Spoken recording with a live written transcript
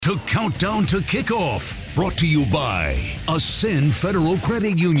to Countdown to Kickoff, brought to you by Ascend Federal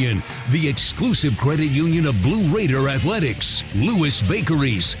Credit Union, the exclusive credit union of Blue Raider Athletics, Lewis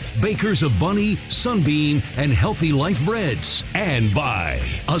Bakeries, bakers of Bunny, Sunbeam, and Healthy Life Breads, and by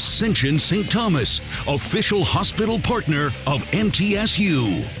Ascension St. Thomas, official hospital partner of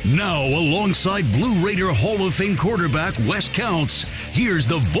MTSU. Now, alongside Blue Raider Hall of Fame quarterback Wes Counts, here's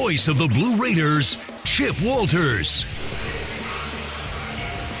the voice of the Blue Raiders, Chip Walters.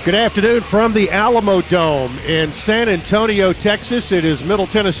 Good afternoon from the Alamo Dome in San Antonio, Texas. It is Middle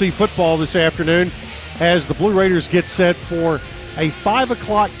Tennessee football this afternoon as the Blue Raiders get set for a 5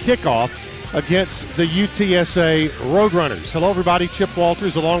 o'clock kickoff against the UTSA Roadrunners. Hello, everybody. Chip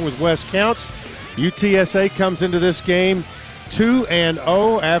Walters along with Wes Counts. UTSA comes into this game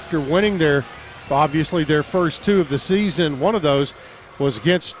 2-0 after winning their first two of the season. One of those was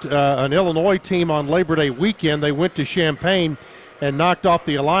against an Illinois team on Labor Day weekend. They went to Champaign and knocked off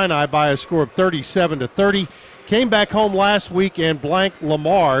the Illini by a score of 37-30. Came back home last week and blanked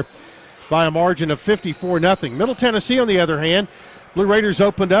Lamar by a margin of 54-0. Middle Tennessee, on the other hand, Blue Raiders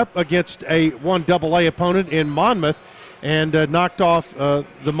opened up against a 1AA opponent in Monmouth and knocked off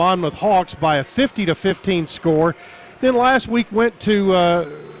the Monmouth Hawks by a 50-15 score. Then last week went to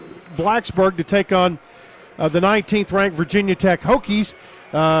Blacksburg to take on the 19th-ranked Virginia Tech Hokies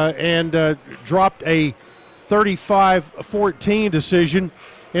and dropped a 35-14 decision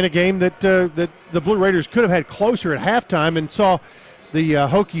in a game that the Blue Raiders could have had closer at halftime, and saw the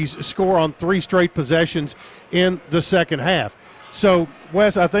Hokies score on 3 straight possessions in the second half. So,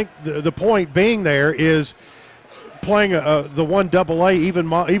 Wes, I think the point being there is playing the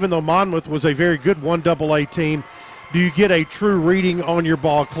 1AA, even though Monmouth was a very good 1AA team, do you get a true reading on your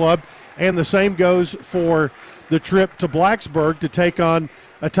ball club? And the same goes for the trip to Blacksburg to take on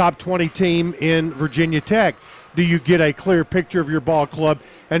a top 20 team in Virginia Tech. Do you get a clear picture of your ball club?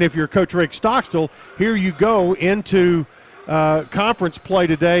 And if you're Coach Rick Stockstill, here you go into conference play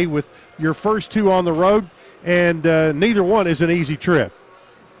today with your first 2 on the road, and neither one is an easy trip.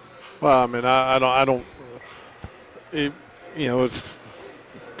 Well, I mean, I don't. It's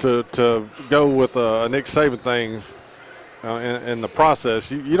to go with a Nick Saban thing. In the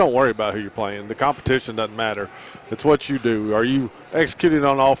process, you don't worry about who you're playing. The competition doesn't matter. It's what you do. Are you executing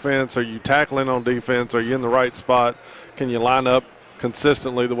on offense? Are you tackling on defense? Are you in the right spot? Can you line up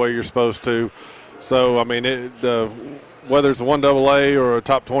consistently the way you're supposed to? So, I mean, whether it's a 1AA or a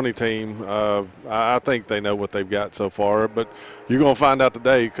top 20 team, I think they know what they've got so far. But you're going to find out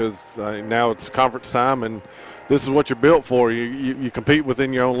today, because now it's conference time, and this is what you're built for. You compete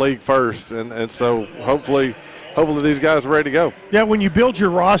within your own league first, and so hopefully these guys are ready to go. Yeah, when you build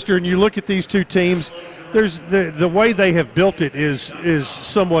your roster and you look at these two teams, there's the way they have built it is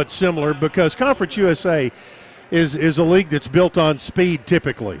somewhat similar, because Conference USA is a league that's built on speed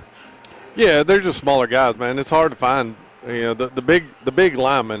typically. Yeah, they're just smaller guys, man. It's hard to find. The big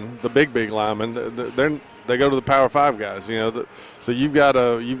linemen, the big linemen, they go to the Power 5 guys. So you've got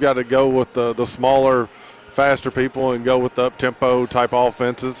to go with the smaller, faster people and go with the up-tempo type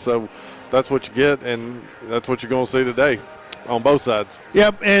offenses. So that's what you get, and that's what you're going to see today on both sides.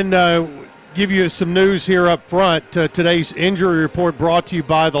 Yep, and give you some news here up front. Today's injury report brought to you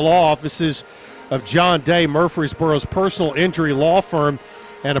by the law offices of John Day, Murfreesboro's personal injury law firm,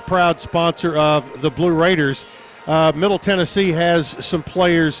 and a proud sponsor of the Blue Raiders. Middle Tennessee has some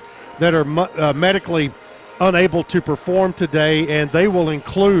players that are medically unable to perform today, and they will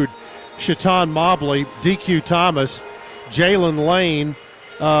include Shaton Mobley, DQ Thomas, Jalen Lane,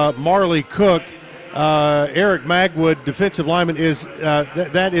 Marley Cook, Eric Magwood, defensive lineman,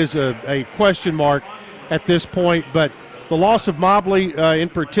 that is a question mark at this point. But the loss of Mobley in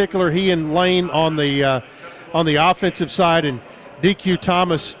particular, he and Lane on the offensive side, and DQ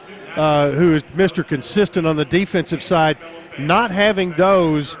Thomas, who is Mr. Consistent on the defensive side, not having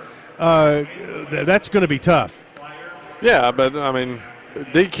those, that's going to be tough. Yeah, but I mean,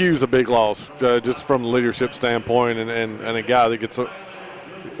 DQ's a big loss just from the leadership standpoint, and a guy that gets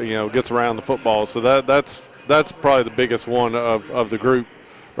around the football. So that's probably the biggest one of the group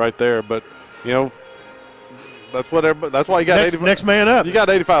right there. But that's why you got next man up. You got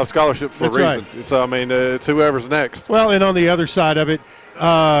 85 scholarships for a reason. Right. So I mean, it's whoever's next. Well, and on the other side of it,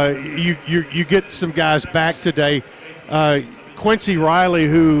 you get some guys back today. Quincy Riley,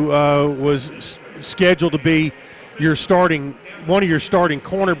 who was scheduled to be one of your starting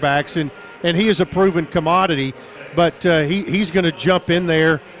cornerbacks, and he is a proven commodity. But he's going to jump in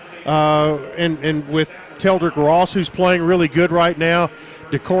there, and with Teldrick Ross, who's playing really good right now,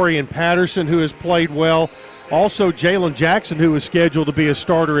 DeCorian Patterson, who has played well. Also, Jalen Jackson, who was scheduled to be a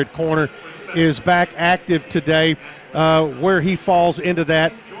starter at corner, is back active today. Where he falls into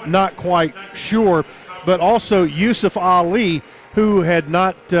that, not quite sure. But also Yusuf Ali, who had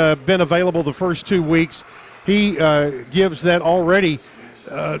not been available the first 2 weeks, he gives that already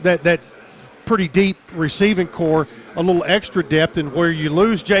that pretty deep receiving core a little extra depth, and where you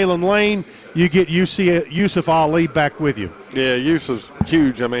lose Jalen Lane, you get Yusuf Ali back with you. Yeah, Yusuf's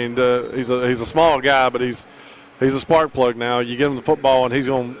huge. I mean, he's a small guy, but he's a spark plug now. You give him the football, and he's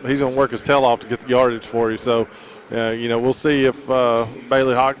gonna work his tail off to get the yardage for you. So, we'll see if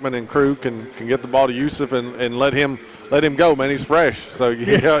Bailey Hockman and crew can get the ball to Yusuf and let him go. Man, he's fresh, so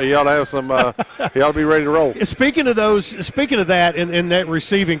he ought to have some. He ought to be ready to roll. Speaking of that, in that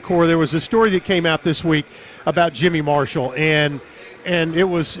receiving core, there was a story that came out this week about Jimmy Marshall, and it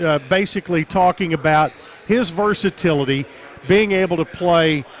was basically talking about his versatility, being able to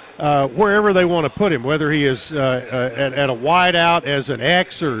play wherever they want to put him, whether he is at a wide out as an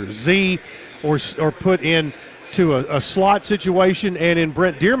X or Z, or put in to a slot situation. And in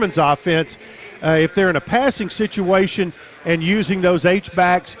Brent Dearman's offense, if they're in a passing situation and using those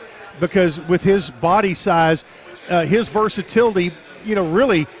H-backs, because with his body size, his versatility,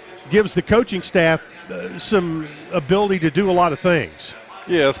 really gives the coaching staff some ability to do a lot of things.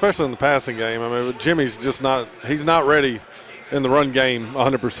 Yeah, especially in the passing game. I mean, Jimmy's just he's not ready in the run game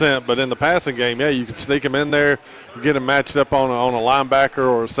 100%, but in the passing game, yeah, you can sneak him in there, get him matched up on a linebacker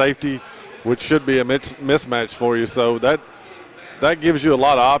or a safety, which should be a mismatch for you. So that gives you a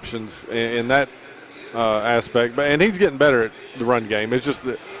lot of options in that aspect. And he's getting better at the run game. It's just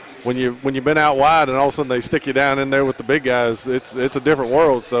that when you've been out wide and all of a sudden they stick you down in there with the big guys, it's a different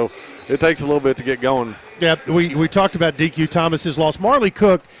world. So it takes a little bit to get going. Yeah, we talked about DQ Thomas's loss. Marley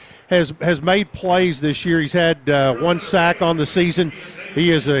Cook has made plays this year. He's had 1 sack on the season.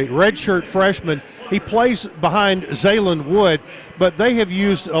 He is a redshirt freshman. He plays behind Zaylen Wood, but they have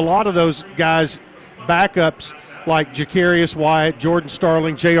used a lot of those guys, backups like Jacarius Wyatt, Jordan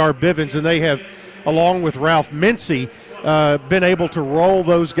Starling, J.R. Bivens, and they have, along with Ralph Mincy, been able to roll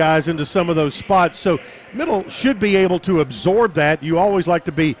those guys into some of those spots. So Middle should be able to absorb that. You always like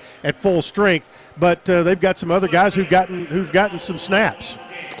to be at full strength, but they've got some other guys who've gotten some snaps.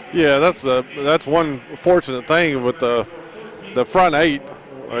 Yeah, that's one fortunate thing with the front 8,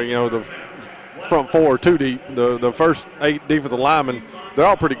 the front 4 2 deep, the first 8 defensive linemen, they're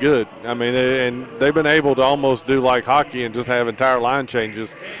all pretty good. I mean, and they've been able to almost do like hockey and just have entire line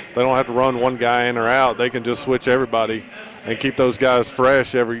changes. They don't have to run one guy in or out. They can just switch everybody and keep those guys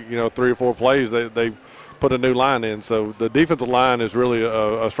fresh every 3 or 4 plays. They put a new line in. So the defensive line is really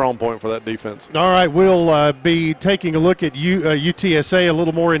a strong point for that defense. All right, we'll be taking a look at UTSA a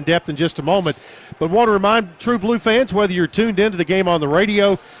little more in depth in just a moment. But want to remind True Blue fans, whether you're tuned into the game on the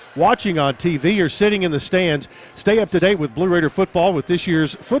radio, watching on TV, or sitting in the stands, stay up to date with Blue Raider football with this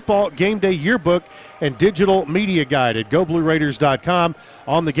year's Football Game Day Yearbook and digital media guide at GoBlueRaiders.com,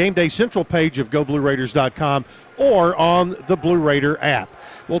 on the Game Day Central page of GoBlueRaiders.com, or on the Blue Raider app.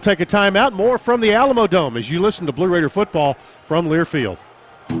 We'll take a timeout. More from the Alamo Dome as you listen to Blue Raider football from Learfield.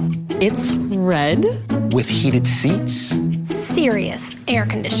 It's red. With heated seats. Serious air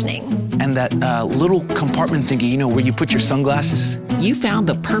conditioning. And that little compartment thingy, where you put your sunglasses. You found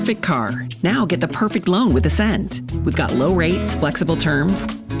the perfect car. Now get the perfect loan with Ascend. We've got low rates, flexible terms,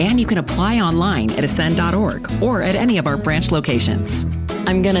 and you can apply online at ascend.org or at any of our branch locations.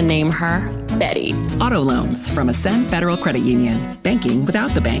 I'm gonna name her Betty. Auto loans from Ascend Federal Credit Union. Banking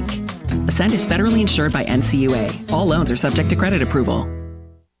without the bank. Ascend is federally insured by NCUA. All loans are subject to credit approval.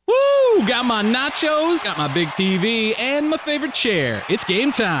 Woo! Got my nachos, got my big TV, and my favorite chair. It's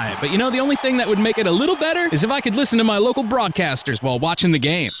game time. But the only thing that would make it a little better is if I could listen to my local broadcasters while watching the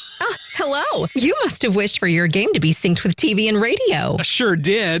game. Hello. You must have wished for your game to be synced with TV and radio. I sure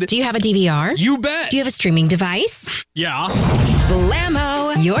did. Do you have a DVR? You bet. Do you have a streaming device? Yeah.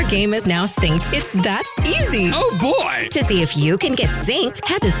 Blammo! Your game is now synced. It's that easy. Oh, boy. To see if you can get synced,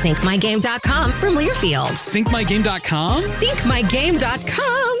 head to syncmygame.com from Learfield. Syncmygame.com?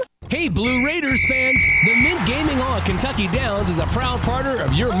 Syncmygame.com. Hey, Blue Raiders fans! The Mint Gaming Hall at Kentucky Downs is a proud partner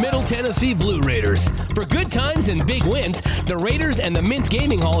of your Middle Tennessee Blue Raiders. For good times and big wins, the Raiders and the Mint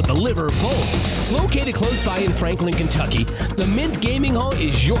Gaming Hall deliver both. Located close by in Franklin, Kentucky, the Mint Gaming Hall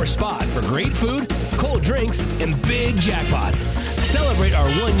is your spot for great food, cold drinks, and big jackpots. Celebrate our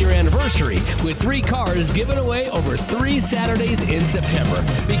 1-year anniversary with 3 cars given away over 3 Saturdays in September.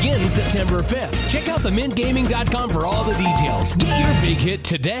 Begins September 5th. Check out themintgaming.com for all the details. Get your big hit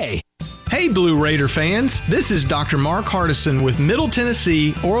today. Hey Blue Raider fans, this is Dr. Mark Hardison with Middle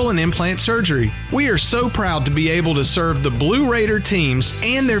Tennessee Oral and Implant Surgery. We are so proud to be able to serve the Blue Raider teams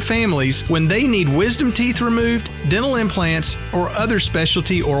and their families when they need wisdom teeth removed, dental implants, or other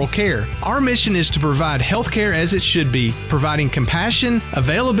specialty oral care. Our mission is to provide health care as it should be, providing compassion,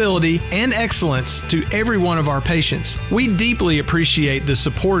 availability, and excellence to every one of our patients. We deeply appreciate the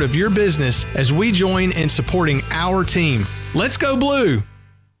support of your business as we join in supporting our team. Let's go Blue!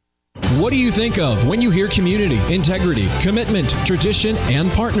 What do you think of when you hear community, integrity, commitment, tradition, and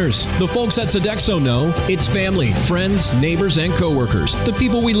partners? The folks at Sodexo know it's family, friends, neighbors, and coworkers. The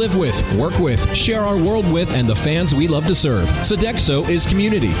people we live with, work with, share our world with, and the fans we love to serve. Sodexo is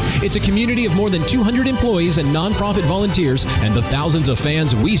community. It's a community of more than 200 employees and nonprofit volunteers and the thousands of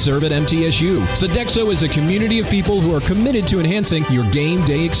fans we serve at MTSU. Sodexo is a community of people who are committed to enhancing your game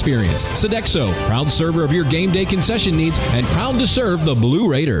day experience. Sodexo, proud server of your game day concession needs and proud to serve the Blue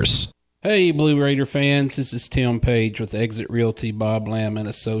Raiders. Hey, Blue Raider fans, this is Tim Page with Exit Realty Bob Lamb and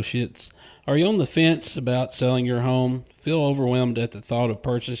Associates. Are you on the fence about selling your home? Feel overwhelmed at the thought of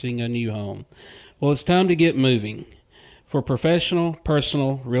purchasing a new home? Well, it's time to get moving. For professional,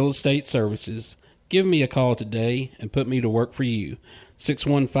 personal real estate services, give me a call today and put me to work for you.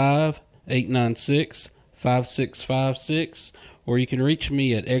 615-896-5656, or you can reach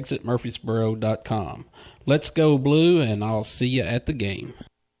me at exitmurfreesboro.com. Let's go Blue, and I'll see you at the game.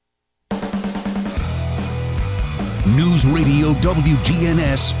 News Radio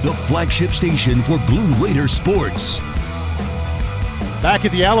WGNS, the flagship station for Blue Raider sports. Back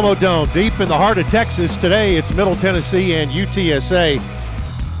at the Alamo Dome, deep in the heart of Texas. Today it's Middle Tennessee and UTSA.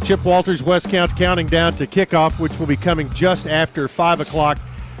 Chip Walters, West County counting down to kickoff, which will be coming just after 5 o'clock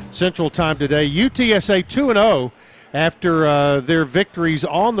Central Time today. UTSA 2-0 after their victories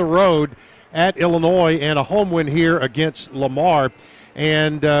on the road at Illinois and a home win here against Lamar.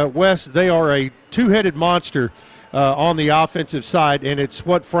 And, Wes, they are a two-headed monster on the offensive side, and it's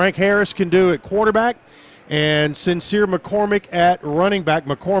what Frank Harris can do at quarterback and Sincere McCormick at running back.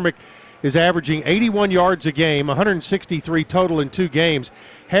 McCormick is averaging 81 yards a game, 163 total in 2 games.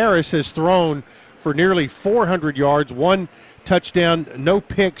 Harris has thrown for nearly 400 yards, 1 touchdown, no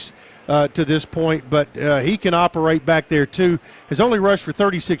picks to this point, but he can operate back there too. Has only rushed for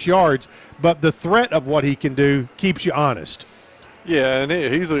 36 yards, but the threat of what he can do keeps you honest. Yeah, and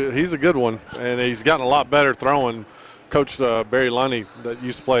he's a good one, and he's gotten a lot better throwing. Coach Barry Lunny, that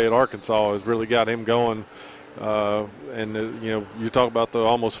used to play at Arkansas, has really got him going. You talk about the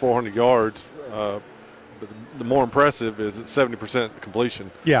almost 400 yards. But the more impressive is it's 70% completion.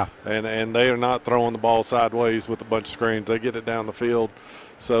 Yeah, and they are not throwing the ball sideways with a bunch of screens. They get it down the field.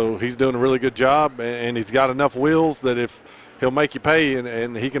 So he's doing a really good job, and he's got enough wheels that if he'll make you pay,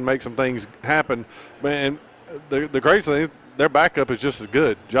 and he can make some things happen. And the great thing, their backup is just as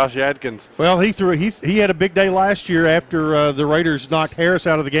good. Josh Adkins. Well, he had a big day last year after the Raiders knocked Harris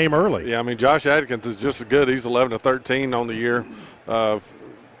out of the game early. Yeah, I mean, Josh Adkins is just as good. He's 11-13 on the year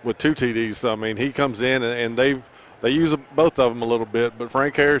with 2 TDs. So, I mean, he comes in, and they use both of them a little bit, but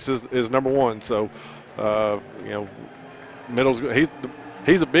Frank Harris is number 1. So, Middle's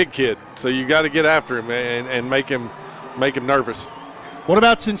he's a big kid, so you got to get after him and make him nervous. What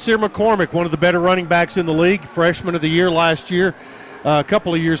about Sincere McCormick, one of the better running backs in the league, freshman of the year last year, a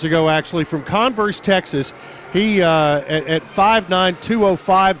couple of years ago actually, from Converse, Texas. He at 5'9",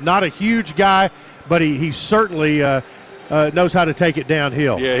 205, not a huge guy, but he certainly knows how to take it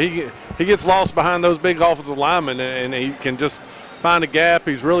downhill. Yeah, he gets lost behind those big offensive linemen, and he can just find a gap.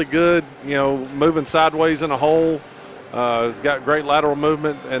 He's really good, moving sideways in a hole. He's got great lateral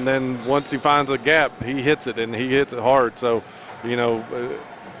movement, and then once he finds a gap, he hits it, and he hits it hard. So,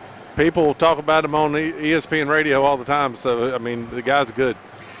 people talk about him on ESPN radio all the time. So, I mean, the guy's good.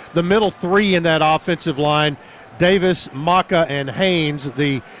 The middle 3 in that offensive line, Davis, Maka, and Haynes,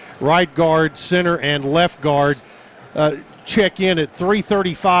 the right guard, center, and left guard, check in at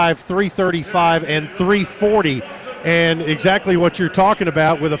 335, 335, and 340. And exactly what you're talking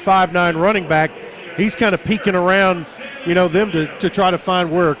about with a 5'9" running back, he's kind of peeking around, them to try to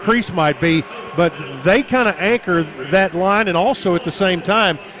find where a crease might be. But they kind of anchor that line, and also at the same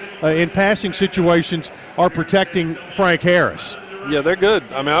time, in passing situations, are protecting Frank Harris. Yeah, they're good.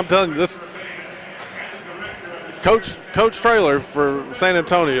 I mean, I'm telling you this. Coach Traylor for San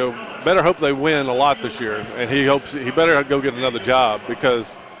Antonio better hope they win a lot this year, and he better go get another job,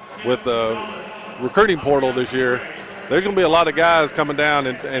 because with the recruiting portal this year, there's going to be a lot of guys coming down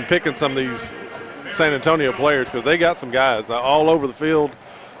and picking some of these San Antonio players, because they got some guys all over the field,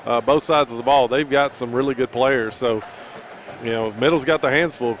 both sides of the ball. They've got some really good players. So, Middle's got their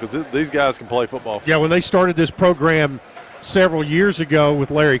hands full, because these guys can play football. Yeah, when they started this program several years ago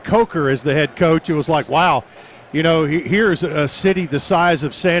with Larry Coker as the head coach. It was like, wow, here's a city the size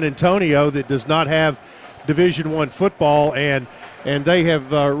of San Antonio that does not have Division I football, and they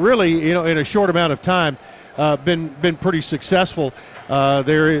have really, in a short amount of time, been pretty successful.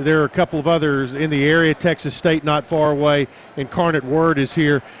 There are a couple of others in the area. Texas State not far away. Incarnate Word is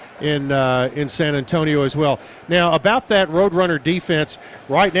here in San Antonio as well. Now, about that Roadrunner defense,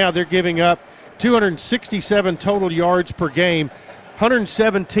 right now they're giving up 267 total yards per game,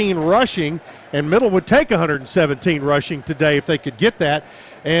 117 rushing, and Middle would take 117 rushing today if they could get that,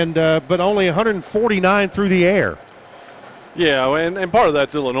 and but only 149 through the air. Yeah, and part of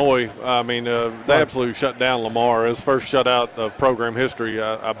that's Illinois. I mean, they absolutely shut down Lamar. His first shutout of program history,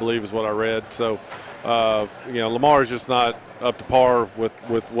 I believe, is what I read. So, Lamar is just not up to par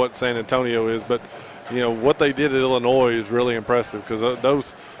with what San Antonio is. But, what they did at Illinois is really impressive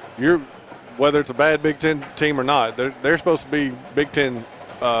because whether it's a bad Big Ten team or not, they're supposed to be Big Ten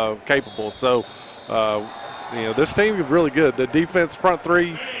capable. So, this team is really good. The defense front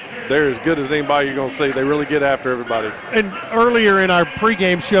three, they're as good as anybody you're going to see. They really get after everybody. And earlier in our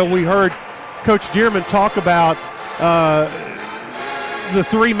pregame show, we heard Coach Dearman talk about the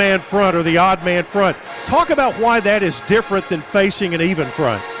three-man front or the odd-man front. Talk about why that is different than facing an even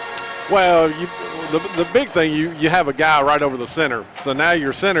front. Well, the big thing, you have a guy right over the center. So now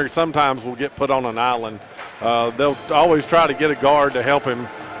your center sometimes will get put on an island. They'll always try to get a guard to help him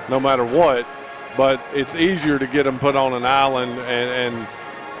no matter what, but it's easier to get him put on an island and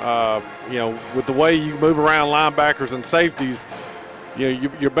with the way you move around linebackers and safeties,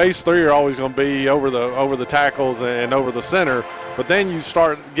 your base three are always going to be over the tackles and over the center. But then you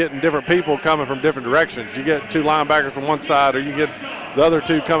start getting different people coming from different directions. You get two linebackers from one side, or you get the other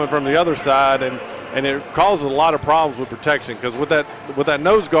two coming from the other side, and it causes a lot of problems with protection because with that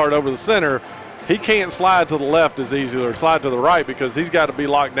nose guard over the center, he can't slide to the left as easily or slide to the right because he's got to be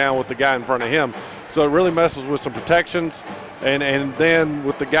locked down with the guy in front of him. So it really messes with some protections. And then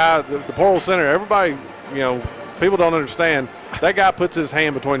with the guy, the portal center, everybody, people don't understand. That guy puts his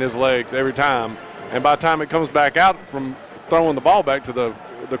hand between his legs every time. And by the time it comes back out from throwing the ball back to the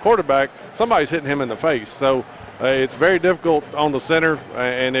quarterback, somebody's hitting him in the face. So it's very difficult on the center.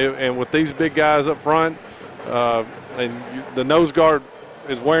 And with these big guys up front, and the nose guard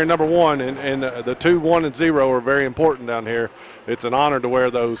is wearing number 1, and the 2, 1, and 0 are very important down here. It's an honor to wear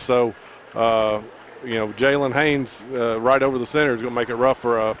those. So, Jalen Haynes right over the center is going to make it rough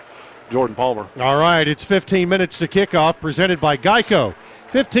for Jordan Palmer. All right, it's 15 minutes to kickoff, presented by Geico.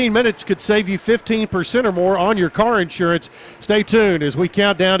 15 minutes could save you 15% or more on your car insurance. Stay tuned as we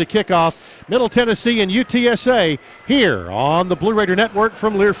count down to kickoff. Middle Tennessee and UTSA here on the Blue Raider Network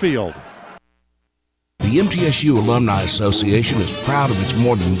from Learfield. The MTSU Alumni Association is proud of its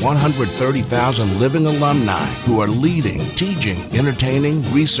more than 130,000 living alumni who are leading, teaching, entertaining,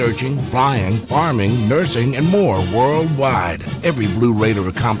 researching, flying, farming, nursing, and more worldwide. Every Blue Raider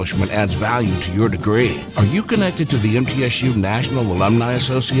accomplishment adds value to your degree. Are you connected to the MTSU National Alumni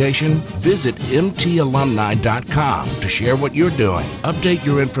Association? Visit mtalumni.com to share what you're doing, update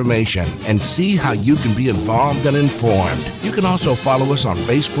your information, and see how you can be involved and informed. You can also follow us on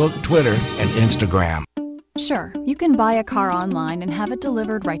Facebook, Twitter, and Instagram. Sure, you can buy a car online and have it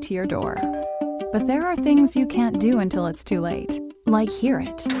delivered right to your door. But there are things you can't do until it's too late, like hear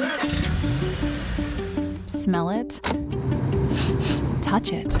it, smell it,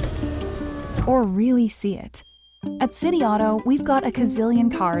 touch it, or really see it. At City Auto, we've got a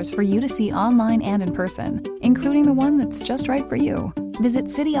gazillion cars for you to see online and in person, including the one that's just right for you. Visit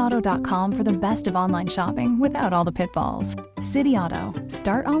cityauto.com for the best of online shopping without all the pitfalls. City Auto.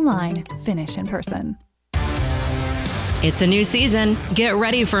 Start online, finish in person. It's a new season. Get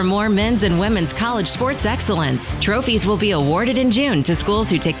ready for more men's and women's college sports excellence. Trophies will be awarded in June to schools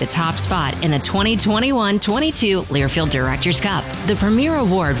who take the top spot in the 2021-22 Learfield Directors Cup. The premier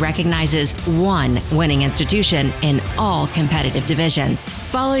award recognizes one winning institution in all competitive divisions.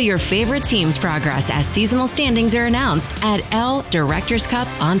 Follow your favorite team's progress as seasonal standings are announced at L Directors Cup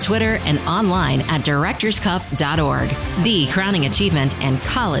on Twitter and online at directorscup.org. The crowning achievement in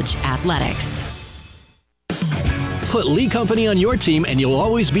college athletics. Put Lee Company on your team and you'll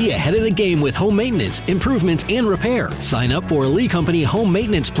always be ahead of the game with home maintenance, improvements, and repair. Sign up for a Lee Company home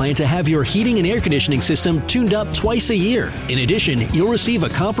maintenance plan to have your heating and air conditioning system tuned up twice a year. In addition, you'll receive a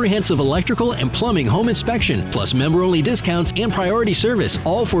comprehensive electrical and plumbing home inspection, plus member-only discounts and priority service,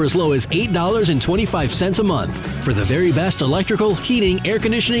 all for as low as $8.25 a month. For the very best electrical, heating, air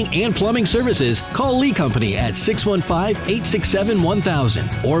conditioning, and plumbing services, call Lee Company at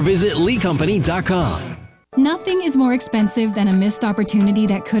 615-867-1000 or visit leecompany.com. Nothing is more expensive than a missed opportunity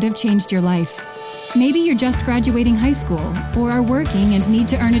that could have changed your life. Maybe you're just graduating high school or are working and need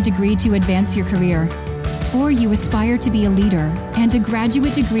to earn a degree to advance your career. Or you aspire to be a leader, and a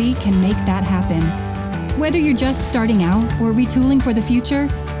graduate degree can make that happen. Whether you're just starting out or retooling for the future,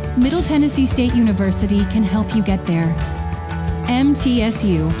 Middle Tennessee State University can help you get there.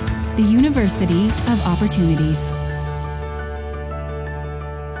 MTSU, the University of Opportunities.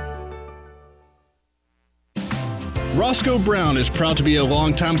 Roscoe Brown is proud to be a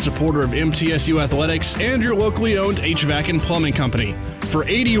longtime supporter of MTSU athletics and your locally owned HVAC and plumbing company. For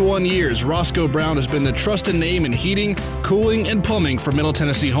 81 years, Roscoe Brown has been the trusted name in heating, cooling, and plumbing for Middle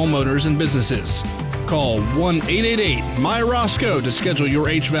Tennessee homeowners and businesses. Call 1-888-MY-ROSCOE to schedule your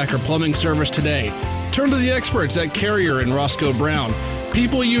HVAC or plumbing service today. Turn to the experts at Carrier and Roscoe Brown.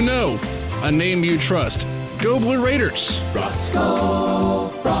 People you know, a name you trust. Go Blue Raiders!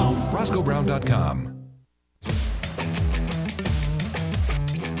 Roscoe Brown. RoscoeBrown.com.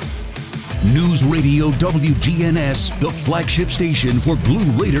 News Radio WGNS, the flagship station for Blue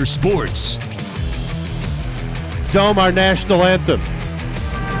Raider sports. Dome, our national anthem.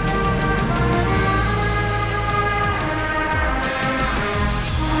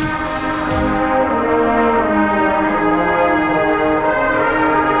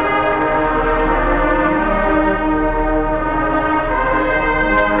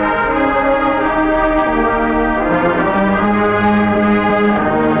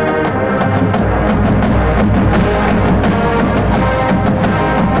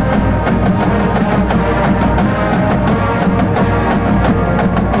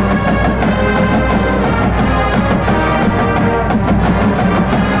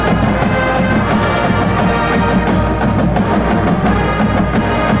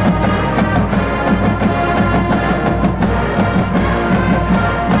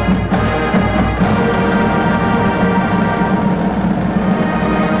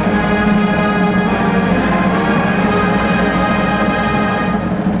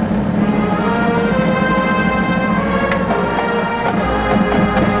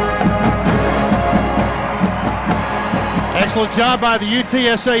 Excellent job by the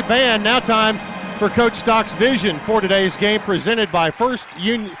UTSA band. Now time for Coach Stock's vision for today's game, presented by First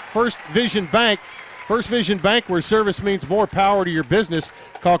Vision Bank. First Vision Bank, where service means more power to your business.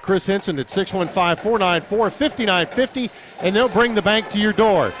 Call Chris Henson at 615-494-5950, and they'll bring the bank to your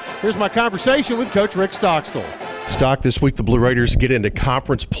door. Here's my conversation with Coach Rick Stockstill. Stock, this week the Blue Raiders get into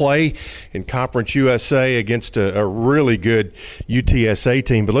conference play in Conference USA against a really good UTSA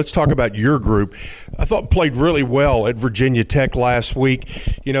team. But let's talk about your group. I thought played really well at Virginia Tech last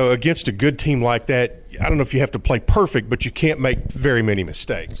week. You know, against a good team like that, I don't know if you have to play perfect, but you can't make very many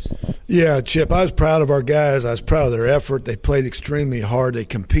mistakes. Yeah, Chip, I was proud of our guys. I was proud of their effort. They played extremely hard. They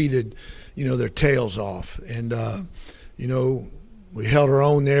competed, their tails off. And, we held our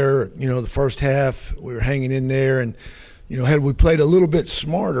own there, the first half. We were hanging in there. And, had we played a little bit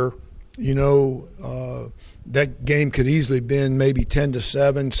smarter, that game could easily have been maybe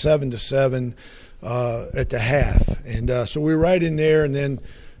 10-7, 7-7 at the half. And so we were right in there. And then,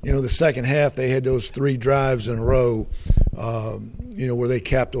 the second half, they had those 3 drives in a row, where they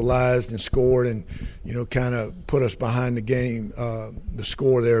capitalized and scored and, kind of put us behind the game, the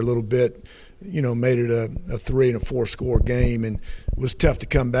score there a little bit. Made it a 3 and a 4 score game, and it was tough to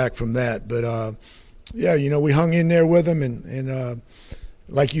come back from that. But, we hung in there with them. And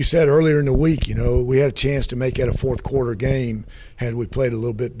like you said earlier in the week, we had a chance to make it a fourth quarter game had we played a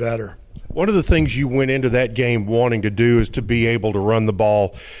little bit better. One of the things you went into that game wanting to do is to be able to run the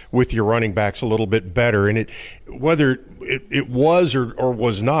ball with your running backs a little bit better. And whether it was or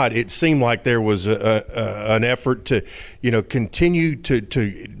was not, it seemed like there was an effort to, continue to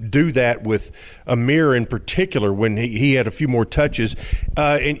do that with Amir in particular when he had a few more touches.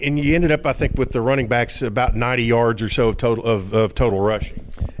 And you ended up, I think, with the running backs about 90 yards or so of total rushing.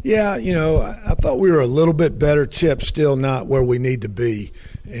 Yeah, I thought we were a little bit better, Chip, still not where we need to be.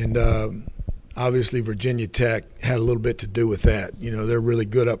 And obviously Virginia Tech had a little bit to do with that. They're really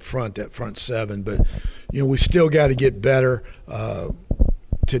good up front, that front seven. But, we still got to get better.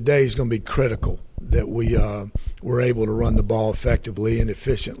 Today's going to be critical that we were able to run the ball effectively and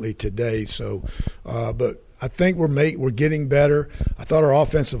efficiently today. So, but I think we're getting better. I thought our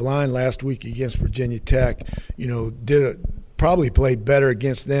offensive line last week against Virginia Tech, probably played better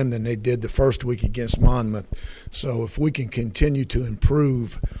against them than they did the first week against Monmouth. So if we can continue to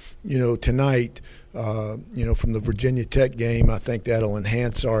improve, tonight, from the Virginia Tech game, I think that'll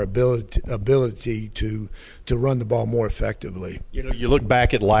enhance our ability to run the ball more effectively. You look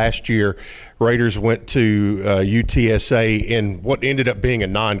back at last year, Raiders went to UTSA in what ended up being a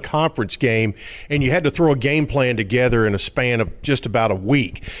non-conference game, and you had to throw a game plan together in a span of just about a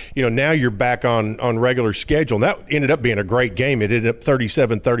week. Now you're back on regular schedule, and that ended up being a great game. It ended up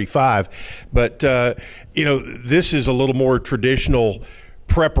 37-35. But, this is a little more traditional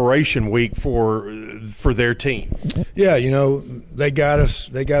preparation week for their team. Yeah, they got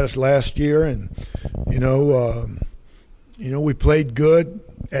us last year, and we played good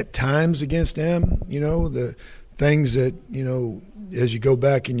at times against them. The things that as you go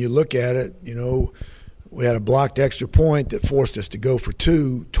back and you look at it, we had a blocked extra point that forced us to go for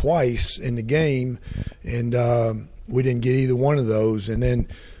two twice in the game, and we didn't get either one of those. And then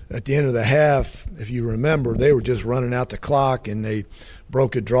at the end of the half, if you remember, they were just running out the clock, and they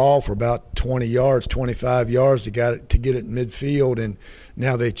broke a draw for about 20 yards, 25 yards to get it in midfield, and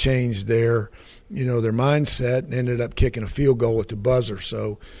now they changed their mindset and ended up kicking a field goal at the buzzer.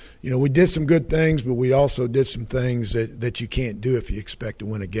 So, we did some good things, but we also did some things that you can't do if you expect to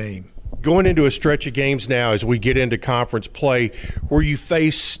win a game. Going into a stretch of games now as we get into conference play where you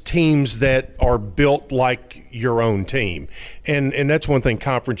face teams that are built like your own team. And that's one thing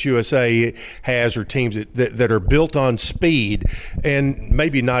Conference USA has, or teams that are built on speed and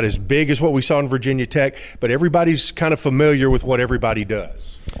maybe not as big as what we saw in Virginia Tech, but everybody's kind of familiar with what everybody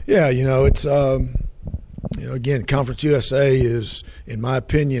does. Yeah, it's again, Conference USA is, in my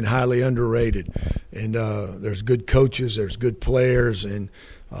opinion, highly underrated. And there's good coaches, there's good players, and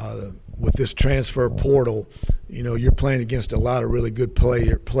with this transfer portal, you're playing against a lot of really good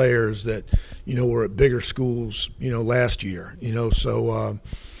players that, were at bigger schools, last year. So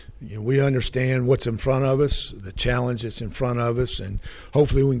we understand what's in front of us, the challenge that's in front of us, and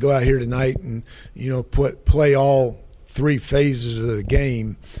hopefully we can go out here tonight and, play all three phases of the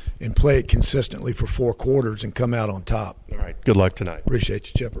game and play it consistently for 4 quarters and come out on top. All right. Good luck tonight. Appreciate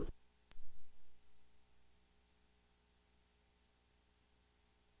you, Chipper.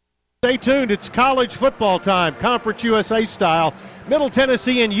 Stay tuned. It's college football time, Conference USA style. Middle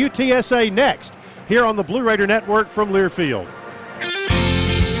Tennessee and UTSA next here on the Blue Raider Network from Learfield.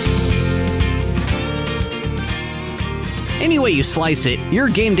 Any way you slice it, your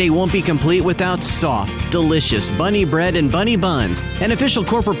game day won't be complete without soft, delicious Bunny bread and Bunny buns, an official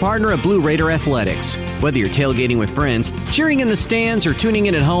corporate partner of Blue Raider Athletics. Whether you're tailgating with friends, cheering in the stands, or tuning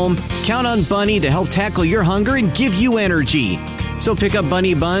in at home, count on Bunny to help tackle your hunger and give you energy. So pick up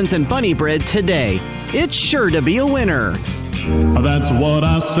Bunny buns and Bunny bread today. It's sure to be a winner. That's what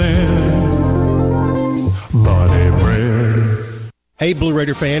I said. Bunny bread. Hey, Blue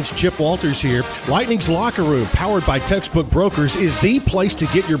Raider fans, Chip Walters here. Lightning's Locker Room, powered by Textbook Brokers, is the place to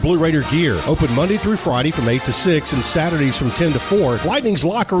get your Blue Raider gear. Open Monday through Friday from 8 to 6 and Saturdays from 10 to 4. Lightning's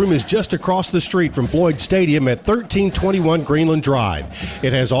Locker Room is just across the street from Floyd Stadium at 1321 Greenland Drive.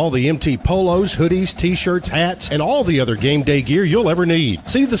 It has all the MT polos, hoodies, T-shirts, hats, and all the other game day gear you'll ever need.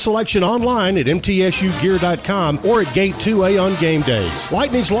 See the selection online at mtsugear.com or at Gate 2A on game days.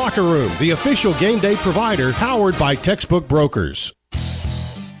 Lightning's Locker Room, the official game day provider, powered by Textbook Brokers.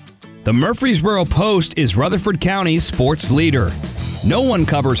 The Murfreesboro Post is Rutherford County's sports leader. No one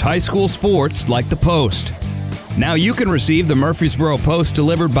covers high school sports like the Post. Now you can receive the Murfreesboro Post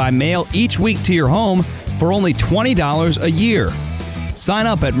delivered by mail each week to your home for only $20 a year. Sign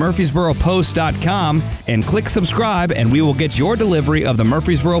up at murfreesboropost.com and click subscribe, and we will get your delivery of the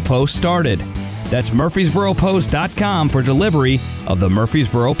Murfreesboro Post started. That's murfreesboropost.com for delivery of the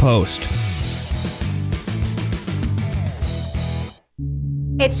Murfreesboro Post.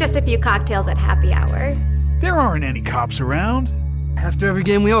 It's just a few cocktails at happy hour. There aren't any cops around. After every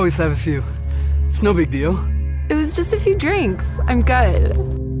game, we always have a few. It's no big deal. It was just a few drinks. I'm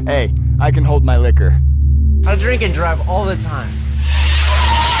good. Hey, I can hold my liquor. I drink and drive all the time.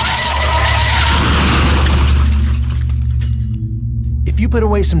 If you put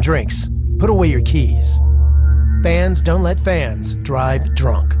away some drinks, put away your keys. Fans don't let fans drive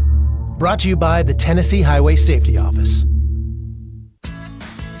drunk. Brought to you by the Tennessee Highway Safety Office.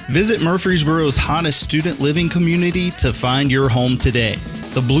 Visit Murfreesboro's hottest student living community to find your home today.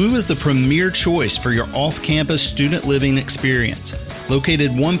 The Blue is the premier choice for your off-campus student living experience.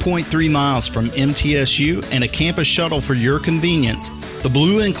 Located 1.3 miles from MTSU and a campus shuttle for your convenience, the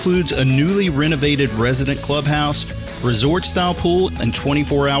Blue includes a newly renovated resident clubhouse, resort-style pool, and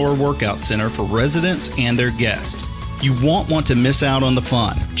 24-hour workout center for residents and their guests. You won't want to miss out on the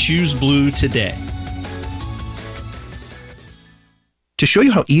fun. Choose Blue today. To show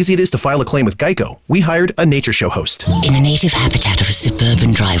you how easy it is to file a claim with Geico, we hired a nature show host. In the native habitat of a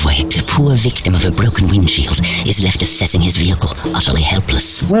suburban driveway, the poor victim of a broken windshield is left assessing his vehicle, utterly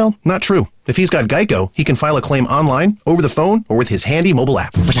helpless. Well, not true. If he's got Geico, he can file a claim online, over the phone, or with his handy mobile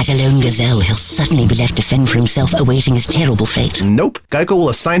app. But like a lone gazelle, he'll suddenly be left to fend for himself, awaiting his terrible fate. Nope. Geico will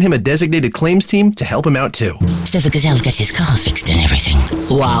assign him a designated claims team to help him out, too. So the gazelle gets his car fixed and everything.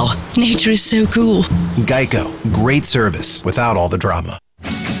 Wow, nature is so cool. Geico. Great service without all the drama.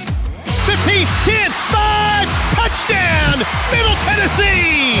 15, 10, 5, touchdown, Middle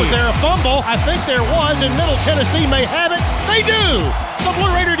Tennessee! Was there a fumble? I think there was, and Middle Tennessee may have it. They do! The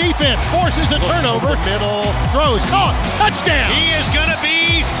Blue Raider defense forces a turnover. Middle throws, caught, touchdown! He is going to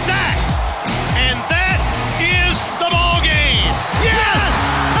be sacked, and that is the ball game. Yes!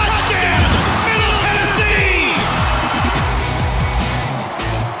 Touchdown, Middle Tennessee!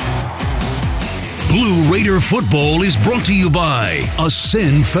 Blue Raider football is brought to you by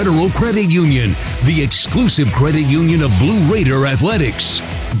Ascend Federal Credit Union, the exclusive credit union of Blue Raider Athletics.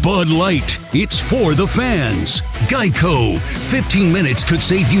 Bud Light, it's for the fans. Geico, 15 minutes could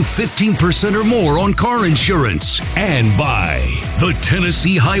save you 15% or more on car insurance. And by the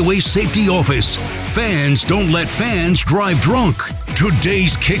Tennessee Highway Safety Office. Fans don't let fans drive drunk.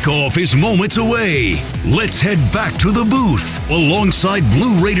 Today's kickoff is moments away. Let's head back to the booth. Alongside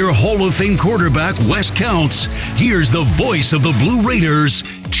Blue Raider Hall of Fame quarterback Wes Counts, here's the voice of the Blue Raiders,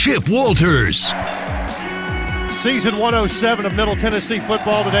 Chip Walters. Season 107 of Middle Tennessee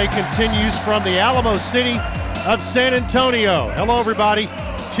football today continues from the Alamo City of San Antonio. Hello, everybody.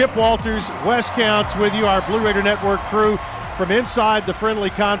 Chip Walters, Wes Counts with you, our Blue Raider Network crew from inside the friendly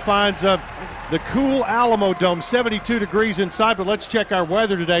confines of the cool Alamo Dome. 72 degrees inside, but let's check our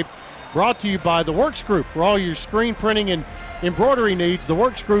weather today. Brought to you by The Works Group. For all your screen printing and embroidery needs, The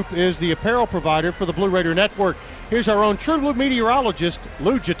Works Group is the apparel provider for the Blue Raider Network. Here's our own True Blue meteorologist,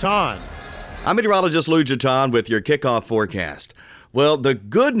 Lou Jatan. I'm meteorologist Lou Jatan with your kickoff forecast. Well, the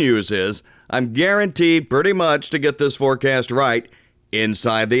good news is I'm guaranteed pretty much to get this forecast right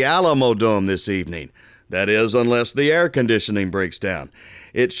inside the Alamo Dome this evening. That is, unless the air conditioning breaks down.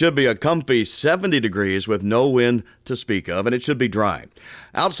 It should be a comfy 70 degrees with no wind to speak of, and it should be dry.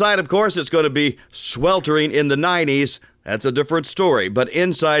 Outside, of course, it's going to be sweltering in the 90s. That's a different story, but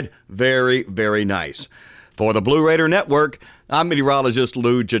inside, very, very nice. For the Blue Raider Network, I'm meteorologist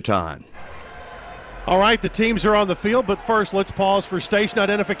Lou Jatan. All right, the teams are on the field, but first let's pause for station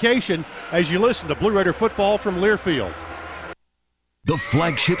identification as you listen to Blue Raider football from Learfield. The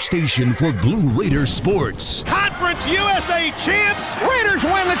flagship station for Blue Raider sports. Conference USA champs. Raiders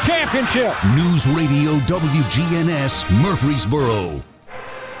win the championship. News Radio WGNS Murfreesboro.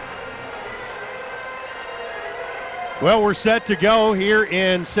 Well, we're set to go here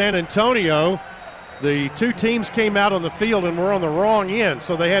in San Antonio. The two teams came out on the field and were on the wrong end,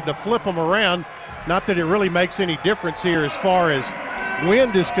 so they had to flip them around. Not that it really makes any difference here as far as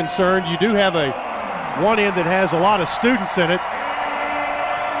wind is concerned. You do have one end that has a lot of students in it.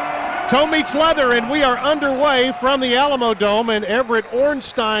 Toe meets leather, and we are underway from the Alamo Dome, and Everett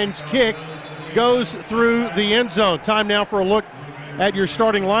Ornstein's kick goes through the end zone. Time now for a look at your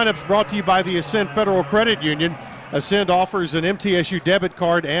starting lineups, brought to you by the Ascend Federal Credit Union. Ascend offers an MTSU debit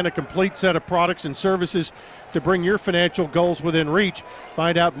card and a complete set of products and services to bring your financial goals within reach.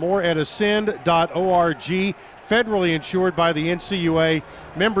 Find out more at ascend.org. Federally insured by the NCUA.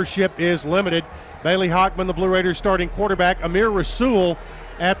 Membership is limited. Bailey Hockman, the Blue Raiders starting quarterback. Amir Rasul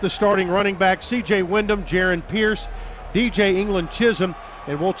at the starting running back. C.J. Wyndham, Jaron Pierce, D.J. England Chisholm,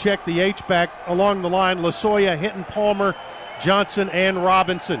 and we'll check the H-back along the line. Lasoya, Hinton Palmer, Johnson, and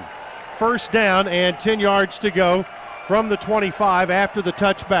Robinson. First down and 10 yards to go from the 25 after the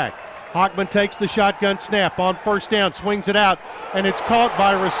touchback. Hockman takes the shotgun snap on first down, swings it out, and it's caught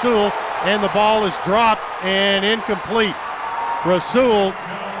by Rasul, and the ball is dropped and incomplete. Rasul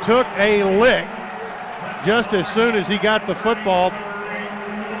took a lick just as soon as he got the football,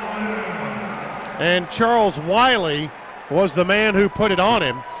 and Charles Wiley was the man who put it on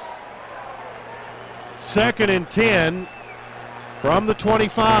him. 2nd and 10 from the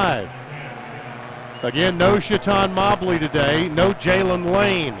 25. Again, no Shaitan Mobley today, no Jalen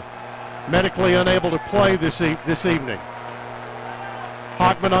Lane. Medically unable to play this evening.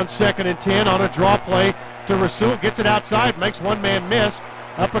 Hockman on 2nd and 10 on a draw play to Rasul. Gets it outside, makes one man miss.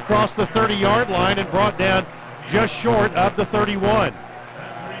 Up across the 30-yard line and brought down just short of the 31.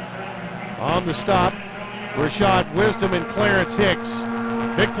 On the stop, Rashad Wisdom and Clarence Hicks.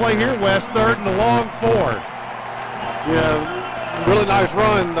 Big play here, Wes. 3rd and a long 4. Yeah. Really nice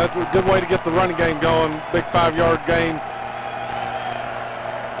run. That's a good way to get the running game going. Big 5-yard gain.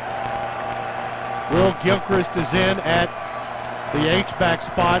 Will Gilchrist is in at the H-back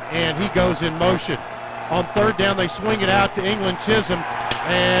spot, and he goes in motion. On third down, they swing it out to England Chisholm,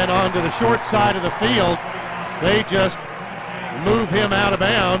 and onto the short side of the field, they just move him out of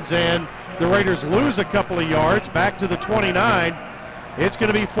bounds, and the Raiders lose a couple of yards back to the 29. It's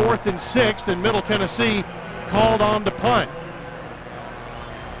going to be 4th and 6, and Middle Tennessee called on to punt.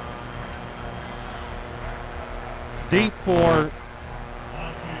 Deep for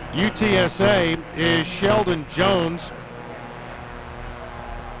UTSA is Sheldon Jones,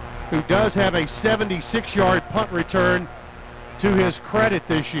 who does have a 76-yard punt return to his credit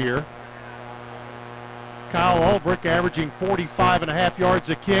this year. Kyle Ulbrich averaging 45.5 yards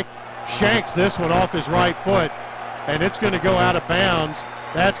a kick, shanks this one off his right foot, and it's going to go out of bounds.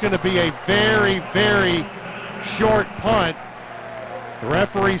 That's going to be a very, very short punt. The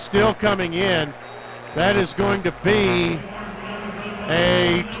referee still coming in. That is going to be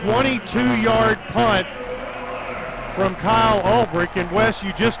a 22-yard punt from Kyle Ulbrich, and Wes,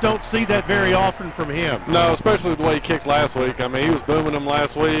 you just don't see that very often from him. No, especially the way he kicked last week. I mean, he was booming them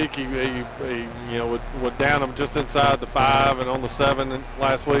last week. He would down them just inside the 5 and on the 7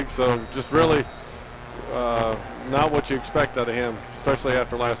 last week. So just really not what you expect out of him, especially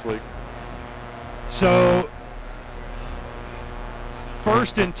after last week. So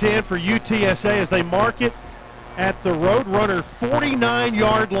 1st and 10 for UTSA as they mark it at the Roadrunner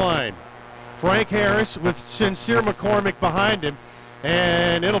 49-yard line. Frank Harris with Sincere McCormick behind him,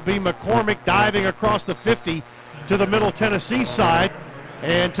 and it'll be McCormick diving across the 50 to the Middle Tennessee side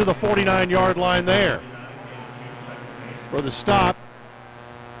and to the 49-yard line there. For the stop,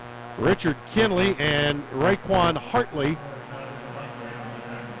 Richard Kinley and Raekwon Hartley.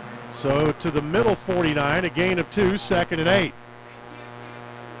 So to the middle 49, a gain of 2, 2nd and 8.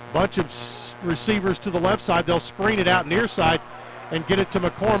 Bunch of receivers to the left side. They'll screen it out near side and get it to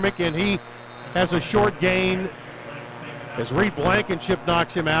McCormick, and he has a short gain as Reed Blankenship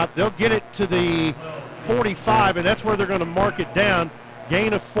knocks him out. They'll get it to the 45, and that's where they're going to mark it down.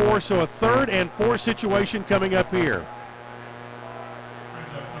 Gain of 4, so a 3rd and 4 situation coming up here.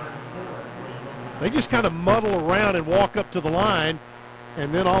 They just kind of muddle around and walk up to the line,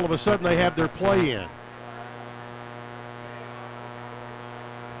 and then all of a sudden they have their play in.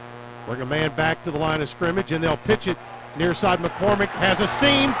 Bring a man back to the line of scrimmage, and they'll pitch it near side. McCormick has a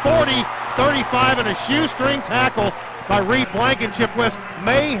seam, 40, 35, and a shoestring tackle by Reed Blankenship. West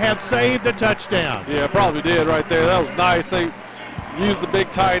may have saved a touchdown. Yeah, probably did right there. That was nice. They used the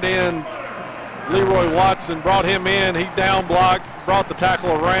big tight end, Leroy Watson, brought him in. He down blocked, brought the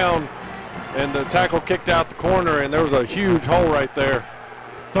tackle around, and the tackle kicked out the corner, and there was a huge hole right there.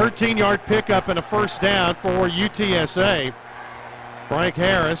 13-yard pickup and a 1st down for UTSA. Frank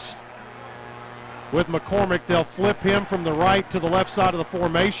Harris with McCormick. They'll flip him from the right to the left side of the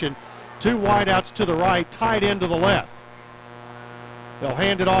formation. 2 wideouts to the right, tight end to the left. They'll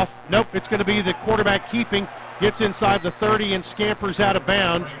hand it off. Nope, it's going to be the quarterback keeping. Gets inside the 30 and scampers out of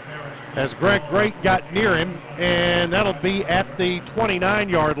bounds as Greg Great got near him, and that'll be at the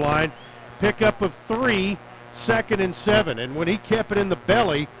 29-yard line. Pickup of 3, 2nd and 7. And when he kept it in the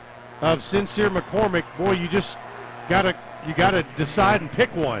belly of Sincere McCormick, boy, you just got to decide and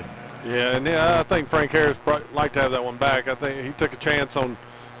pick one. Yeah, and I think Frank Harris like to have that one back. I think he took a chance on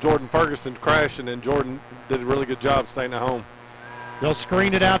Jordan Ferguson crashing, and Jordan did a really good job staying at home. They'll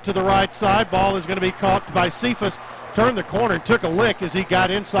screen it out to the right side. Ball is going to be caught by Cephas. Turned the corner and took a lick as he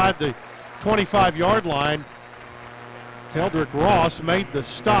got inside the 25-yard line. Teldrick Ross made the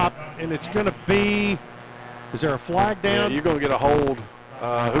stop, and it's going to be, is there a flag down? Yeah, you're going to get a hold.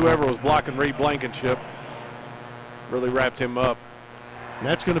 Whoever was blocking Reed Blankenship really wrapped him up. And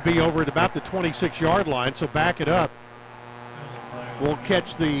that's going to be over at about the 26-yard line, so back it up. We'll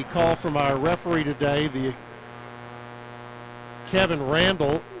catch the call from our referee today, the Kevin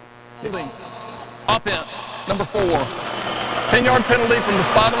Randall. Offense, number 4. 10-yard penalty from the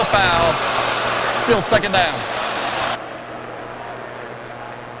spot of the foul. Still 2nd down.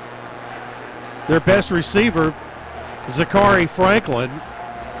 Their best receiver, Zachary Franklin,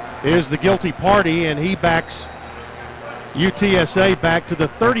 is the guilty party, and he backs UTSA back to the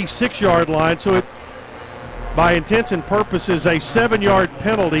 36-yard line. So it, by intents and purposes, a 7-yard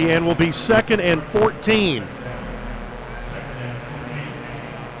penalty and will be 2nd and 14.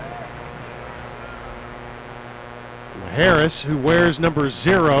 Harris, who wears number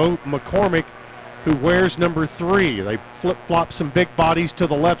 0, McCormick, who wears number 3. They flip-flop some big bodies to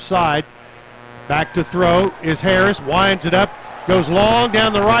the left side. Back to throw is Harris, winds it up, goes long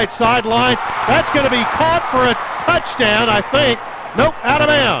down the right sideline. That's going to be caught for a touchdown, I think. Nope, out of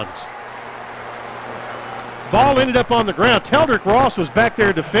bounds. Ball ended up on the ground. Teldrick Ross was back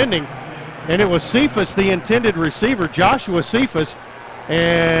there defending, And it was Cephas, the intended receiver, Joshua Cephas.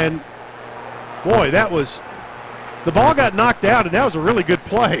 And, boy, the ball got knocked out, and that was a really good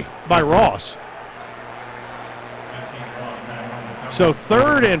play by Ross. So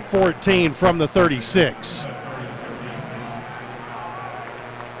 3rd and 14 from the 36.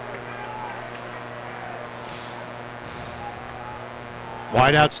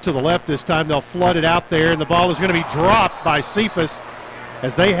 Wideouts to the left this time. They'll flood it out there, and the ball is going to be dropped by Cephas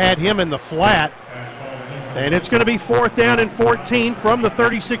as they had him in the flat. And it's going to be 4th down and 14 from the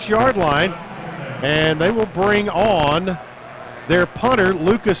 36-yard line. And they will bring on their punter,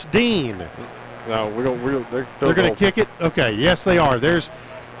 Lucas Dean. No, they're going to kick it? Okay, yes, they are. There's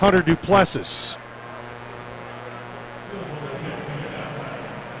Hunter Duplessis.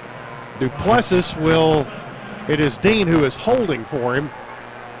 It is Dean who is holding for him.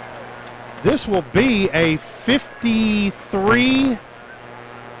 This will be a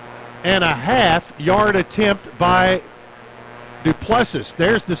 53.5-yard attempt by Duplessis.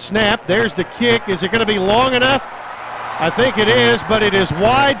 There's the snap. There's the kick. Is it going to be long enough? I think it is, but it is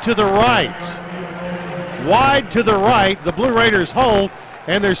wide to the right. Wide to the right. The Blue Raiders hold,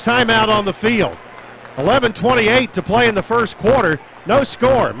 and there's timeout on the field. 11:28 to play in the first quarter. No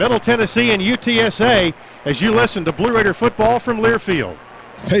score. Middle Tennessee and UTSA as you listen to Blue Raider football from Learfield.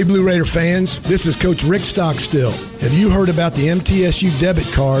 Hey Blue Raider fans, this is Coach Rick Stockstill. Have you heard about the MTSU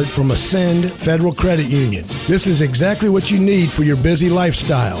debit card from Ascend Federal Credit Union? This is exactly what you need for your busy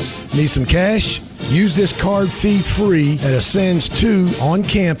lifestyle. Need some cash? Use this card fee-free at Ascend's 2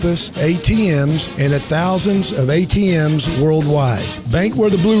 on-campus ATMs and at thousands of ATMs worldwide. Bank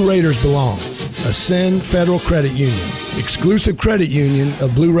where the Blue Raiders belong. Ascend Federal Credit Union, exclusive credit union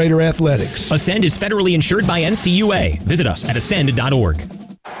of Blue Raider Athletics. Ascend is federally insured by NCUA. Visit us at ascend.org.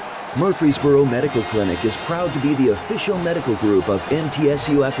 Murfreesboro Medical Clinic is proud to be the official medical group of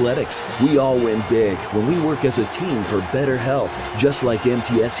MTSU Athletics. We all win big when we work as a team for better health. Just like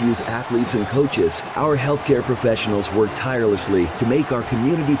MTSU's athletes and coaches, our healthcare professionals work tirelessly to make our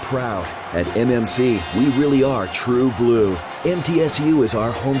community proud. At MMC, we really are true blue. MTSU is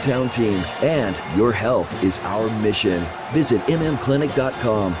our hometown team, and your health is our mission. Visit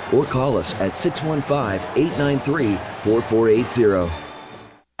mmclinic.com or call us at 615-893-4480.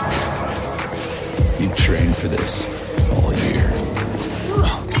 You trained for this all year.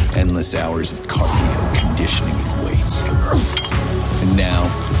 Endless hours of cardio, conditioning, and weights. And now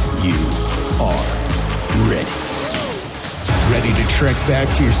you are ready. Ready to trek back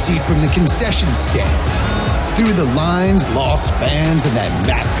to your seat from the concession stand. Through the lines, lost fans, and that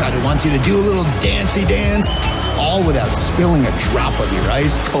mascot who wants you to do a little dancey dance, all without spilling a drop of your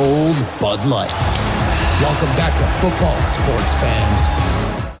ice-cold Bud Light. Welcome back to football, sports fans.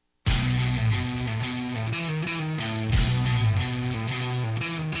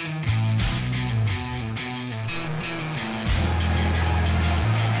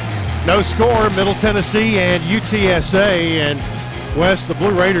 No score, Middle Tennessee and UTSA. And West, the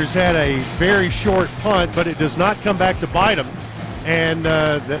Blue Raiders had a very short punt, but it does not come back to bite them. And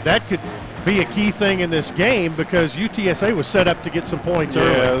that could be a key thing in this game because UTSA was set up to get some points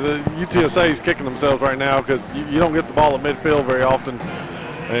early. Yeah, the UTSA is kicking themselves right now because you don't get the ball at midfield very often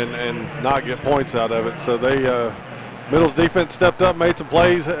and not get points out of it. So Middle's defense stepped up, made some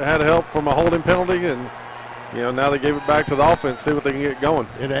plays, had help from a holding penalty, and now they gave it back to the offense, see what they can get going.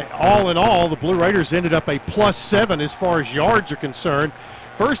 And all in all, the Blue Raiders ended up a +7 as far as yards are concerned.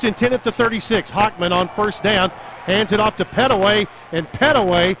 1st and 10 at the 36. Hockman on first down, hands it off to Pettaway, and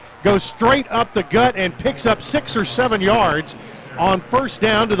Pettaway goes straight up the gut and picks up 6 or 7 yards on first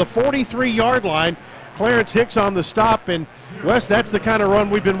down to the 43-yard line. Clarence Hicks on the stop, and Wes, that's the kind of run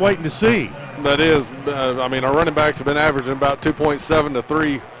we've been waiting to see. That is. Our running backs have been averaging about 2.7 to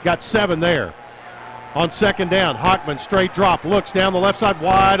 3. Got 7 there. On second down, Hockman straight drop, looks down the left side,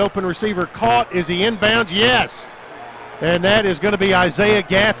 wide open receiver caught. Is he inbounds? Yes. And that is going to be Isaiah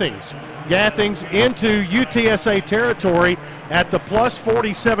Gathings. Gathings into UTSA territory at the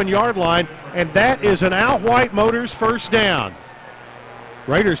 +47-yard line, and that is an Al White Motors first down.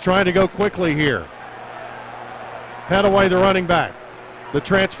 Raiders trying to go quickly here. Pettaway, the running back. The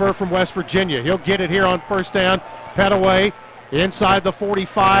transfer from West Virginia. He'll get it here on first down. Pettaway inside the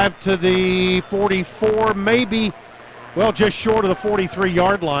 45 to the 44, maybe, just short of the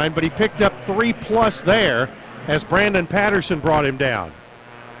 43-yard line, but he picked up 3+ there as Brandon Patterson brought him down.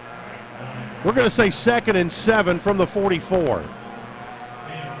 We're going to say 2nd and 7 from the 44.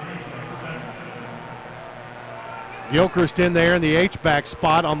 Gilchrist in there in the H-back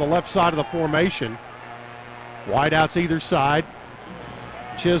spot on the left side of the formation. Wideouts either side.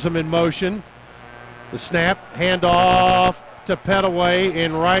 Chisholm in motion. The snap, handoff to a pet away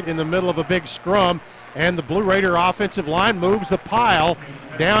and right in the middle of a big scrum. And the Blue Raider offensive line moves the pile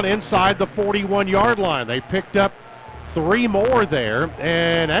down inside the 41-yard line. They picked up 3 more there,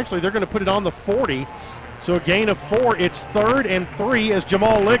 and actually they're going to put it on the 40. So a gain of 4. It's 3rd and 3 as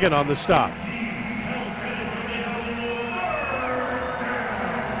Jamal Ligon on the stop.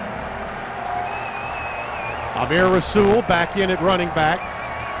 Amir Rasul back in at running back.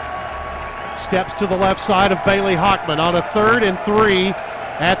 Steps to the left side of Bailey Hockman on a 3rd and 3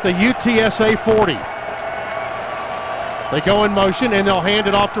 at the UTSA 40. They go in motion and they'll hand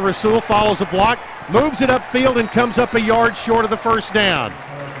it off to Rasul, follows a block, moves it upfield and comes up a yard short of the first down.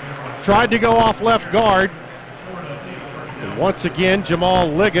 Tried to go off left guard. And once again, Jamal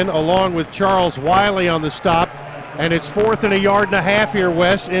Ligon along with Charles Wiley on the stop. And it's 4th and a yard and a half here,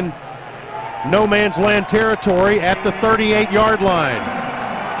 Wes, in no man's land territory at the 38-yard line.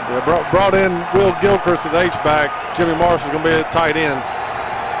 Yeah, brought in Will Gilchrist at H-back. Jimmy Marshall's going to be at tight end.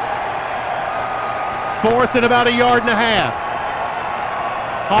 4th and about a yard and a half.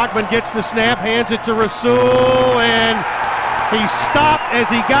 Hockman gets the snap, hands it to Rasul, and he stopped as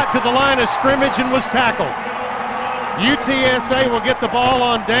he got to the line of scrimmage and was tackled. UTSA will get the ball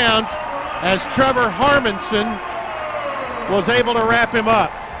on downs as Trevor Harmonson was able to wrap him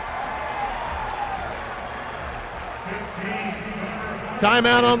up.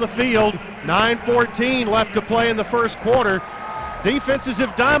 Timeout on the field, 9:14 left to play in the first quarter. Defenses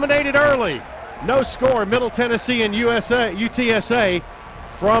have dominated early. No score, Middle Tennessee and UTSA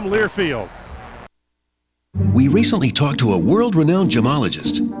from Learfield. We recently talked to a world-renowned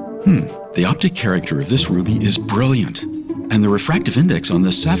gemologist. The optic character of this ruby is brilliant, and the refractive index on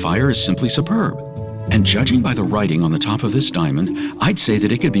this sapphire is simply superb. And judging by the writing on the top of this diamond, I'd say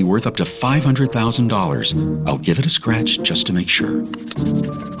that it could be worth up to $500,000. I'll give it a scratch just to make sure.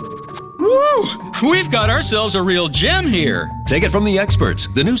 Woo! We've got ourselves a real gem here. Take it from the experts.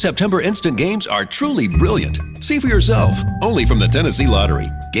 The new September Instant Games are truly brilliant. See for yourself. Only from the Tennessee Lottery.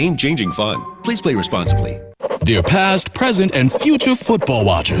 Game-changing fun. Please play responsibly. Dear past, present, and future football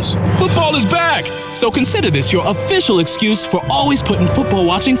watchers, football is back! So consider this your official excuse for always putting football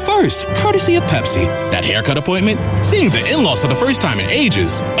watching first, courtesy of Pepsi. That haircut appointment? Seeing the in-laws for the first time in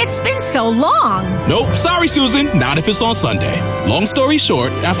ages. It's been so long! Nope, sorry Susan, not if it's on Sunday. Long story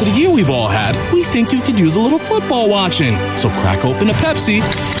short, after the year we've all had, we think you could use a little football watching. So crack open a Pepsi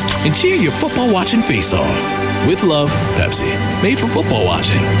and cheer your football watching face off. With love, Pepsi. Made for football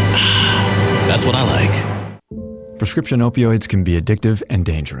watching. That's what I like. Prescription opioids can be addictive and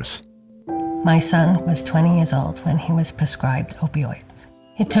dangerous. My son was 20 years old when he was prescribed opioids.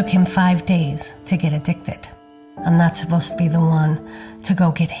 It took him 5 days to get addicted. I'm not supposed to be the one to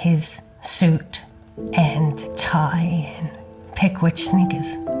go get his suit and tie and pick which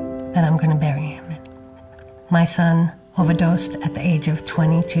sneakers that I'm going to bury him in. My son overdosed at the age of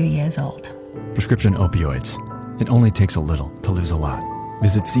 22 years old. Prescription opioids. It only takes a little to lose a lot.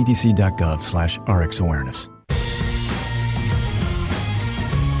 Visit cdc.gov/RxAwareness.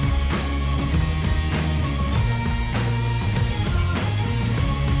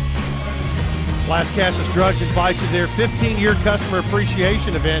 Las Casas Drugs invites you to their 15-year customer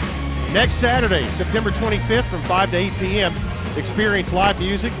appreciation event next Saturday, September 25th from 5 to 8 p.m. Experience live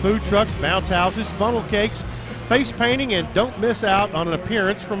music, food trucks, bounce houses, funnel cakes, face painting, and don't miss out on an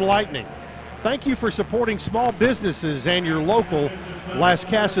appearance from Lightning. Thank you for supporting small businesses and your local Las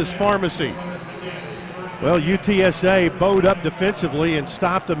Casas pharmacy. Well, UTSA bowed up defensively and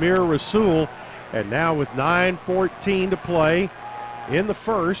stopped Amir Rasul, and now with 9:14 to play in the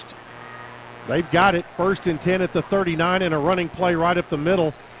first, they've got it. 1st and 10 at the 39 and a running play right up the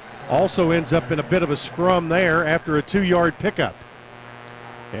middle. Also ends up in a bit of a scrum there after a 2-yard pickup.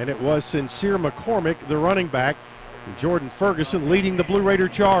 And it was Sincere McCormick, the running back, and Jordan Ferguson leading the Blue Raider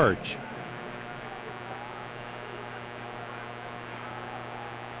charge.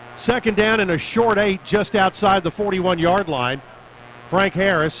 2nd down and a short 8 just outside the 41-yard line. Frank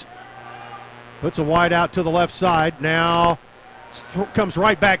Harris puts a wide out to the left side. Now comes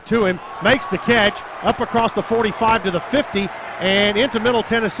right back to him, makes the catch, up across the 45 to the 50, and into Middle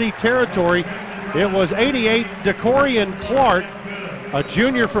Tennessee territory. It was 88 DeCorian Clark, a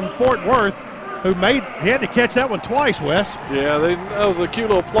junior from Fort Worth, who he had to catch that one twice, Wes. Yeah, that was a cute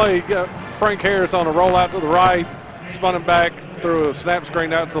little play. Got Frank Harris on a rollout to the right, spun him back, threw a snap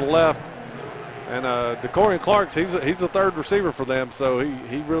screen out to the left. And DeCorian Clark, he's the 3rd receiver for them, so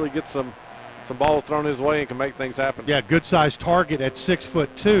he really gets some balls thrown his way and can make things happen. Yeah, good-sized target at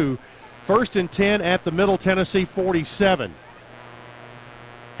 6'2". 1st and 10 at the Middle Tennessee 47.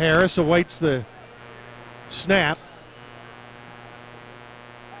 Harris awaits the snap.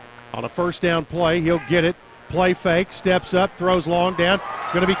 On a 1st down play, he'll get it, Play fake, steps up, throws long down.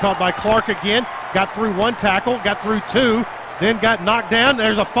 Going to be caught by Clark again. Got through one tackle, got through two, then got knocked down.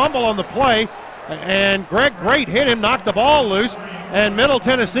 There's a fumble on the play, and Greg Great hit him, knocked the ball loose, and Middle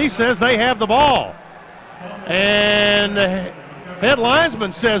Tennessee says they have the ball. And the head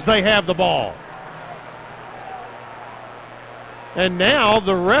linesman says they have the ball. And now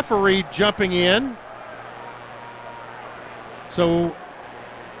the referee jumping in. So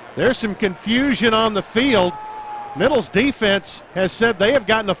there's some confusion on the field. Middle's defense has said they have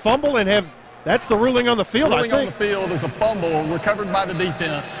gotten a fumble and that's the ruling on the field, ruling I think. On the field is a fumble recovered by the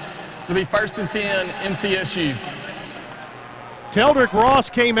defense. It'll be 1st and 10, MTSU. Teldrick Ross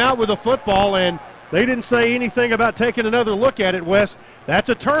came out with a football, and they didn't say anything about taking another look at it, Wes. That's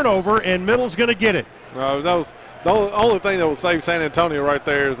a turnover, and Middle's going to get it. That was the only thing that would save San Antonio right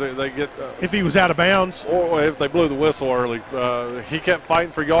there is they get if he was out of bounds, or if they blew the whistle early. He kept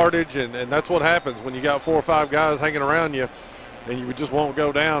fighting for yardage, and that's what happens when you got 4 or 5 guys hanging around you, and you just won't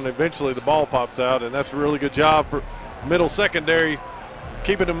go down. Eventually, the ball pops out, and that's a really good job for Middle secondary,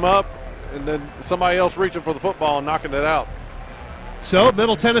 keeping them up, and then somebody else reaching for the football and knocking it out. So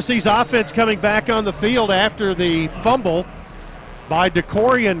Middle Tennessee's offense coming back on the field after the fumble by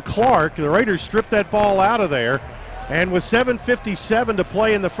DeCorian Clark. The Raiders stripped that ball out of there. And with 7:57 to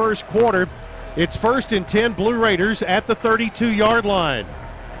play in the first quarter, it's 1st and 10, Blue Raiders at the 32-yard line.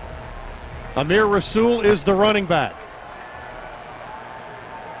 Amir Rasul is the running back.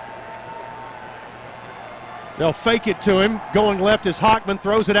 They'll fake it to him. Going left is Hockman,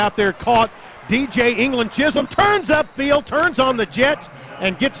 throws it out there, caught. DJ England Chisholm turns upfield, turns on the Jets,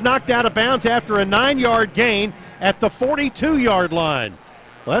 and gets knocked out of bounds after a 9-yard gain at the 42-yard line.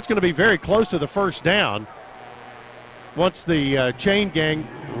 Well, that's going to be very close to the first down. Once the chain gang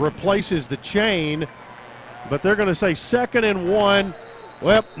replaces the chain, but they're going to say 2nd and 1.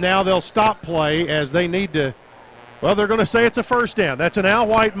 Well, now they'll stop play as they need to. Well, they're going to say it's a first down. That's an Al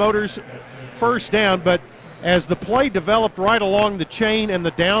White Motors first down, but as the play developed right along the chain and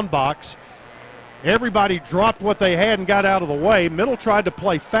the down box, everybody dropped what they had and got out of the way. Middle tried to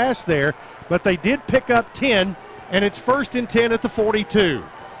play fast there, but they did pick up 10, and it's 1st and 10 at the 42.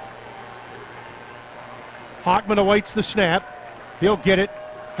 Hockman awaits the snap. He'll get it,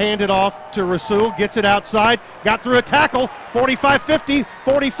 hand it off to Rasul, gets it outside, got through a tackle, 45-50,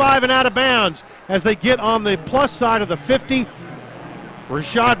 45 and out of bounds. As they get on the plus side of the 50,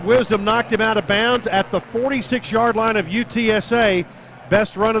 Rashad Wisdom knocked him out of bounds at the 46-yard line of UTSA.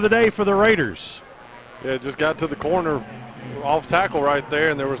 Best run of the day for the Raiders. Yeah, just got to the corner off tackle right there,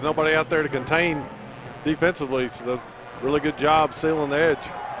 and there was nobody out there to contain defensively. So really good job sealing the edge.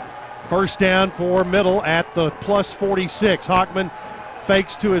 First down for Middle at the plus 46. Hockman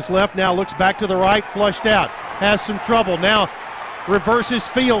fakes to his left, now looks back to the right, flushed out, has some trouble. Now reverses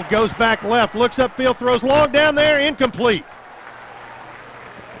field, goes back left, looks upfield, throws long down there, incomplete.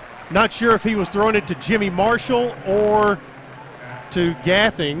 Not sure if he was throwing it to Jimmy Marshall or to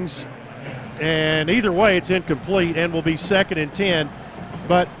Gathings, and either way it's incomplete and will be 2nd and 10.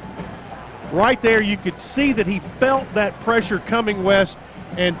 But right there you could see that he felt that pressure coming west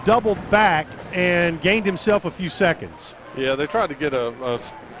and doubled back and gained himself a few seconds. Yeah, they tried to get a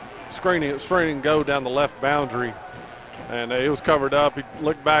screening go down the left boundary, and it was covered up. He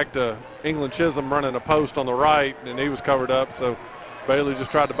looked back to England Chisholm running a post on the right, and he was covered up, so Bailey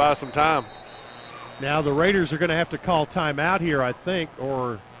just tried to buy some time. Now the Raiders are going to have to call timeout here, I think,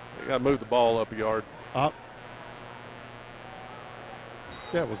 or they got to move the ball up a yard. Up.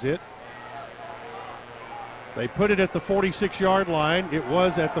 That was it. They put it at the 46-yard line. It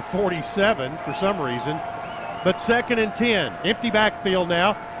was at the 47 for some reason. But 2nd and 10. Empty backfield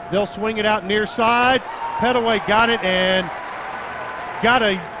now. They'll swing it out near side. Pettaway got it and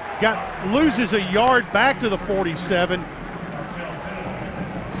loses a yard back to the 47.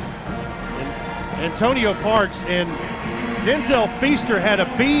 And Antonio Parks and Denzel Feaster had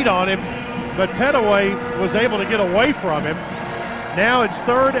a bead on him, but Pettaway was able to get away from him. Now it's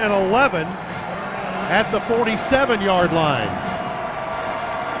 3rd and 11 at the 47-yard line.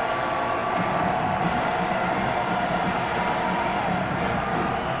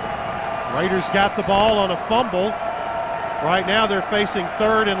 Raiders got the ball on a fumble. Right now they're facing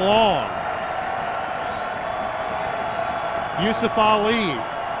 3rd and long. Yusuf Ali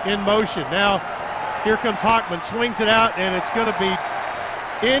in motion. Now here comes Hockman, swings it out, and it's going to be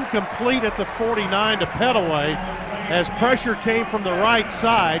incomplete at the 49 to Pettaway as pressure came from the right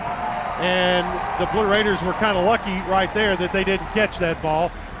side. And the Blue Raiders were kind of lucky right there that they didn't catch that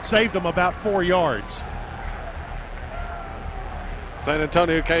ball. Saved them about 4 yards. San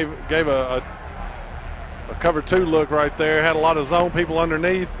Antonio gave a cover 2 look right there. Had a lot of zone people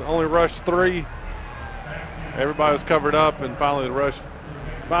underneath. Only rushed 3. Everybody was covered up, and finally the rush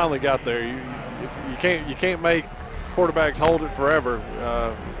finally got there. You can't make quarterbacks hold it forever,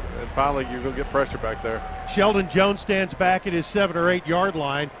 and finally you're going to get pressure back there. Sheldon Jones stands back at his 7 or 8 yard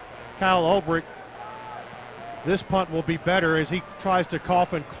line. Kyle Ulbrich, this punt will be better as he tries to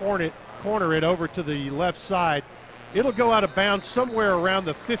coffin corner it over to the left side. It'll go out of bounds somewhere around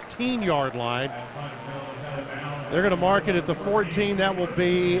the 15-yard line. They're going to mark it at the 14. That will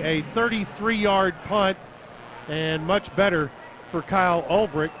be a 33-yard punt, and much better for Kyle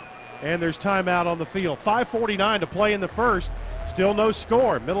Ulbrich. And there's timeout on the field. 5:49 to play in the first. Still no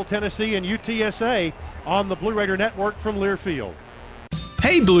score. Middle Tennessee and UTSA on the Blue Raider Network from Learfield.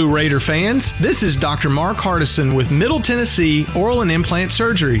 Hey Blue Raider fans, this is Dr. Mark Hardison with Middle Tennessee Oral and Implant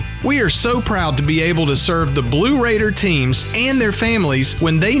Surgery. We are so proud to be able to serve the Blue Raider teams and their families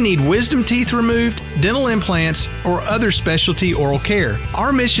when they need wisdom teeth removed, dental implants, or other specialty oral care.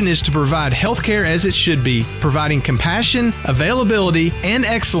 Our mission is to provide health care as it should be, providing compassion, availability, and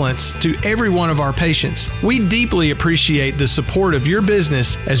excellence to every one of our patients. We deeply appreciate the support of your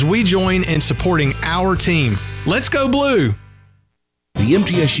business as we join in supporting our team. Let's go Blue! The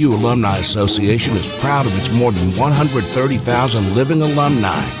MTSU Alumni Association is proud of its more than 130,000 living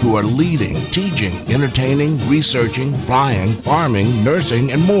alumni who are leading, teaching, entertaining, researching, flying, farming,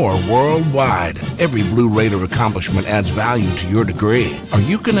 nursing, and more worldwide. Every Blue Raider accomplishment adds value to your degree. Are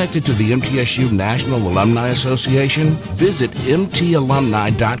you connected to the MTSU National Alumni Association? Visit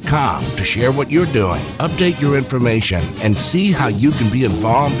mtalumni.com to share what you're doing, update your information, and see how you can be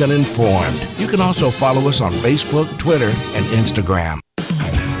involved and informed. You can also follow us on Facebook, Twitter, and Instagram.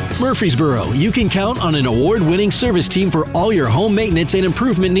 Murfreesboro, you can count on an award-winning service team for all your home maintenance and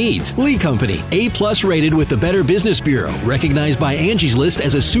improvement needs. Lee Company, A+ rated with the Better Business Bureau, recognized by Angie's List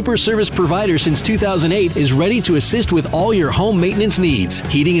as a super service provider since 2008, is ready to assist with all your home maintenance needs.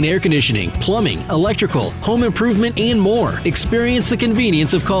 Heating and air conditioning, plumbing, electrical, home improvement, and more. Experience the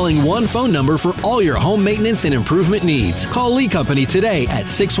convenience of calling one phone number for all your home maintenance and improvement needs. Call Lee Company today at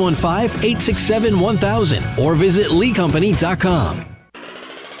 615-867-1000 or visit leecompany.com.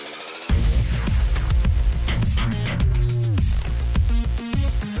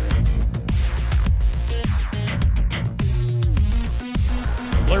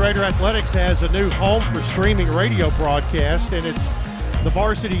 Blue Raider Athletics has a new home for streaming radio broadcast, and it's the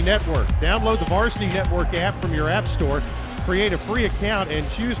Varsity Network. Download the Varsity Network app from your app store, create a free account, and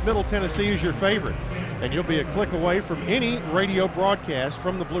choose Middle Tennessee as your favorite. And you'll be a click away from any radio broadcast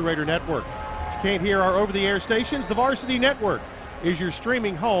from the Blue Raider Network. If you can't hear our over-the-air stations, the Varsity Network is your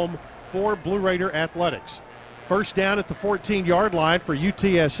streaming home for Blue Raider Athletics. First down at the 14-yard line for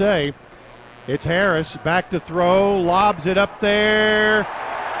UTSA. It's Harris back to throw, lobs it up there.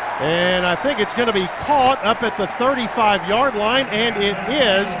 And I think it's going to be caught up at the 35-yard line, and it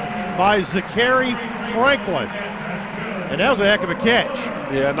is by Zachary Franklin. And that was a heck of a catch.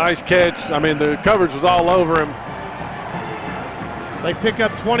 Yeah, nice catch. I mean, the coverage was all over him. They pick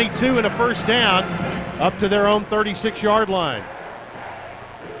up 22 and a first down up to their own 36-yard line.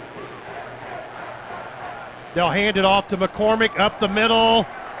 They'll hand it off to McCormick up the middle,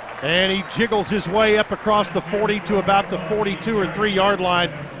 and he jiggles his way up across the 40 to about the 42 or 3-yard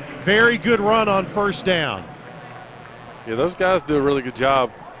line. Very good run on first down. Yeah, those guys do a really good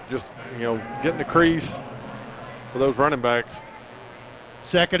job just, getting the crease for those running backs.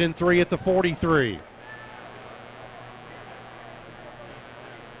 2nd and 3 at the 43.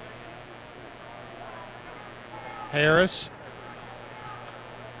 Harris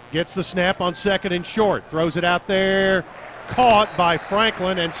gets the snap on 2nd and short, throws it out there, caught by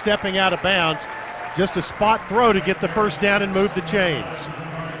Franklin and stepping out of bounds. Just a spot throw to get the first down and move the chains.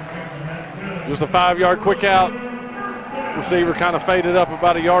 Just a 5-yard quick out. Receiver kind of faded up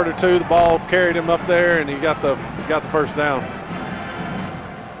about a yard or two. The ball carried him up there, and he got the first down.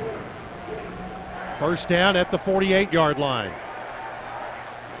 First down at the 48-yard line.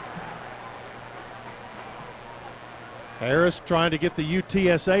 Harris trying to get the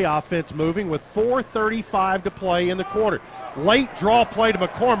UTSA offense moving with 4:35 to play in the quarter. Late draw play to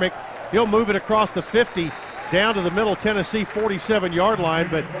McCormick. He'll move it across the 50 down to the Middle Tennessee 47-yard line,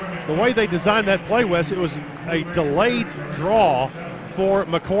 but the way they designed that play, Wes, it was a delayed draw for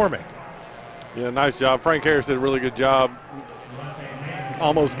McCormick. Yeah, nice job. Frank Harris did a really good job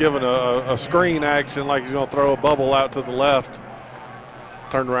almost giving a screen action like he's going to throw a bubble out to the left.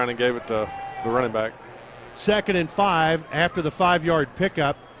 Turned around and gave it to the running back. 2nd and 5 after the 5-yard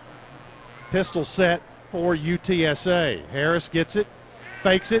pickup. Pistol set for UTSA. Harris gets it,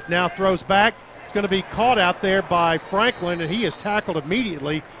 fakes it, now throws back. It's going to be caught out there by Franklin, and he is tackled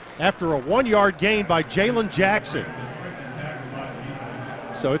immediately after a 1-yard gain by Jalen Jackson.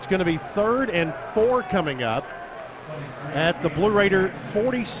 So it's going to be 3rd and 4 coming up at the Blue Raider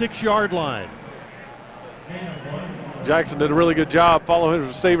 46-yard line. Jackson did a really good job following his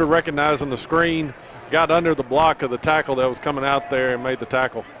receiver, recognizing the screen, got under the block of the tackle that was coming out there and made the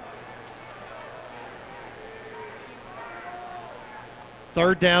tackle.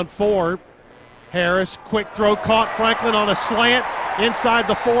 3rd down 4. Harris, quick throw, caught Franklin on a slant inside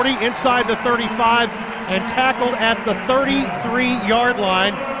the 40, inside the 35, and tackled at the 33-yard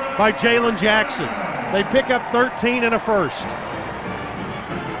line by Jalen Jackson. They pick up 13 and a first.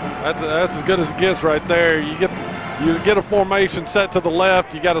 That's as good as it gets right there. You get a formation set to the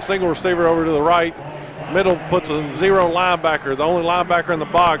left. You got a single receiver over to the right. Middle puts a 0 linebacker. The only linebacker in the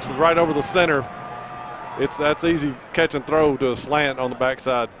box was right over the center. That's easy catch and throw to a slant on the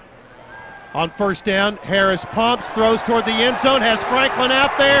backside. On 1st down, Harris pumps, throws toward the end zone, has Franklin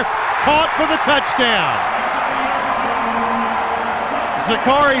out there, caught for the touchdown.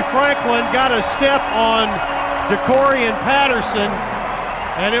 Zachary Franklin got a step on DeCorian Patterson,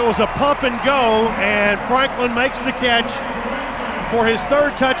 and it was a pump and go, and Franklin makes the catch for his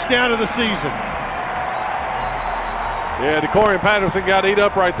 3rd touchdown of the season. Yeah, DeCorian Patterson got eat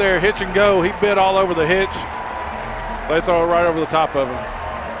up right there, hitch and go. He bit all over the hitch. They throw it right over the top of him.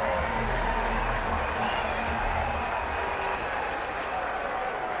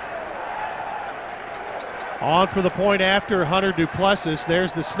 On for the point after, Hunter Duplessis.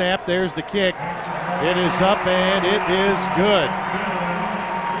 There's the snap, there's the kick. It is up and it is good.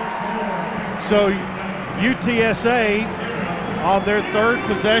 So UTSA, on their 3rd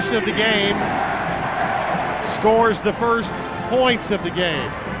possession of the game, scores the first points of the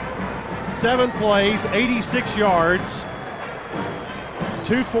game. 7 plays, 86 yards,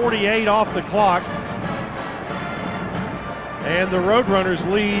 2:48 off the clock. And the Roadrunners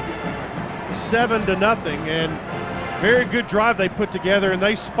lead 7-0, and very good drive they put together, and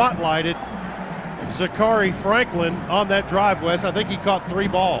they spotlighted Zachary Franklin on that drive, Wes. I think he caught 3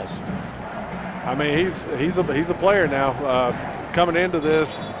 balls. I mean, he's a player now. Coming into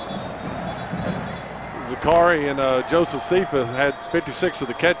this, Zachary and Joseph Cephas had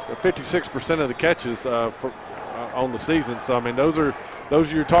 56% of the catches on the season. So I mean, those are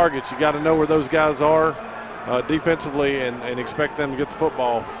your targets. You got to know where those guys are defensively and expect them to get the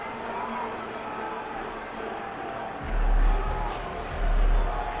football.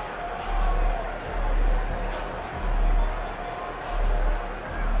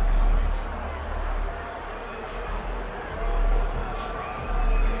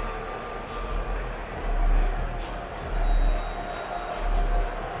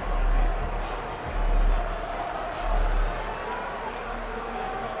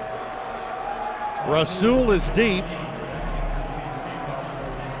 Rasul is deep.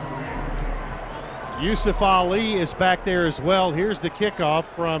 Yusuf Ali is back there as well. Here's the kickoff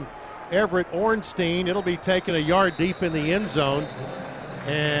from Everett Ornstein. It'll be taken a yard deep in the end zone,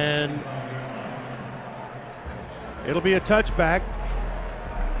 and it'll be a touchback.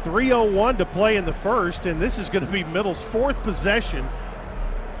 3:01 to play in the first, and this is going to be Middle's 4th possession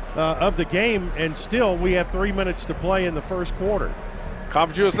of the game, and still we have 3 minutes to play in the first quarter.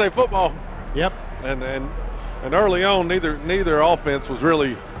 Conference USA football. Yep. And early on, neither offense was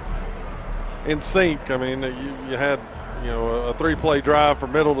really in sync. I mean, you had a 3-play drive for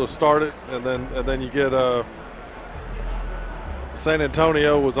Middle to start it, and then you get San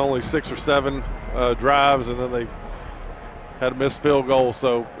Antonio was only 6 or 7 drives, and then they had a missed field goal.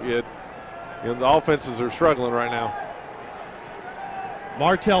 So the offenses are struggling right now.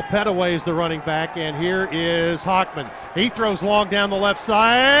 Martell Pettaway is the running back, and here is Hockman. He throws long down the left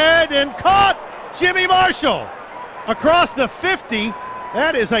side and caught Jimmy Marshall across the 50.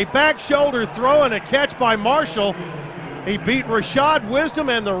 That is a back shoulder throw and a catch by Marshall. He beat Rashad Wisdom,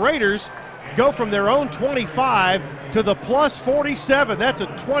 and the Raiders go from their own 25 to the plus 47. That's a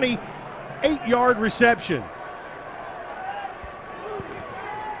 28-yard reception.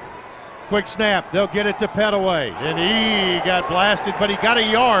 Quick snap, they'll get it to Pettaway, and he got blasted, but he got a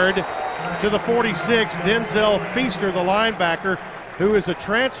yard to the 46. Denzel Feaster, the linebacker, who is a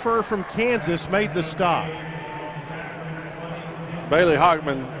transfer from Kansas, made the stop. Bailey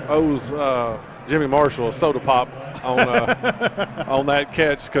Hockman owes Jimmy Marshall a soda pop on that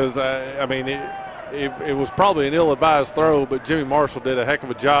catch, because I mean it was probably an ill-advised throw, but Jimmy Marshall did a heck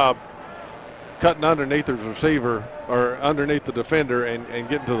of a job cutting underneath his receiver or underneath the defender and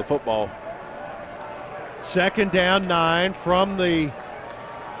getting to the football. 2nd down 9 from the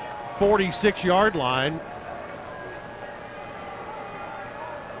 46-yard line.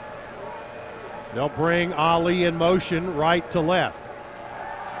 They'll bring Ali in motion right to left.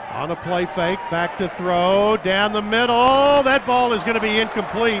 On a play fake, back to throw, down the middle. That ball is going to be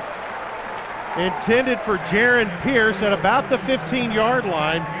incomplete. Intended for Jaron Pierce at about the 15-yard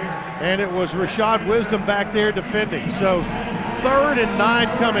line, and it was Rashad Wisdom back there defending. So 3rd and 9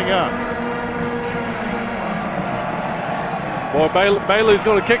 coming up. Boy, Bailey's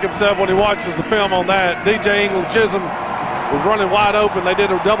going to kick himself when he watches the film on that. DJ England Chisholm was running wide open. They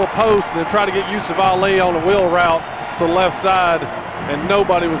did a double post and then tried to get Yusuf Ali on a wheel route to the left side, and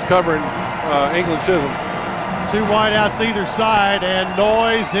nobody was covering England Chisholm. 2 wideouts either side, and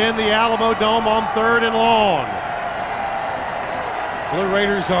noise in the Alamo Dome on 3rd and long. Blue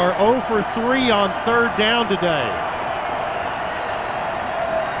Raiders are 0 for 3 on 3rd down today.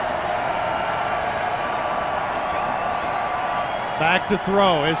 Back to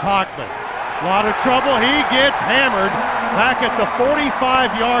throw is Hockman. A lot of trouble. He gets hammered back at the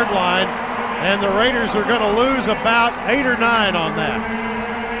 45-yard line, and the Raiders are going to lose about 8 or 9 on that.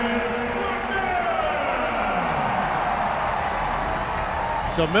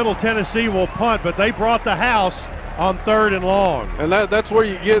 So Middle Tennessee will punt, but they brought the house on 3rd and long. And that's where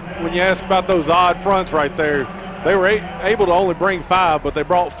you get when you ask about those odd fronts right there. They were able to only bring 5, but they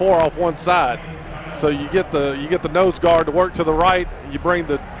brought 4 off one side. So you get the nose guard to work to the right. You bring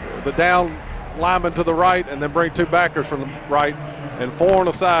the down lineman to the right, and then bring 2 backers from the right. And 4 on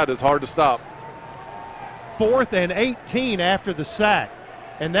the side is hard to stop. 4th and 18 after the sack,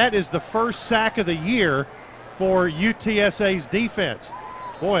 and that is the first sack of the year for UTSA's defense.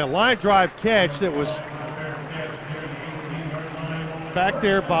 Boy, a line drive catch that was back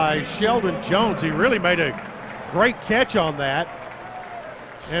there by Sheldon Jones. He really made a great catch on that.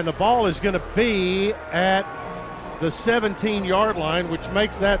 And the ball is going to be at the 17-yard line, which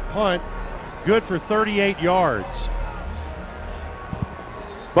makes that punt good for 38 yards.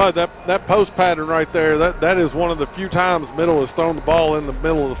 But that post pattern right there, that is one of the few times Middle has thrown the ball in the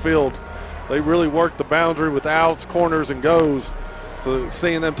middle of the field. They really work the boundary with outs, corners, and goes. So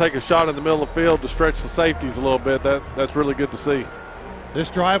seeing them take a shot in the middle of the field to stretch the safeties a little bit, that's really good to see.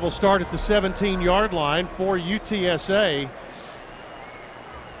 This drive will start at the 17-yard line for UTSA.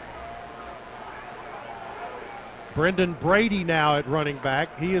 Brendan Brady now at running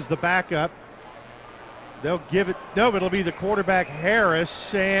back. He is the backup. They'll give it, no, it'll be the quarterback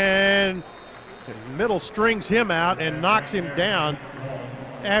Harris, and Middle strings him out and knocks him down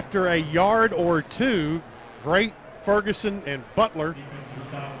after a yard or 2. Great Ferguson and Butler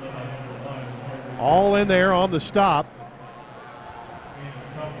all in there on the stop.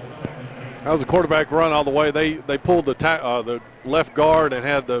 That was a quarterback run all the way. They pulled the left guard and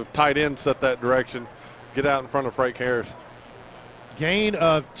had the tight end set that direction, get out in front of Frank Harris. Gain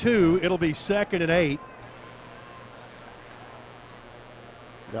of 2. It'll be 2nd and 8.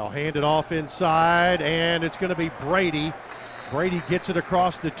 They'll hand it off inside, and it's going to be Brady. Brady gets it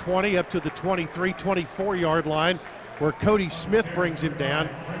across the 20 up to the 23, 24-yard line where Cody Smith brings him down.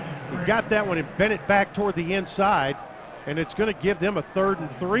 He got that one and bent it back toward the inside, and it's going to give them a 3rd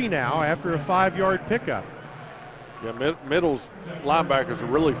and 3 now after a 5-yard pickup. Yeah, Middle's linebackers are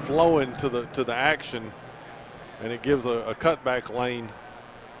really flowing to the action, and it gives a cutback lane.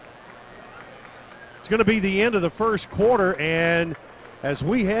 It's going to be the end of the first quarter, and as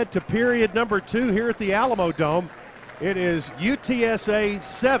we head to period number 2 here at the Alamo Dome, it is UTSA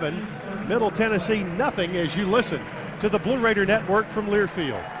 7, Middle Tennessee nothing, as you listen to the Blue Raider Network from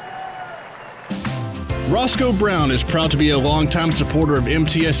Learfield. Roscoe Brown is proud to be a longtime supporter of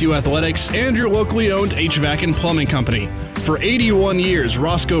MTSU athletics and your locally owned HVAC and plumbing company. For 81 years,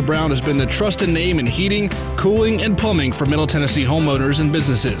 Roscoe Brown has been the trusted name in heating, cooling, and plumbing for Middle Tennessee homeowners and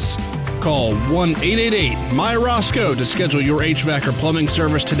businesses. Call 1-888-MY-ROSCOE to schedule your HVAC or plumbing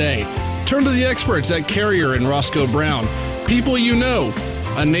service today. Turn to the experts at Carrier and Roscoe Brown. People you know,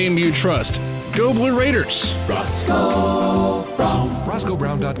 a name you trust. Go Blue Raiders! Roscoe Brown.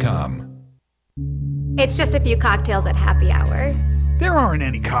 RoscoeBrown.com. It's just a few cocktails at happy hour. There aren't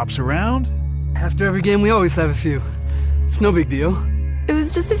any cops around. After every game, we always have a few. It's no big deal. It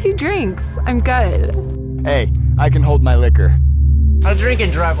was just a few drinks. I'm good. Hey, I can hold my liquor. I drink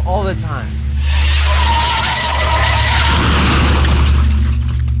and drive all the time.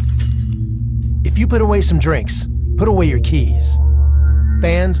 If you put away some drinks, put away your keys.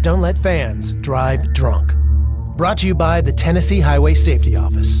 Fans don't let fans drive drunk. Brought to you by the Tennessee Highway Safety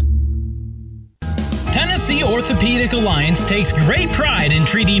Office. Tennessee Tennessee Orthopedic Alliance takes great pride in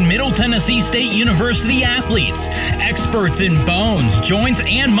treating Middle Tennessee State University athletes. Experts in bones, joints,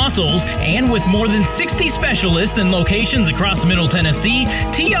 and muscles, and with more than 60 specialists in locations across Middle Tennessee,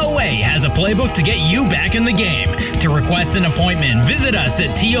 TOA has a playbook to get you back in the game. To request an appointment, visit us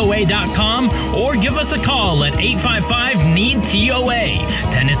at TOA.com or give us a call at 855-NEED-TOA.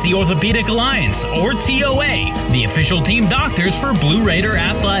 Tennessee Orthopedic Alliance, or TOA, the official team doctors for Blue Raider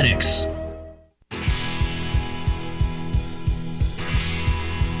Athletics.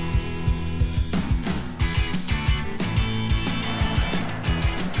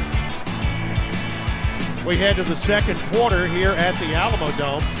 We head to the second quarter here at the Alamo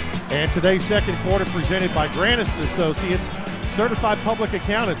Dome, and today's second quarter presented by Granis & Associates, certified public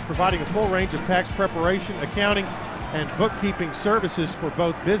accountants providing a full range of tax preparation, accounting, and bookkeeping services for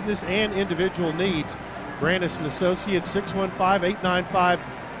both business and individual needs. Granis & Associates,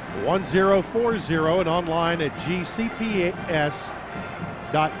 615-895-1040, and online at gcpas.com.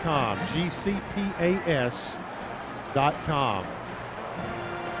 gcpas.com.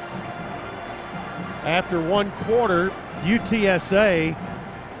 After one quarter, UTSA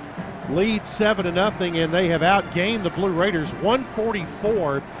leads 7-0, and they have outgained the Blue Raiders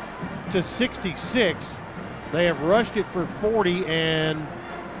 144-66. They have rushed it for 40 and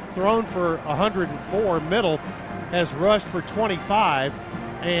thrown for 104. Middle has rushed for 25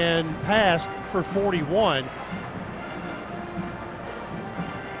 and passed for 41.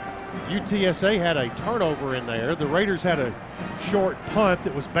 UTSA had a turnover in there. The Raiders had a short punt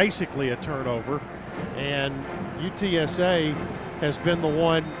that was basically a turnover. And UTSA has been the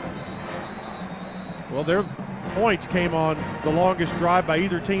one, well, their points came on the longest drive by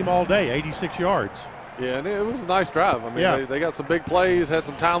either team all day, 86 yards. Yeah, and it was a nice drive. I mean, they got some big plays, had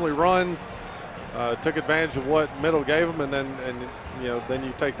some timely runs, took advantage of what Middle gave them, and then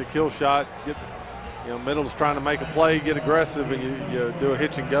you take the kill shot, Middle's trying to make a play, get aggressive, and you do a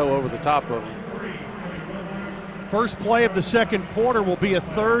hitch and go over the top of them. First play of the second quarter will be a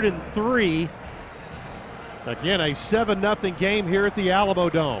 3rd and 3. Again, a 7-0 game here at the Alamo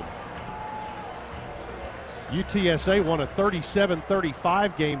Dome. UTSA won a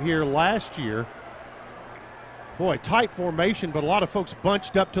 37-35 game here last year. Boy, tight formation, but a lot of folks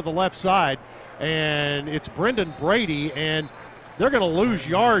bunched up to the left side. And it's Brendan Brady, and they're going to lose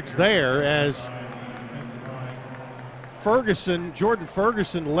yards there as Jordan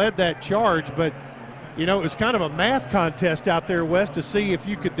Ferguson led that charge. But, it was kind of a math contest out there, Wes, to see if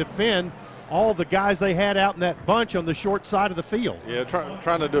you could defend all the guys they had out in that bunch on the short side of the field. Yeah,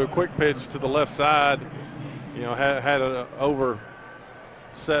 trying to do a quick pitch to the left side. Had an over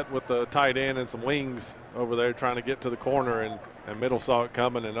set with the tight end and some wings over there trying to get to the corner, and Middle saw it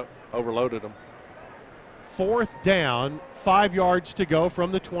coming and overloaded them. 4th down, 5 yards to go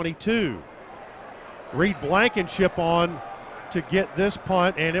from the 22. Reed Blankenship on to get this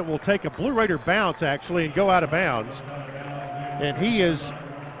punt, and it will take a Blue Raider bounce, actually, and go out of bounds. And he is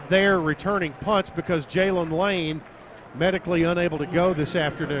there returning punts because Jalen Lane medically unable to go this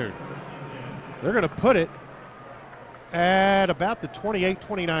afternoon. They're going to put it at about the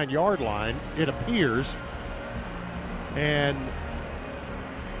 28-29 yard line, it appears. And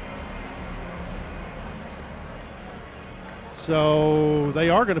so they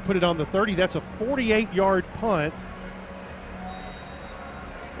are going to put it on the 30. That's a 48-yard punt.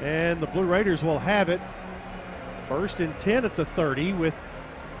 And the Blue Raiders will have it 1st and 10 at the 30 with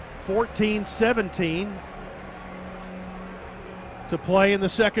 14-17 to play in the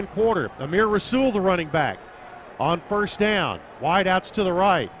second quarter. Amir Rasul, the running back, on 1st down. Wideouts to the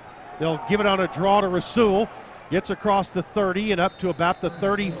right. They'll give it on a draw to Rasul. Gets across the 30 and up to about the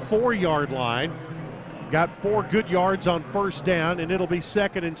 34-yard line. Got 4 good yards on 1st down, and it'll be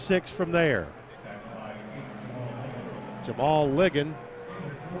 2nd and 6 from there. Jamal Ligon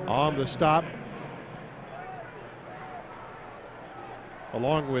on the stop,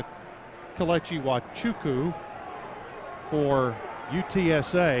 along with Kelechi Wachuku for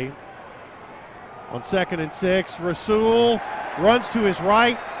UTSA. On 2nd and 6, Rasul runs to his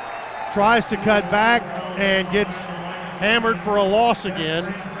right, tries to cut back, and gets hammered for a loss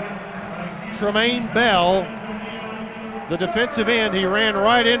again. Tremaine Bell, the defensive end, he ran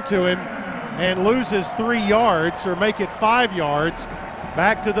right into him and loses 3 yards, or make it 5 yards,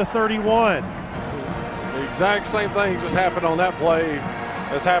 back to the 31. The exact same thing just happened on that play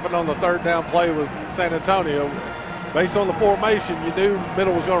as happened on the 3rd down play with San Antonio. Based on the formation, you knew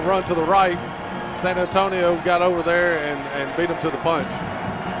Middle was going to run to the right. San Antonio got over there and beat them to the punch.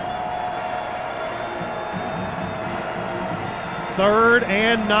 3rd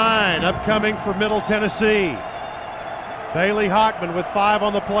and 9 upcoming for Middle Tennessee. Bailey Hockman with 5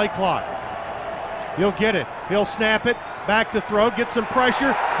 on the play clock. He'll get it. He'll snap it. Back to throw. Gets some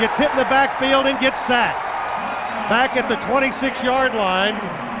pressure. Gets hit in the backfield and gets sacked. Back at the 26-yard line,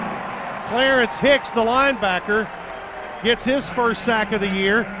 Clarence Hicks, the linebacker, gets his first sack of the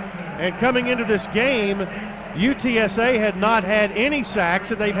year. And coming into this game, UTSA had not had any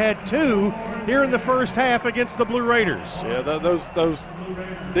sacks, and they've had 2 here in the first half against the Blue Raiders. Yeah, those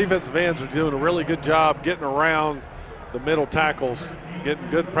defensive ends are doing a really good job getting around the middle tackles, getting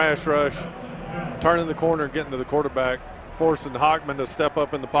good pass rush, turning the corner, getting to the quarterback, forcing Hockman to step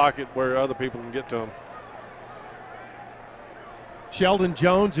up in the pocket where other people can get to him. Sheldon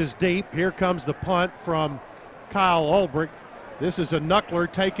Jones is deep. Here comes the punt from Kyle Ulbrich. This is a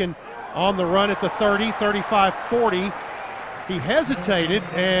knuckler taken on the run at the 30, 35, 40. He hesitated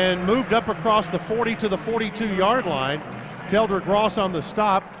and moved up across the 40 to the 42-yard line. Teldrick Ross on the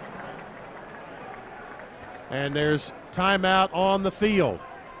stop. And there's timeout on the field.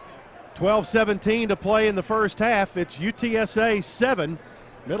 12-17 to play in the first half. It's UTSA 7,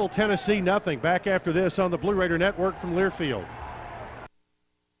 Middle Tennessee nothing. Back after this on the Blue Raider Network from Learfield.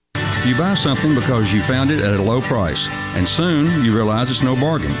 You buy something because you found it at a low price, and soon you realize it's no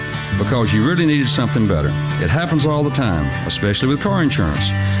bargain because you really needed something better. It happens all the time, especially with car insurance.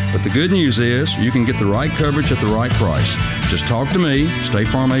 But the good news is you can get the right coverage at the right price. Just talk to me, State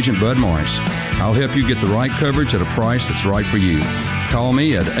Farm Agent Bud Morris. I'll help you get the right coverage at a price that's right for you. Call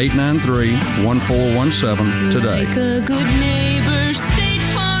me at 893-1417 today. Like a good neighbor, State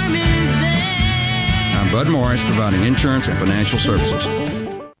Farm is there. I'm Bud Morris, providing insurance and financial services.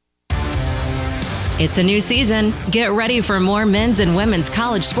 It's a new season. Get ready for more men's and women's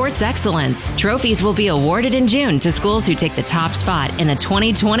college sports excellence. Trophies will be awarded in June to schools who take the top spot in the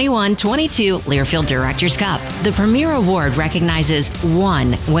 2021-22 Learfield Directors Cup. The premier award recognizes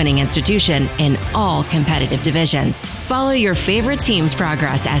one winning institution in all competitive divisions. Follow your favorite team's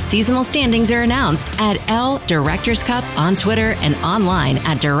progress as seasonal standings are announced at L Directors Cup on Twitter and online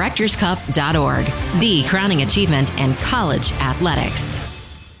at directorscup.org. The crowning achievement in college athletics.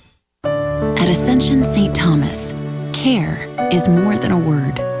 At Ascension St. Thomas, care is more than a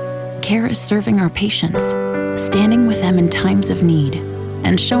word. Care is serving our patients, standing with them in times of need,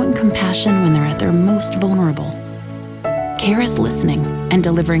 and showing compassion when they're at their most vulnerable. Care is listening and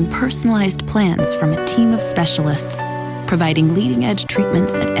delivering personalized plans from a team of specialists, providing leading-edge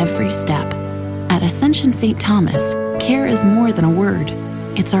treatments at every step. At Ascension St. Thomas, care is more than a word.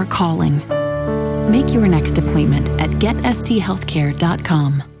 It's our calling. Make your next appointment at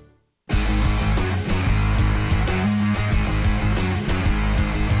getsthealthcare.com.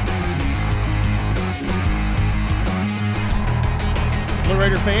 Blue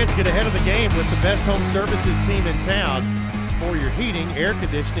Raider fans, get ahead of the game with the best home services team in town for your heating, air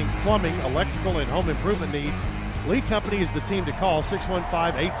conditioning, plumbing, electrical, and home improvement needs. Lee Company is the team to call,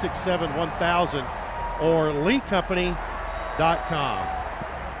 615-867-1000 or leecompany.com.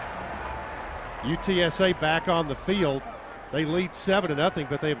 UTSA back on the field. They lead 7-0,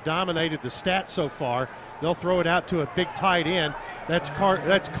 but they've dominated the stats so far. They'll throw it out to a big tight end. That's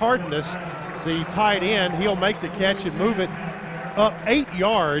Cardenas, the tight end. He'll make the catch and move it up 8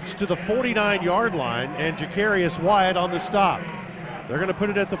 yards to the 49-yard line, and Jacarius Wyatt on the stop. They're going to put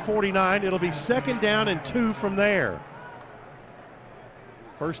it at the 49. It'll be 2nd down and 2 from there.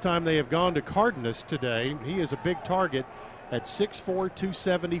 First time they have gone to Cardenas today. He is a big target at 6'4",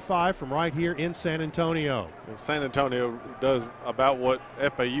 275 from right here in San Antonio. San Antonio does about what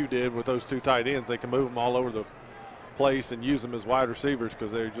FAU did with those 2 tight ends. They can move them all over the place and use them as wide receivers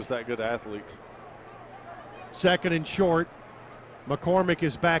because they're just that good athletes. 2nd and short. McCormick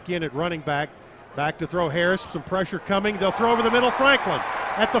is back in at running back. Back to throw Harris. Some pressure coming. They'll throw over the middle. Franklin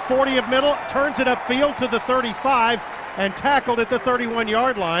at the 40 of middle. Turns it upfield to the 35 and tackled at the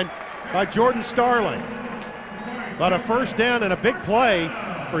 31-yard line by Jordan Starling. But a first down and a big play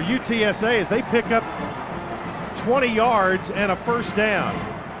for UTSA as they pick up 20 yards and a first down.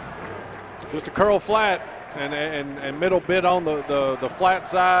 Just a curl flat and middle bit on the flat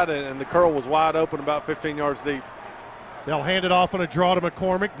side, and the curl was wide open about 15 yards deep. They'll hand it off on a draw to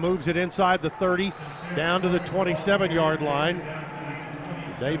McCormick, moves it inside the 30, down to the 27-yard line.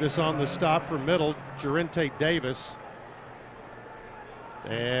 Davis on the stop for middle, Jarente Davis.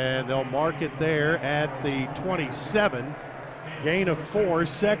 And they'll mark it there at the 27. Gain of 4,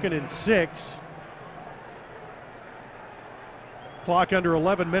 2nd and 6. Clock under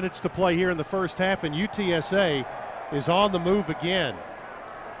 11 minutes to play here in the first half, and UTSA is on the move again.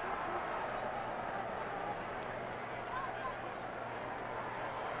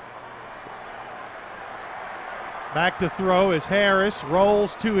 Back to throw as Harris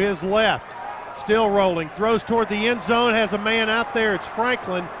rolls to his left. Still rolling, throws toward the end zone, has a man out there. It's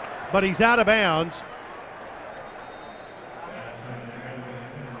Franklin, but he's out of bounds.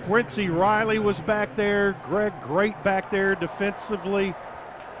 Quincy Riley was back there. Greg Great back there defensively.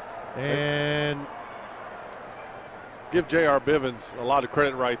 And give J.R. Bivens a lot of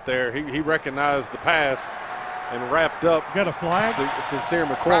credit right there. He recognized the pass and wrapped up. Got a flag? Sincere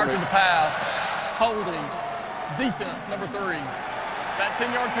McCormick. Prior to the pass, holding, defense number 3. That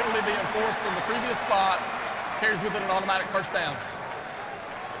 10-yard penalty being enforced from the previous spot carries with it an automatic first down.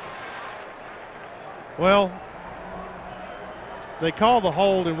 Well, they call the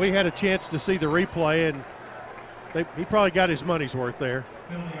hold, and we had a chance to see the replay, and he probably got his money's worth there.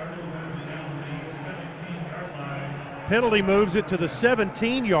 Penalty moves it to the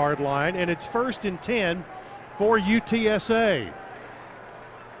 17-yard line, and it's 1st and 10 for UTSA.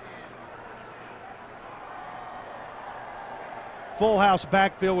 Full house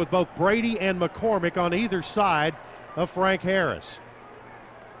backfield with both Brady and McCormick on either side of Frank Harris.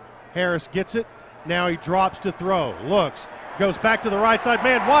 Harris gets it. Now he drops to throw. Looks. Goes back to the right side.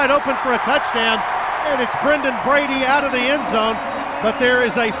 Man wide open for a touchdown. And it's Brendan Brady out of the end zone. But there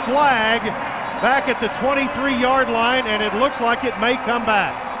is a flag back at the 23-yard line, and it looks like it may come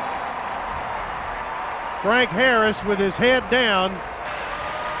back. Frank Harris with his head down,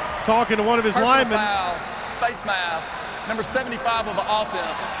 talking to one of his linemen. Foul, face mask, number 75 of the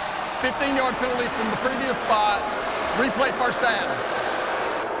offense. 15-yard penalty from the previous spot. Replay first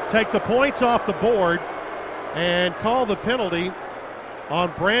down. Take the points off the board and call the penalty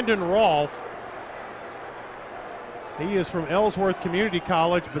on Brandon Rolfe. He is from Ellsworth Community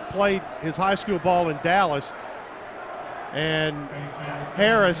College, but played his high school ball in Dallas. And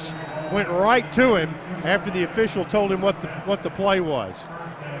Harris went right to him after the official told him what the play was.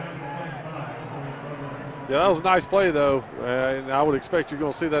 Yeah, that was a nice play, though, and I would expect you're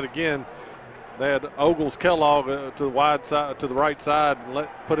going to see that again. They had Ogles Kellogg to the wide side, to the right side, and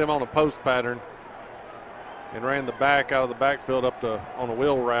put him on a post pattern, and ran the back out of the backfield on a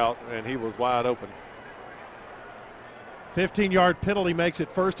wheel route, and he was wide open. 15-yard penalty makes it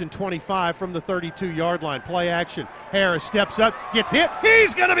 1st and 25 from the 32-yard line. Play action. Harris steps up, gets hit.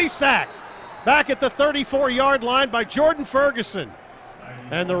 He's going to be sacked. Back at the 34-yard line by Jordan Ferguson.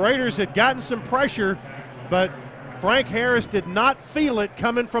 And the Raiders had gotten some pressure, but Frank Harris did not feel it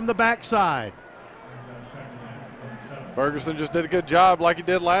coming from the backside. Ferguson just did a good job like he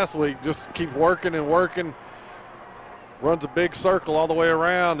did last week. Just keeps working and working. Runs a big circle all the way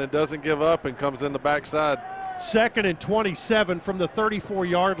around and doesn't give up and comes in the backside. 2nd and 27 from the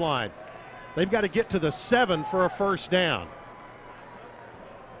 34-yard line. They've got to get to the 7 for a first down.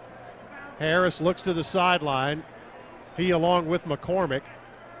 Harris looks to the sideline. He along with McCormick.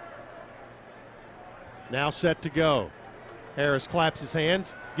 Now set to go. Harris claps his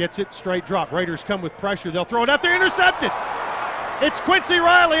hands, gets it, straight drop. Raiders come with pressure. They'll throw it out there, intercepted. It's Quincy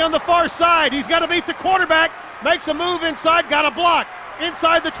Riley on the far side. He's got to beat the quarterback, makes a move inside, got a block.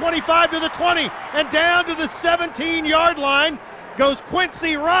 Inside the 25 to the 20, and down to the 17-yard line goes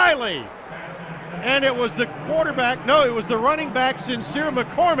Quincy Riley. And it was the running back, Sincere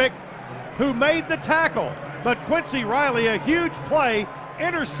McCormick, who made the tackle. But Quincy Riley, a huge play,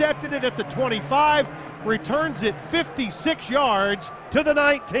 intercepted it at the 25, returns it 56 yards to the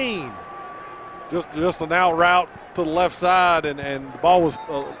 19. Just an out route to the left side, and the ball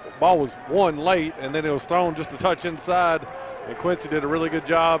was won late, and then it was thrown just a touch inside. And Quincy did a really good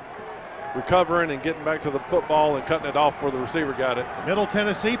job recovering and getting back to the football and cutting it off where the receiver got it. Middle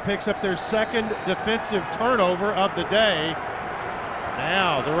Tennessee picks up their 2nd defensive turnover of the day.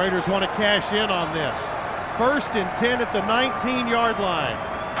 Now the Raiders want to cash in on this. 1st and 10 at the 19-yard line.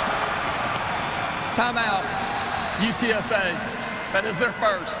 Timeout, UTSA. That is their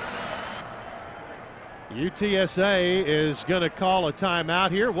first. UTSA is going to call a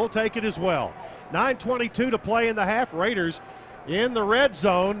timeout here. We'll take it as well. 9:22 to play in the half. Raiders in the red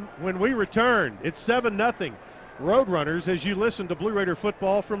zone when we return. It's 7-0 Roadrunners as you listen to Blue Raider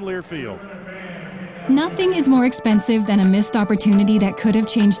football from Learfield. Nothing is more expensive than a missed opportunity that could have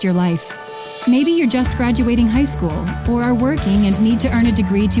changed your life. Maybe you're just graduating high school or are working and need to earn a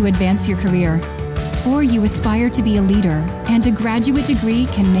degree to advance your career. Or you aspire to be a leader, and a graduate degree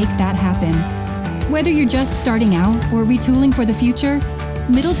can make that happen. Whether you're just starting out or retooling for the future,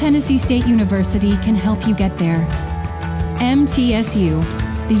 Middle Tennessee State University can help you get there. MTSU,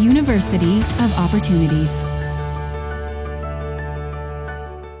 the University of Opportunities.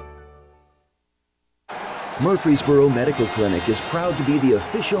 Murfreesboro Medical Clinic is proud to be the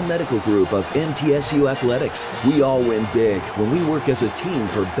official medical group of MTSU Athletics. We all win big when we work as a team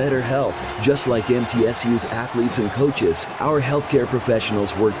for better health. Just like MTSU's athletes and coaches, our healthcare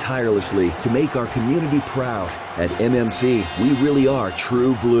professionals work tirelessly to make our community proud. At MMC, we really are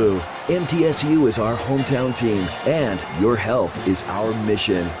true blue. MTSU is our hometown team, and your health is our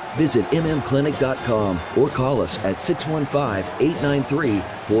mission. Visit mmclinic.com or call us at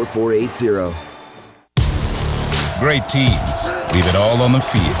 615-893-4480. Great teams leave it all on the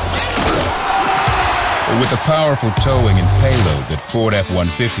field. But with the powerful towing and payload that Ford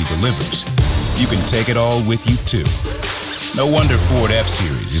F-150 delivers, you can take it all with you, too. No wonder Ford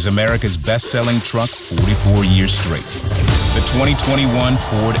F-Series is America's best-selling truck 44 years straight. The 2021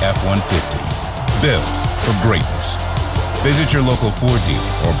 Ford F-150, built for greatness. Visit your local Ford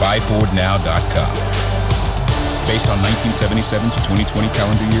dealer or buyfordnow.com. Based on 1977 to 2020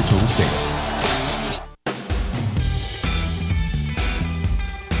 calendar year total sales.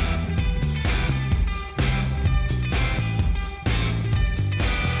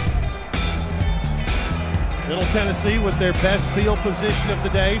 Middle Tennessee with their best field position of the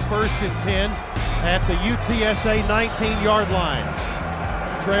day, 1st and 10 at the UTSA 19-yard line.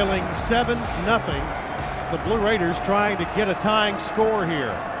 Trailing 7-0. The Blue Raiders trying to get a tying score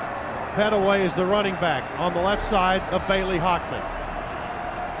here. Pettaway is the running back on the left side of Bailey Hockman.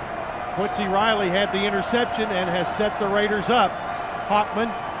 Quincy Riley had the interception and has set the Raiders up.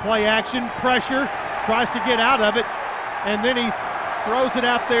 Hockman, play action, pressure, tries to get out of it, and then he throws it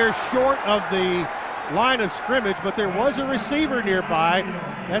out there short of the line of scrimmage, but there was a receiver nearby.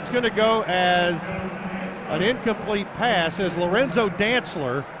 That's going to go as an incomplete pass as Lorenzo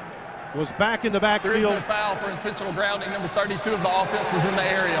Dantzler was back in the backfield. There is no foul for intentional grounding. Number 32 of the offense was in the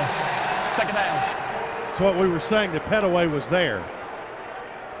area. Second down. That's what we were saying, that Pettaway was there.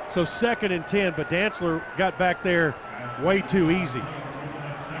 So 2nd and 10, but Dantzler got back there way too easy.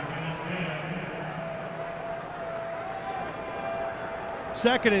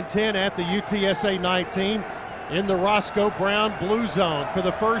 Second and 10 at the UTSA 19 in the Roscoe Brown blue zone for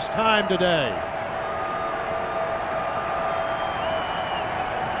the first time today.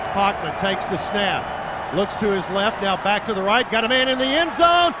 Hockman takes the snap, looks to his left, now back to the right, got a man in the end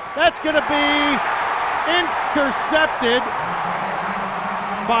zone. That's going to be intercepted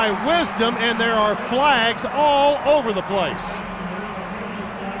by Wisdom, and there are flags all over the place.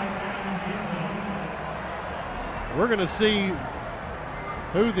 We're going to see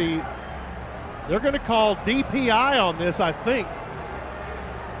who they're going to call DPI on this, I think.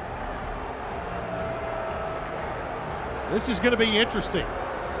 This is going to be interesting.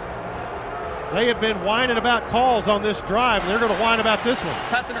 They have been whining about calls on this drive, and they're going to whine about this one.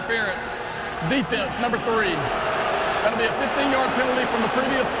 Pass interference, defense, number 3. That'll be a 15-yard penalty from the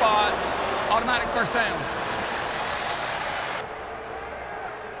previous spot, automatic first down.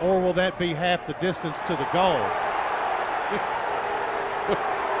 Or will that be half the distance to the goal?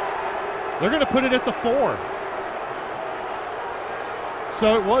 They're going to put it at the 4.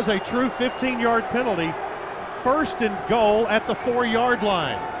 So it was a true 15-yard penalty. 1st and goal at the 4-yard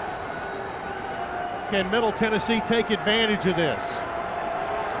line. Can Middle Tennessee take advantage of this?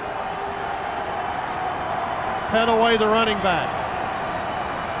 Pettaway, the running back.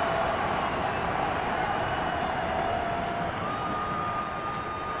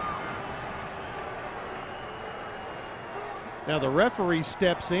 Now the referee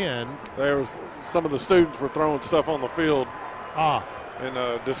steps in. Some of the students were throwing stuff on the field in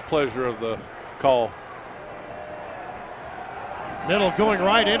displeasure of the call. Middle going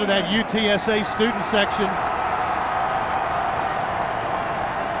right into that UTSA student section.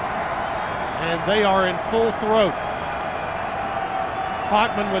 And they are in full throat.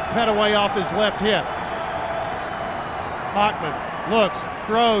 Hockman with Pettaway off his left hip. Hockman looks,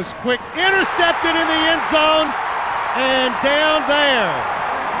 throws, quick, intercepted in the end zone. And down there.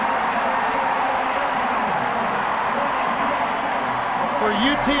 For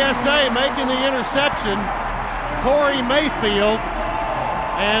UTSA making the interception, Corey Mayfield.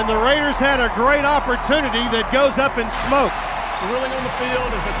 And the Raiders had a great opportunity that goes up in smoke. The ruling on the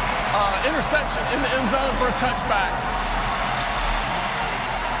field is an interception in the end zone for a touchback.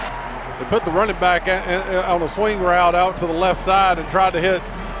 They put the running back on a swing route out to the left side and tried to hit.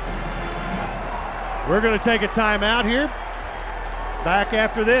 We're going to take a timeout here. Back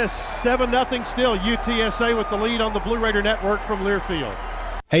after this, 7-0 still. UTSA with the lead on the Blue Raider Network from Learfield.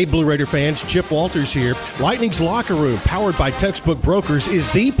 Hey, Blue Raider fans, Chip Walters here. Lightning's Locker Room, powered by Textbook Brokers,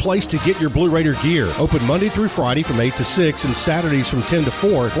 is the place to get your Blue Raider gear. Open Monday through Friday from 8 to 6 and Saturdays from 10 to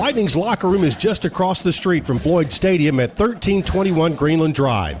 4. Lightning's Locker Room is just across the street from Floyd Stadium at 1321 Greenland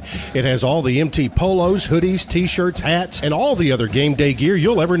Drive. It has all the MT polos, hoodies, t-shirts, hats, and all the other game day gear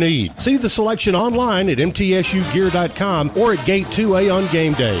you'll ever need. See the selection online at mtsugear.com or at Gate 2A on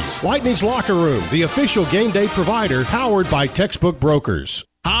game days. Lightning's Locker Room, the official game day provider, powered by Textbook Brokers.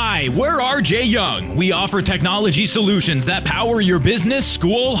 Hi, we're RJ Young. We offer technology solutions that power your business,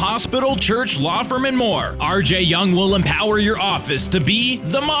 school, hospital, church, law firm, and more. RJ Young will empower your office to be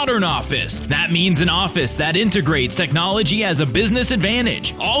the modern office. That means an office that integrates technology as a business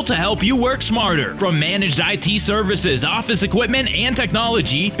advantage, all to help you work smarter. From managed IT services, office equipment, and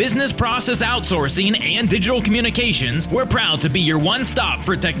technology, business process outsourcing, and digital communications, we're proud to be your one-stop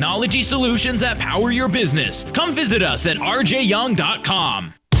for technology solutions that power your business. Come visit us at rjyoung.com.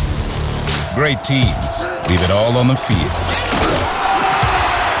 Great teams leave it all on the field.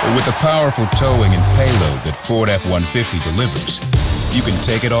 But with the powerful towing and payload that Ford F-150 delivers, you can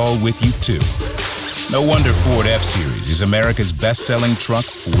take it all with you, too. No wonder Ford F-Series is America's best-selling truck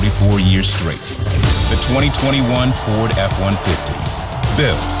 44 years straight. The 2021 Ford F-150.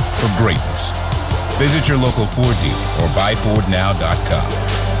 Built for greatness. Visit your local Ford dealer or buyfordnow.com.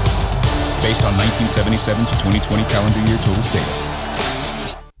 Based on 1977 to 2020 calendar year total sales.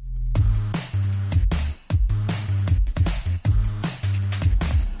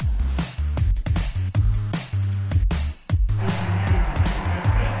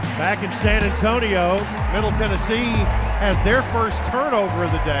 Back in San Antonio, Middle Tennessee has their first turnover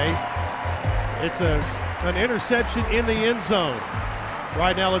of the day. It's an interception in the end zone.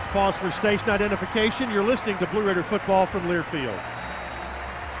 Right now, let's pause for station identification. You're listening to Blue Raider football from Learfield.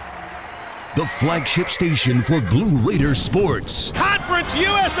 The flagship station for Blue Raider sports. Conference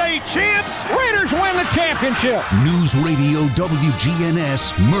USA champs. Raiders win the championship. News Radio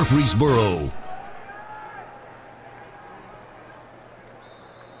WGNS Murfreesboro.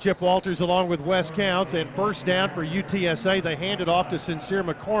 Chip Walters along with Wes Counts, and first down for UTSA. They hand it off to Sincere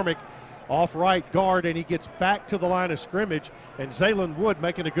McCormick off right guard, and he gets back to the line of scrimmage, and Zaylen Wood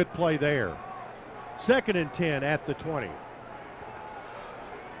making a good play there. 2nd and 10 at the 20.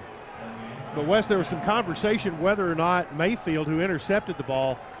 But Wes, there was some conversation whether or not Mayfield, who intercepted the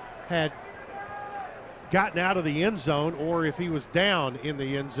ball, had gotten out of the end zone or if he was down in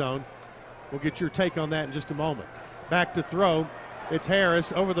the end zone. We'll get your take on that in just a moment. Back to throw. It's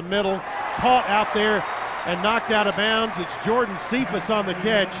Harris over the middle, caught out there and knocked out of bounds. It's Jordan Cephas on the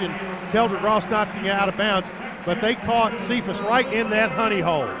catch, and Teldrick Ross knocked him out of bounds, but they caught Cephas right in that honey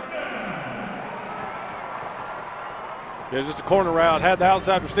hole. Yeah, just a corner route. Had the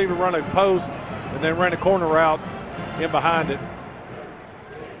outside receiver run a post and then ran a corner route in behind it.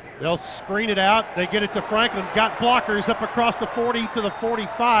 They'll screen it out. They get it to Franklin. Got blockers up across the 40 to the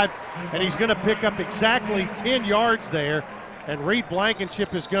 45, and he's going to pick up exactly 10 yards there. And Reed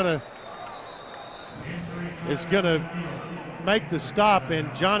Blankenship is going to make the stop,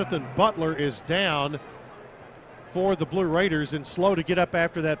 and Jonathan Butler is down for the Blue Raiders and slow to get up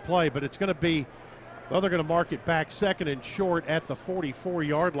after that play. But it's going to be, well, they're going to mark it back 2nd and short at the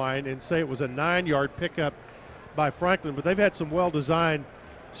 44-yard line and say it was a 9-yard pickup by Franklin. But they've had some well-designed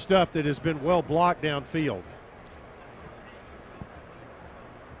stuff that has been well blocked downfield.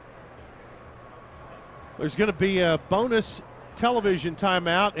 There's going to be a bonus television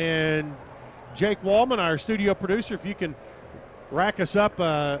timeout, and Jake Wallman, our studio producer, if you can rack us up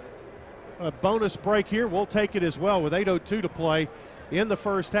a bonus break here, we'll take it as well. With 8:02 to play in the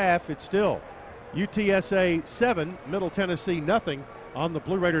first half, it's still UTSA 7, Middle Tennessee nothing on the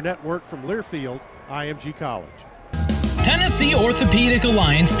Blue Raider Network from Learfield, IMG College. Tennessee Orthopedic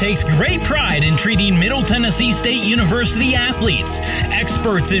Alliance takes great pride in treating Middle Tennessee State University athletes.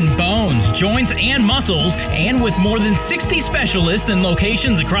 Experts in bones, joints, and muscles, and with more than 60 specialists in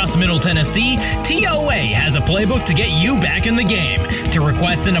locations across Middle Tennessee, TOA has a playbook to get you back in the game. To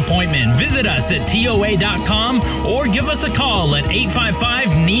request an appointment, visit us at TOA.com or give us a call at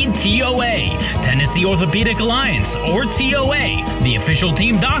 855-NEED-TOA. Tennessee Orthopedic Alliance, or TOA, the official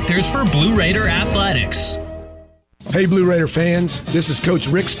team doctors for Blue Raider Athletics. Hey Blue Raider fans, this is Coach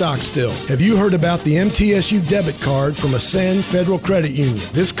Rick Stockstill. Have you heard about the MTSU debit card from Ascend Federal Credit Union?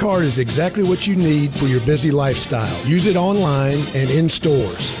 This card is exactly what you need for your busy lifestyle. Use it online and in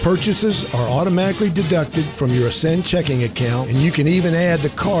stores. Purchases are automatically deducted from your Ascend checking account, and you can even add the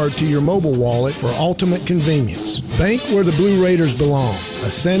card to your mobile wallet for ultimate convenience. Bank where the Blue Raiders belong.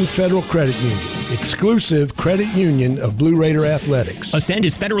 Ascend Federal Credit Union, exclusive credit union of Blue Raider Athletics. Ascend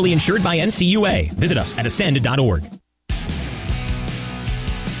is federally insured by NCUA. Visit us at ascend.org.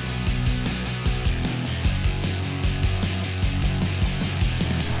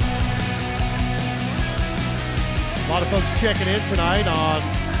 A lot of folks checking in tonight on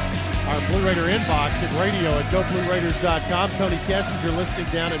our Blue Raider inbox at radio at GoBlueRaiders.com. Tony Kessinger listening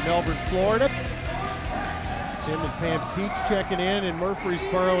down in Melbourne, Florida. Tim and Pam Keach checking in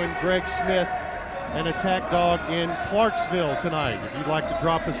Murfreesboro, and Greg Smith, an attack dog in Clarksville tonight. If you'd like to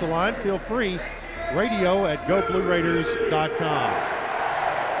drop us a line, feel free. Radio at GoBlueRaiders.com.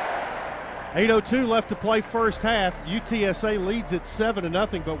 8:02 left to play first half. UTSA leads at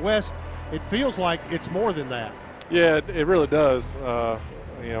 7-0, but Wes, it feels like it's more than that. Yeah, it really does.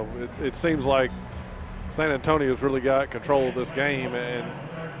 It seems like San Antonio's really got control of this game, and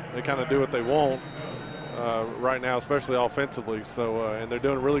they kind of do what they want right now, especially offensively. So, and they're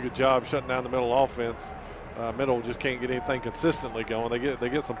doing a really good job shutting down the middle offense. Middle just can't get anything consistently going. They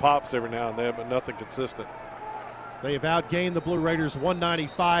get some pops every now and then, but nothing consistent. They have outgained the Blue Raiders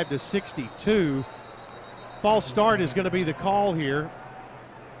 195-62. False start is going to be the call here.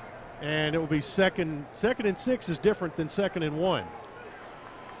 And it will be second and 6 is different than 2nd and 1.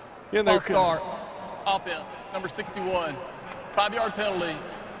 False start, offense, number 61. 5-yard penalty,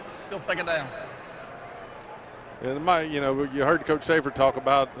 still second down. And you heard Coach Schaefer talk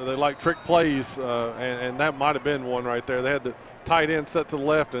about they like trick plays, and that might have been one right there. They had the tight end set to the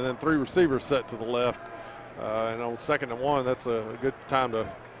left and then 3 receivers set to the left. And on 2nd and 1, that's a good time to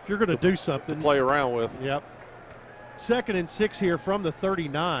if you're going to do something to play around with. Yep. 2nd and 6 here from the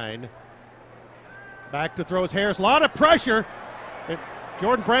 39. Back to throws Harris. A lot of pressure. And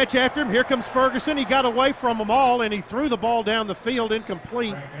Jordan Branch after him. Here comes Ferguson. He got away from them all, and he threw the ball down the field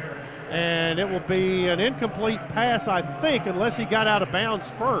incomplete. And it will be an incomplete pass, I think, unless he got out of bounds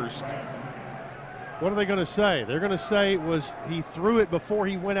first. What are they going to say? They're going to say he threw it before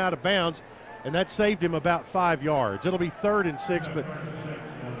he went out of bounds, and that saved him about 5 yards. It'll be 3rd and 6, but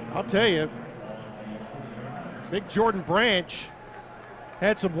I'll tell you, big Jordan Branch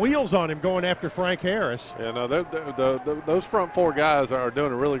had some wheels on him going after Frank Harris. Yeah, no, those front 4 guys are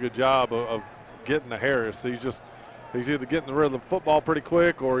doing a really good job of getting to Harris. He's either getting rid of the football pretty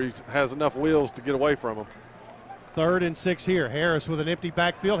quick or he has enough wheels to get away from him. 3rd and 6 here. Harris with an empty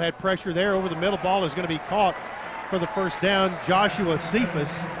backfield, had pressure there over the middle. Ball is going to be caught for the first down. Joshua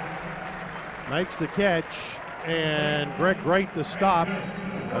Cephas makes the catch, and Greg Great the stop.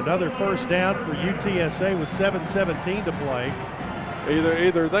 Another first down for UTSA with 7:17 to play.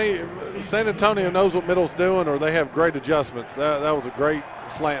 Either San Antonio knows what middle's doing, or they have great adjustments. That was a great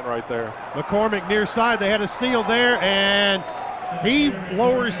slant right there. McCormick near side. They had a seal there, and he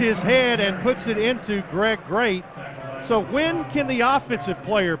lowers his head and puts it into Greg Great. So when can the offensive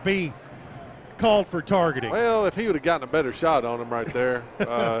player be called for targeting? Well, if he would have gotten a better shot on him right there,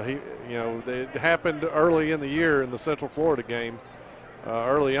 it happened early in the year in the Central Florida game.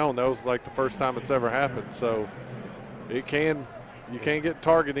 Early on, that was like the first time it's ever happened. So you can get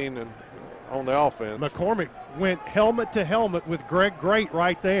targeting on the offense. McCormick went helmet to helmet with Greg Great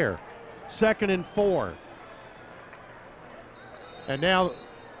right there. 2nd and 4. And now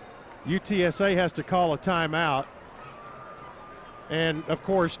UTSA has to call a timeout. And, of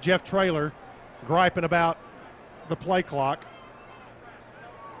course, Jeff Traylor griping about the play clock.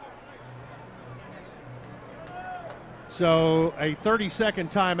 So a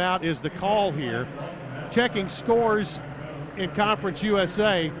 30-second timeout is the call here. Checking scores in Conference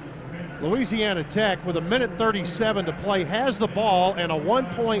USA, Louisiana Tech with 1:37 to play has the ball and a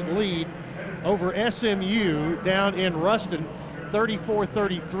 1-point lead over SMU down in Ruston,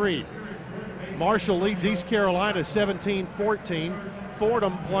 34-33. Marshall leads East Carolina 17-14.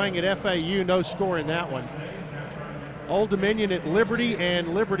 Fordham playing at FAU, no score in that one. Old Dominion at Liberty,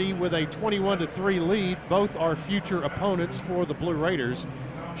 and Liberty with a 21-3 lead. Both are future opponents for the Blue Raiders.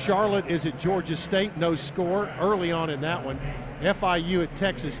 Charlotte is at Georgia State, no score early on in that one. FIU at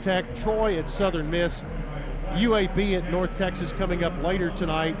Texas Tech, Troy at Southern Miss, UAB at North Texas coming up later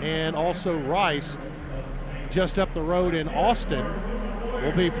tonight, and also Rice just up the road in Austin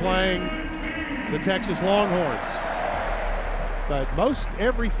will be playing the Texas Longhorns. But most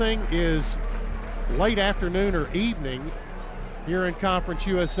everything is late afternoon or evening here in Conference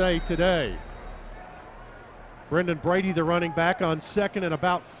USA today. Brendan Brady, the running back, on 2nd and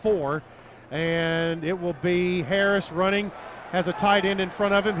about 4. And it will be Harris running, has a tight end in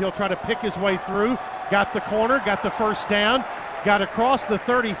front of him. He'll try to pick his way through. Got the corner, got the first down, got across the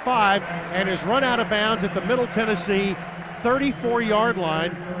 35, and is run out of bounds at the Middle Tennessee 34-yard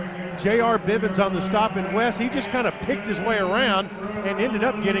line. J.R. Bivens on the stop, and Wes, he just kind of picked his way around and ended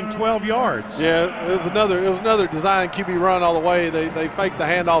up getting 12 yards. Yeah, it was another design QB run all the way. They faked the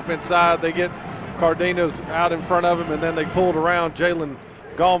handoff inside. They get Cardenas out in front of him, and then they pulled around Jalen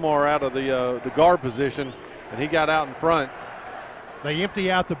Gallmore out of the guard position, and he got out in front. They empty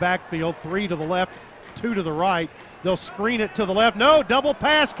out the backfield, 3 to the left, two to the right. They'll screen it to the left. No, double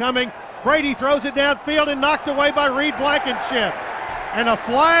pass coming. Brady throws it downfield and knocked away by Reed Blankenship. And a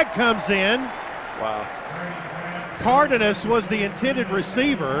flag comes in. Wow. Cardenas was the intended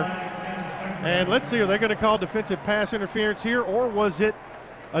receiver. And let's see, are they going to call defensive pass interference here, or was it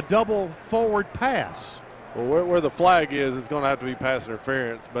a double forward pass? Well, where the flag is, it's going to have to be pass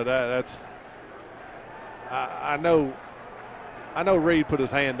interference. But that's I know Reed put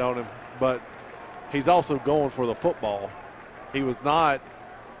his hand on him, but he's also going for the football. He was not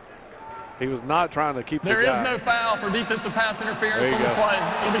trying to keep the guy. There is no foul for defensive pass interference on the play.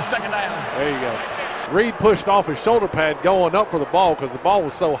 It'll be second down. There you go. Reed pushed off his shoulder pad going up for the ball because the ball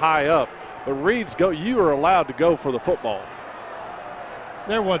was so high up. But you are allowed to go for the football.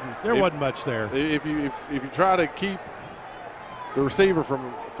 There wasn't much there. If you try to keep the receiver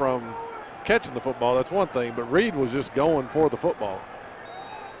from catching the football, that's one thing. But Reed was just going for the football.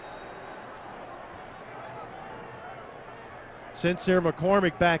 Sincere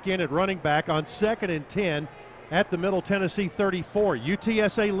McCormick back in at running back on 2nd and 10 at the Middle Tennessee 34.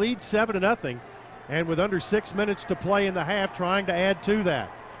 UTSA leads 7-0, and with under 6 minutes to play in the half, trying to add to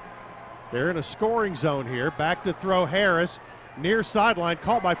that. They're in a scoring zone here. Back to throw Harris, near sideline,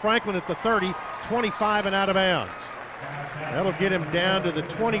 caught by Franklin at the 30, 25 and out of bounds. That'll get him down to the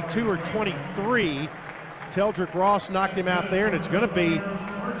 22 or 23. Teldrick Ross knocked him out there, and it's going to be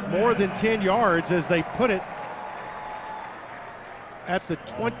more than 10 yards as they put it at the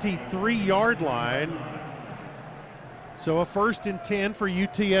 23-yard line. So a 1st and 10 for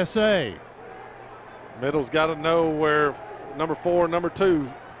UTSA. Middle's got to know where number 4 and number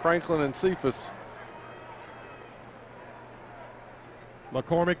 2, Franklin and Cephas.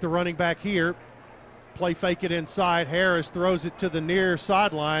 McCormick, the running back here. Play fake it inside. Harris throws it to the near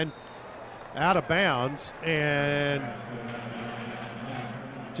sideline, out of bounds, and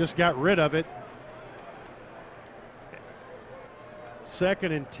just got rid of it.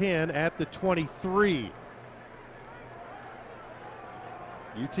 2nd and 10 at the 23.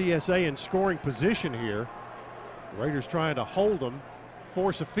 UTSA in scoring position here. Raiders trying to hold them,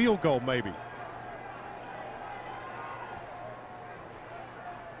 force a field goal maybe.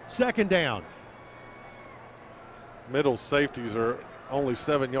 2nd down. Middle safeties are only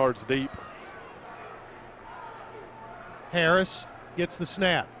 7 yards deep. Harris gets the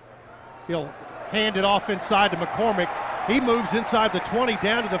snap. He'll hand it off inside to McCormick. He moves inside the 20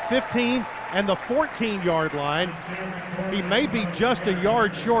 down to the 15 and the 14-yard line. He may be just a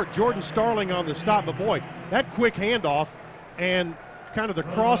yard short. Jordan Starling on the stop, but boy, that quick handoff and kind of the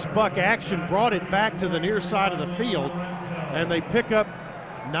cross buck action brought it back to the near side of the field, and they pick up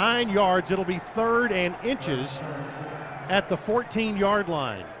 9 yards. It'll be 3rd and inches at the 14-yard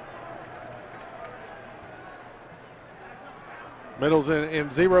line. Middle's in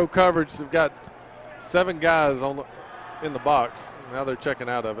zero coverage. They've got 7 guys in the box. Now they're checking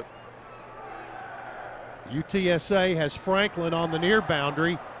out of it. UTSA has Franklin on the near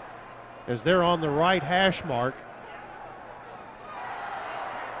boundary as they're on the right hash mark.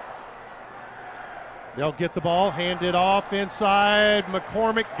 They'll get the ball, hand it off inside.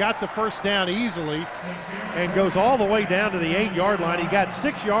 McCormick got the first down easily and goes all the way down to the 8-yard line. He got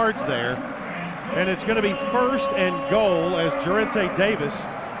 6 yards there, and it's going to be 1st and goal as Jarente Davis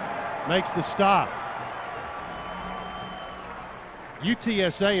makes the stop.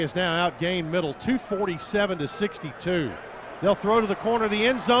 UTSA has now outgained Middle 247-62. They'll throw to the corner of the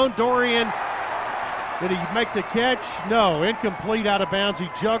end zone. Dorian, did he make the catch? No, incomplete, out of bounds. He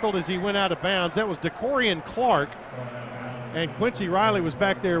juggled as he went out of bounds. That was DeCorian Clark, and Quincy Riley was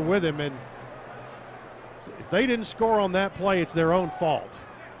back there with him. And if they didn't score on that play, it's their own fault.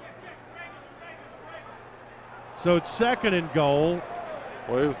 So it's 2nd and goal.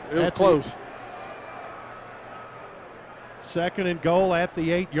 Well, it was close. 2nd and goal at the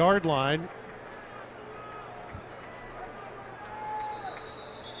 8-yard line.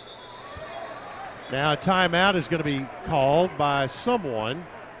 Now a timeout is going to be called by someone.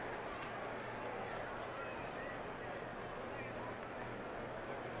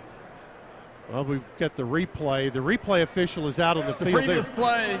 Well, we've got the replay. The replay official is out on the field. The previous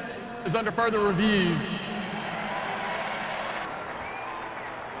play is under further review.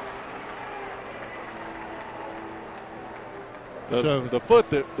 The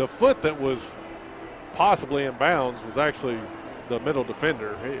foot that was possibly in bounds was actually the middle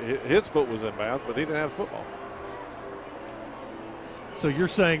defender. His foot was in bounds, but he didn't have his football. So you're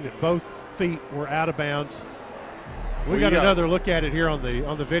saying that both feet were out of bounds? We got another look at it here on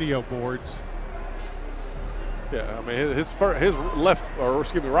the video boards. Yeah, I mean his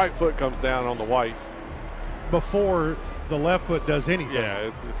right foot comes down on the white before the left foot does anything. Yeah,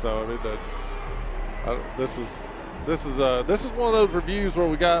 so it does. This is one of those reviews where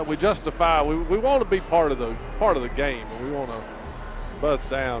we justify. We want to be part of the game, and we want to buzz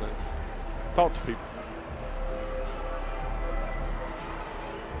down and talk to people.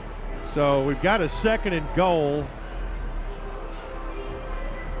 So we've got a 2nd and goal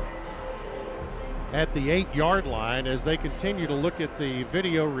at the 8-yard line as they continue to look at the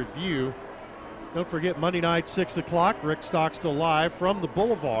video review. Don't forget Monday night, 6 o'clock, Rick Stockstill live from the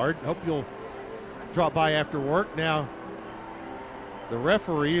Boulevard. Hope you'll drop by after work. Now, the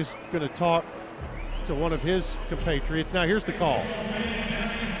referee is going to talk to one of his compatriots. Now, here's the call.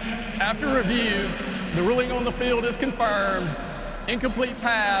 After review, the ruling on the field is confirmed. Incomplete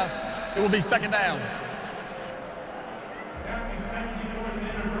pass. It will be 2nd down.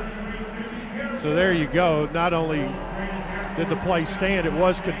 So there you go. Not only did the play stand, it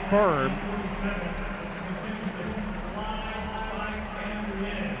was confirmed.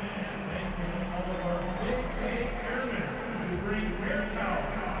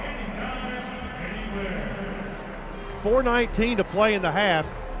 .419 to play in the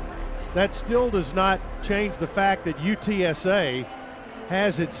half. That still does not change the fact that UTSA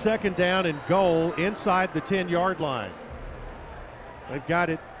has its 2nd down and goal inside the 10-yard line. They've got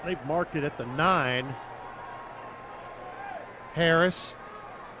it. They've marked it at the 9. Harris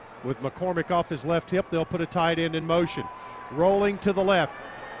with McCormick off his left hip. They'll put a tight end in motion. Rolling to the left.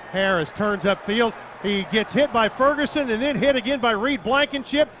 Harris turns upfield. He gets hit by Ferguson and then hit again by Reed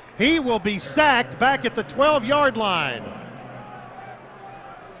Blankenship. He will be sacked back at the 12-yard line.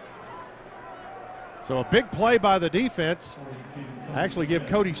 So a big play by the defense. I actually give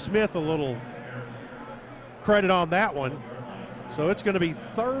Cody Smith a little credit on that one. So it's going to be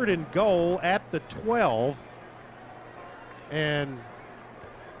 3rd and goal at the 12. And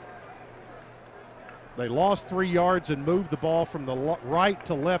they lost 3 yards and moved the ball from the right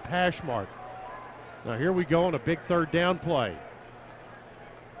to left hash mark. Now here we go on a big 3rd down play.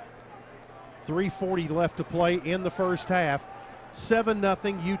 3:40 left to play in the first half.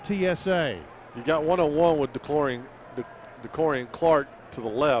 7-0 UTSA. You got 1-on-1 with DeCorian Clark to the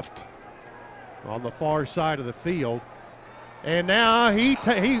left. On the far side of the field. And now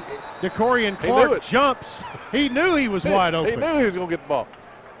DeCorian Clark jumps. He knew he was wide open. He knew he was going to get the ball.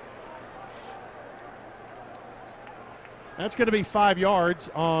 That's going to be 5 yards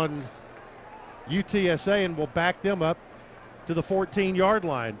on UTSA, and will back them up to the 14-yard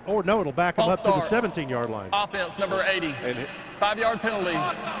line. Or no, it'll back them up to the 17-yard line. Offense number 80. 5-yard penalty.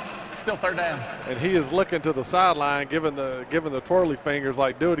 Still 3rd down. And he is looking to the sideline, giving the twirly fingers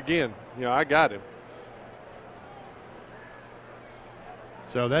like, do it again. I got him.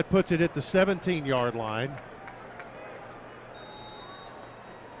 So that puts it at the 17-yard line.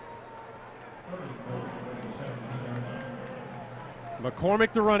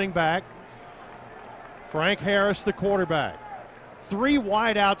 McCormick, the running back. Frank Harris, the quarterback. 3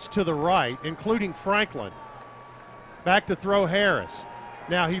 wideouts to the right, including Franklin. Back to throw Harris.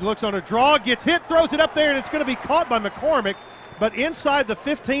 Now he looks on a draw, gets hit, throws it up there, and it's going to be caught by McCormick. But inside the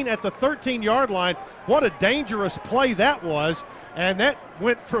 15 at the 13-yard line, what a dangerous play that was. And that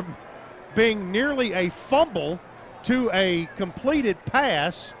went from being nearly a fumble to a completed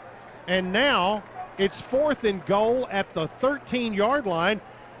pass. And now it's 4th and goal at the 13-yard line,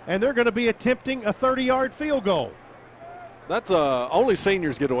 and they're going to be attempting a 30-yard field goal. That's only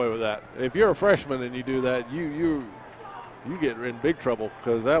seniors get away with that. If you're a freshman and you do that, you get in big trouble,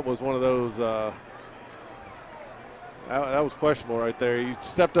 because that was one of those that was questionable right there. He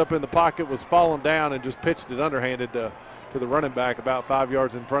stepped up in the pocket, was falling down, and just pitched it underhanded to the running back about 5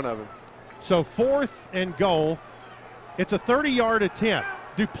 yards in front of him. So 4th and goal. It's a 30-yard attempt.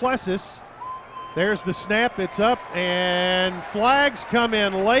 Duplessis, there's the snap. It's up, and flags come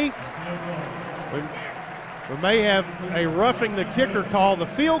in late. We may have a roughing the kicker call. The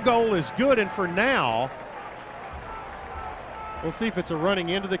field goal is good, and for now, we'll see if it's a running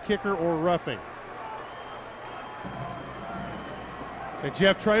into the kicker or roughing. And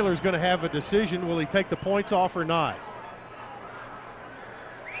Jeff Traylor's going to have a decision. Will he take the points off or not?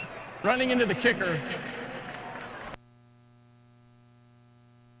 Running into the kicker.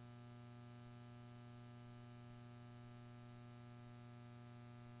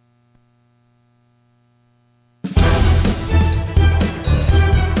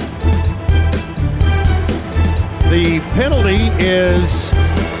 The penalty is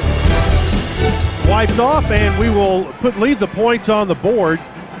wiped off, and we will leave the points on the board.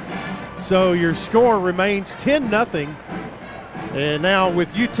 So your score remains 10-0. And now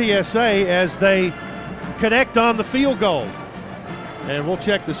with UTSA as they connect on the field goal. And we'll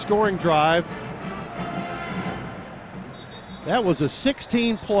check the scoring drive. That was a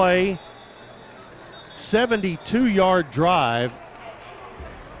 16-play, 72-yard drive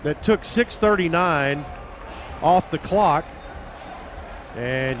that took 6:39 off the clock.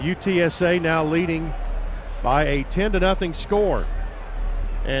 And UTSA now leading by a 10-0 score.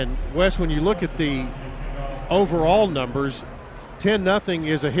 And Wes, when you look at the overall numbers, 10-0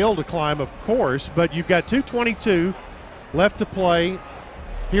 is a hill to climb, of course, but you've got 2:22 left to play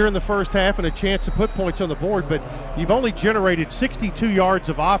here in the first half and a chance to put points on the board, but you've only generated 62 yards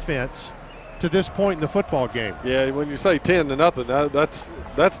of offense to this point in the football game. Yeah, when you say 10-0,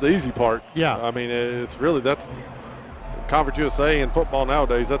 that's the easy part. Yeah. I mean, that's Conference USA in football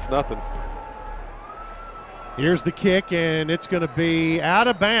nowadays, that's nothing. Here's the kick, and it's going to be out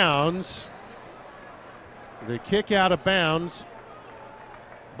of bounds. The kick out of bounds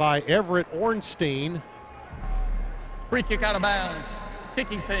by Everett Ornstein. Free kick out of bounds.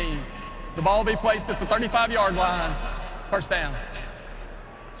 Kicking team. The ball will be placed at the 35-yard line. First down.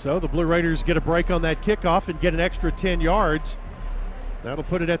 So the Blue Raiders get a break on that kickoff and get an extra 10 yards. That'll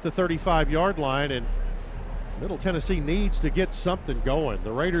put it at the 35-yard line, and Middle Tennessee needs to get something going.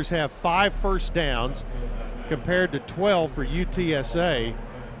 The Raiders have 5 first downs compared to 12 for UTSA.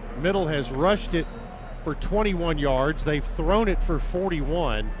 Middle has rushed it for 21 yards. They've thrown it for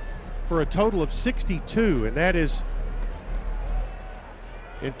 41 for a total of 62, and that is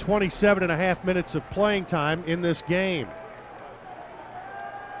in 27 and a half minutes of playing time in this game.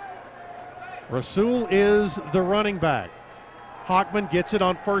 Rasul is the running back. Hockman gets it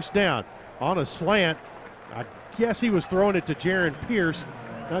on first down on a slant. I guess he was throwing it to Jaron Pierce.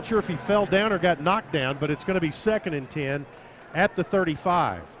 Not sure if he fell down or got knocked down, but it's going to be 2nd and 10 at the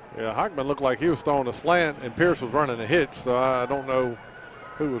 35. Yeah, Hockman looked like he was throwing a slant and Pierce was running a hitch, so I don't know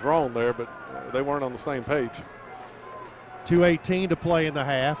who was wrong there, but they weren't on the same page. 2:18 to play in the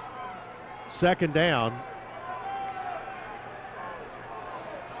half. 2nd down.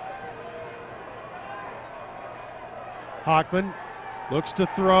 Hockman looks to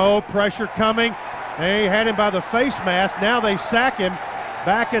throw, pressure coming. They had him by the face mask. Now they sack him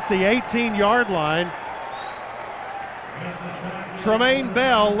back at the 18-yard line. Tremaine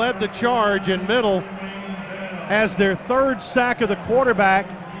Bell led the charge, and Middle has their 3rd sack of the quarterback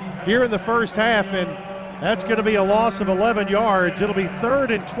here in the first half, and that's going to be a loss of 11 yards. It'll be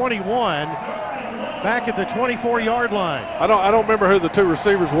 3rd and 21 back at the 24-yard line. I don't remember who the 2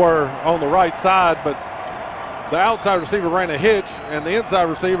 receivers were on the right side, but the outside receiver ran a hitch, and the inside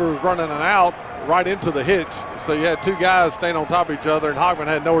receiver was running an out right into the hitch. So you had 2 guys staying on top of each other, and Hockman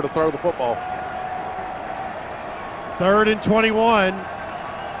had nowhere to throw the football. 3rd and 21.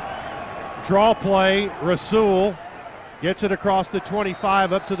 Draw play. Rasul gets it across the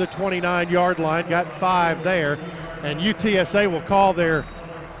 25 up to the 29-yard line. Got 5 there. And UTSA will call is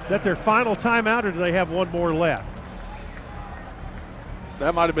that their final timeout, or do they have one more left?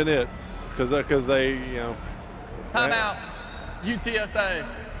 That might have been it, because they, Timeout, UTSA.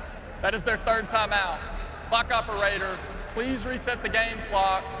 That is their 3rd timeout. Clock operator, please reset the game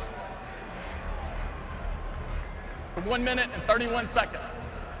clock for 1 minute and 31 seconds.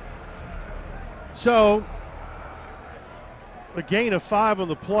 So, a gain of 5 on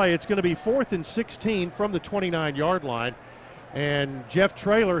the play. It's going to be 4th and 16 from the 29-yard line. And Jeff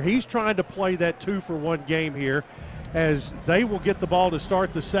Traylor, he's trying to play that 2-for-1 game here as they will get the ball to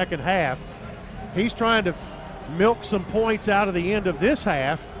start the second half. He's trying to milk some points out of the end of this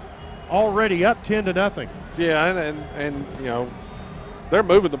half, already up 10-0. Yeah, and they're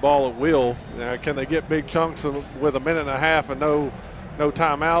moving the ball at will. Can they get big chunks with a minute and a half and no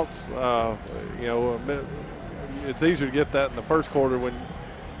timeouts? It's easier to get that in the first quarter when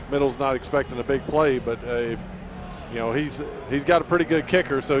Middle's not expecting a big play, but he's got a pretty good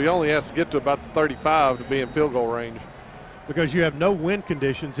kicker, so he only has to get to about the 35 to be in field goal range. Because you have no wind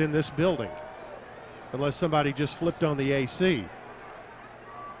conditions in this building, unless somebody just flipped on the AC.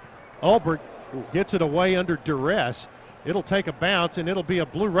 Ulbrich gets it away under duress. It'll take a bounce, and it'll be a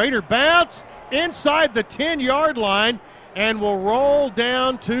Blue Raider bounce inside the 10-yard line and will roll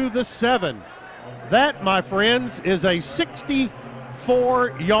down to the 7. That, my friends, is a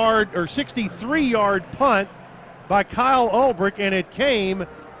 63-yard punt by Kyle Ulbrich, and it came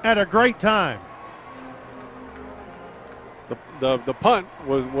at a great time. The punt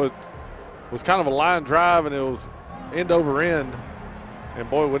was kind of a line drive, and it was end over end. And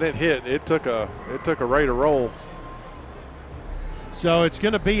boy, when it hit, it took a Raider roll. So it's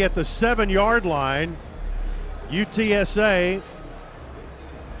going to be at the 7-yard line. UTSA,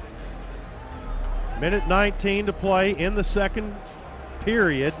 minute 19 to play in the second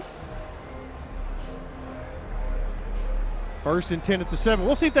period. 1st and 10 at the 7.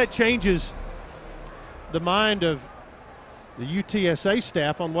 We'll see if that changes the mind of the UTSA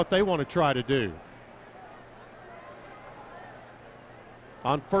staff on what they want to try to do.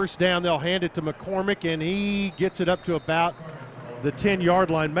 On first down, they'll hand it to McCormick, and he gets it up to about the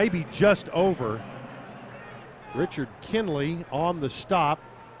 10-yard line, maybe just over. Richard Kinley on the stop.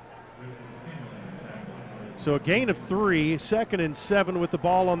 So a gain of 3, 2nd and 7 with the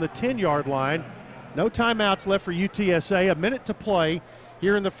ball on the 10-yard line. No timeouts left for UTSA. A minute to play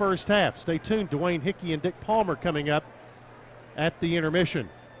here in the first half. Stay tuned. Dwayne Hickey and Dick Palmer coming up at the intermission.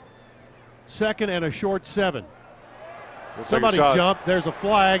 2nd and a short 7. Somebody jumped. There's a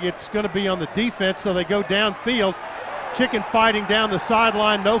flag. It's going to be on the defense, so they go downfield. Chicken fighting down the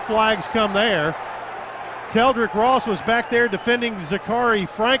sideline. No flags come there. Teldrick Ross was back there defending Zachary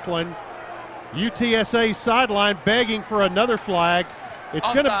Franklin. UTSA sideline begging for another flag.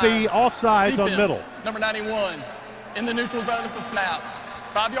 It's going to be offsides on middle. Number 91 in the neutral zone at the snap.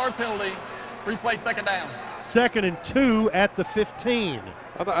 5-yard penalty. Replay 2nd down. 2nd and 2 at the 15.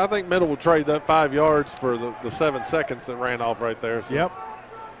 I think middle will trade that 5 yards for the 7 seconds that ran off right there. So. Yep.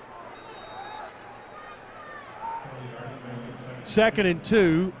 2nd and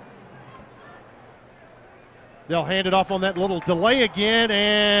 2. They'll hand it off on that little delay again,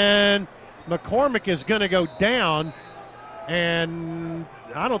 and McCormick is going to go down, and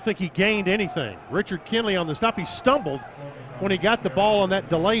I don't think he gained anything. Richard Kinley on the stop. He stumbled when he got the ball on that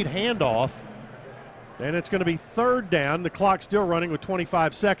delayed handoff, and it's going to be 3rd down. The clock still running with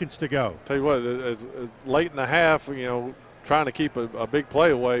 25 seconds to go. Tell you what, it's late in the half, trying to keep a big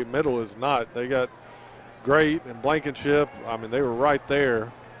play away. Middle is not. They got Great and Blankenship. I mean, they were right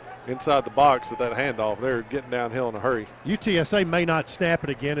there inside the box at that handoff. They're getting downhill in a hurry. UTSA may not snap it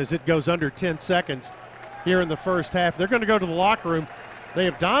again as it goes under 10 seconds here in the first half. They're going to go to the locker room. They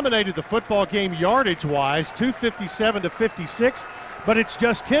have dominated the football game yardage-wise, 257-56, but it's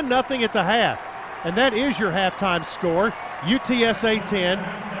just 10-0 at the half. And that is your halftime score. UTSA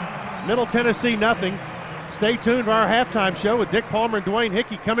 10, Middle Tennessee nothing. Stay tuned for our halftime show with Dick Palmer and Dwayne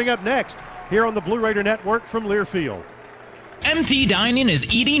Hickey coming up next here on the Blue Raider Network from Learfield. MT Dining is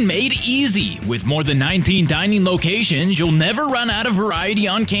eating made easy. With more than 19 dining locations, you'll never run out of variety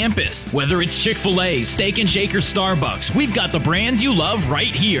on campus. Whether it's Chick-fil-A, Steak and Shake, or Starbucks, we've got the brands you love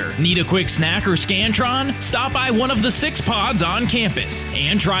right here. Need a quick snack or Scantron? Stop by one of the 6 pods on campus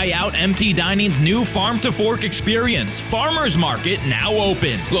and try out MT Dining's new Farm to Fork experience. Farmers Market now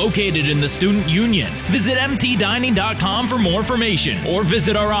open. Located in the Student Union. Visit mtdining.com for more information or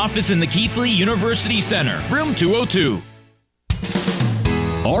visit our office in the Keithley University Center, room 202.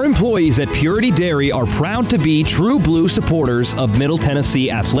 Our employees at Purity Dairy are proud to be true blue supporters of Middle Tennessee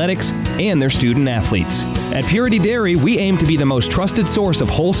athletics and their student athletes. At Purity Dairy, we aim to be the most trusted source of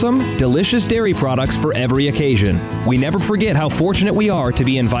wholesome, delicious dairy products for every occasion. We never forget how fortunate we are to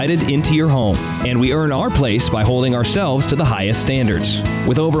be invited into your home, and we earn our place by holding ourselves to the highest standards.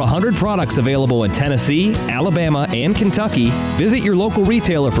 With over 100 products available in Tennessee, Alabama, and Kentucky, visit your local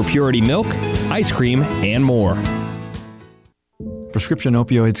retailer for Purity milk, ice cream, and more. Prescription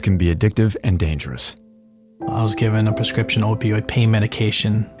opioids can be addictive and dangerous. I was given a prescription opioid pain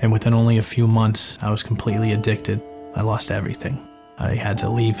medication, and within only a few months, I was completely addicted. I lost everything. I had to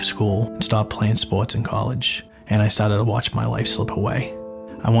leave school and stop playing sports in college, and I started to watch my life slip away.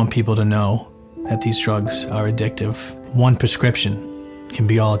 I want people to know that these drugs are addictive. One prescription can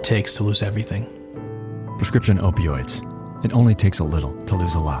be all it takes to lose everything. Prescription opioids. It only takes a little to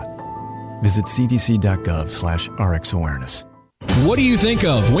lose a lot. Visit cdc.gov/RxAwareness. What do you think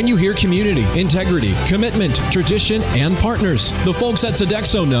of when you hear community, integrity, commitment, tradition, and partners? The folks at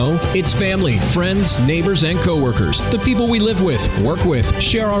Sodexo know it's family, friends, neighbors, and coworkers. The people we live with, work with,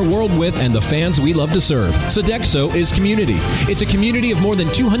 share our world with, and the fans we love to serve. Sodexo is community. It's a community of more than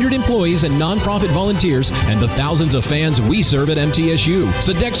 200 employees and nonprofit volunteers and the thousands of fans we serve at MTSU.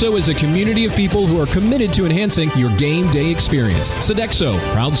 Sodexo is a community of people who are committed to enhancing your game day experience. Sodexo,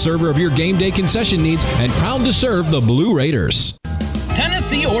 proud server of your game day concession needs and proud to serve the Blue Raiders.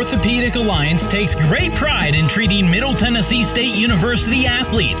 Tennessee Orthopedic Alliance takes great pride in treating Middle Tennessee State University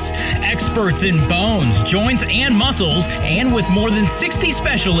athletes. Experts in bones, joints, and muscles, and with more than 60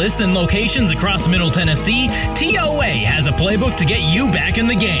 specialists in locations across Middle Tennessee, TOA has a playbook to get you back in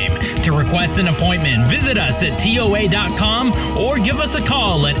the game. To request an appointment, visit us at TOA.com or give us a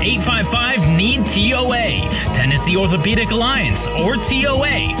call at 855-NEED-TOA. Tennessee Orthopedic Alliance, or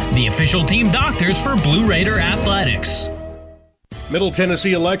TOA, the official team doctors for Blue Raider Athletics. Middle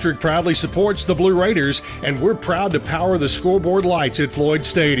Tennessee Electric proudly supports the Blue Raiders, and we're proud to power the scoreboard lights at Floyd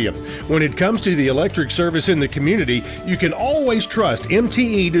Stadium. When it comes to the electric service in the community, you can always trust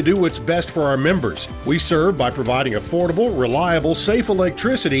MTE to do what's best for our members. We serve by providing affordable, reliable, safe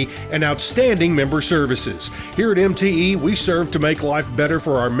electricity and outstanding member services. Here at MTE, we serve to make life better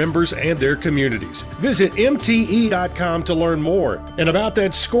for our members and their communities. Visit MTE.com to learn more. And about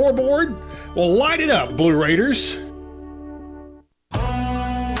that scoreboard, well, light it up, Blue Raiders.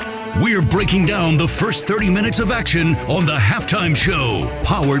 We're breaking down the first 30 minutes of action on the Halftime Show,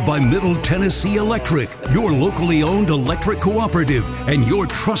 powered by Middle Tennessee Electric, your locally owned electric cooperative and your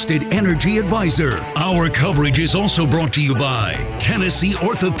trusted energy advisor. Our coverage is also brought to you by Tennessee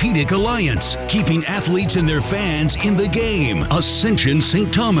Orthopedic Alliance, keeping athletes and their fans in the game. Ascension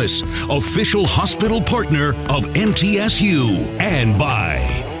St. Thomas, official hospital partner of MTSU. And by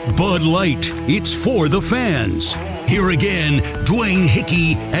Bud Light, it's for the fans. Here again, Dwayne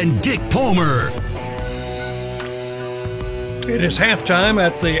Hickey and Dick Palmer. It is halftime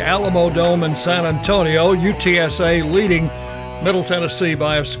at the Alamo Dome in San Antonio. UTSA leading Middle Tennessee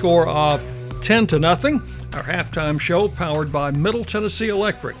by a score of 10-0. Our halftime show powered by Middle Tennessee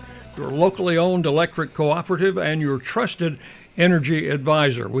Electric, your locally owned electric cooperative and your trusted energy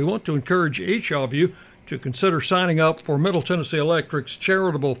advisor. We want to encourage each of you to consider signing up for Middle Tennessee Electric's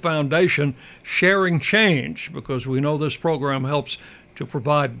charitable foundation, Sharing Change, because we know this program helps to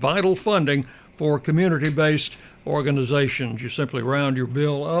provide vital funding for community-based organizations. You simply round your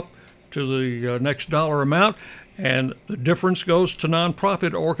bill up to the next dollar amount, and the difference goes to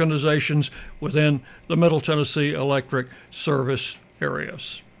nonprofit organizations within the Middle Tennessee Electric service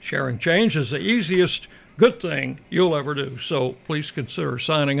areas. Sharing Change is the easiest good thing you'll ever do, so please consider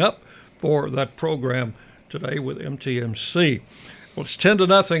signing up for that program today with MTMC. Well, it's 10-0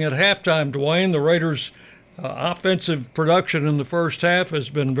 at halftime, Dwayne. The Raiders' offensive production in the first half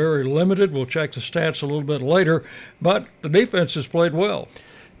has been very limited. We'll check the stats a little bit later, but the defense has played well.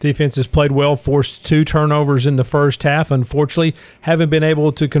 Defense has played well, forced 2 turnovers in the first half. Unfortunately, haven't been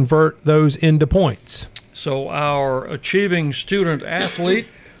able to convert those into points. So our achieving student athlete,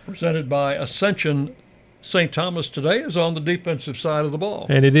 presented by Ascension St. Thomas today, is on the defensive side of the ball.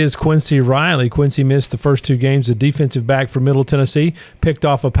 And it is Quincy Riley. Quincy missed the first 2 games. The defensive back for Middle Tennessee picked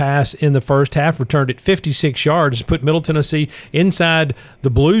off a pass in the first half, returned it 56 yards, put Middle Tennessee inside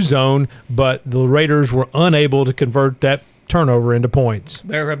the blue zone, but the Raiders were unable to convert that turnover into points.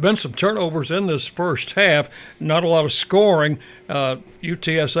 There have been some turnovers in this first half, not a lot of scoring.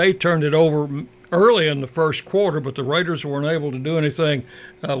 UTSA turned it over early in the first quarter, but the Raiders weren't able to do anything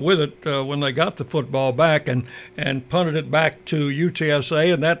with it when they got the football back and punted it back to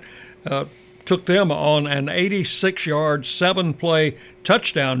UTSA, and that took them on an 86-yard, 7-play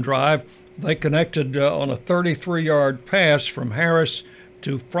touchdown drive. They connected on a 33-yard pass from Harris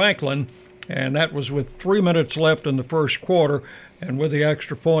to Franklin, and that was with 3 minutes left in the first quarter, and with the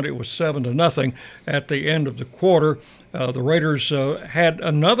extra point, it was 7-0 at the end of the quarter. The Raiders had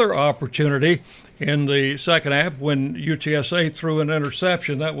another opportunity in the second half when UTSA threw an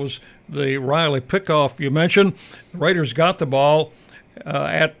interception. That was the Riley pickoff you mentioned. The Raiders got the ball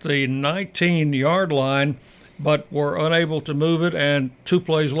at the 19-yard line, but were unable to move it, and 2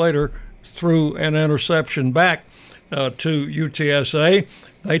 plays later threw an interception back to UTSA.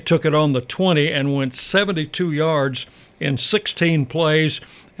 They took it on the 20 and went 72 yards in 16 plays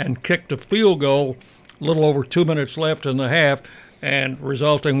and kicked a field goal a little over 2 minutes left in the half, and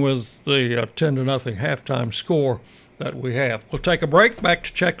resulting with the 10-0 halftime score that we have. We'll take a break, back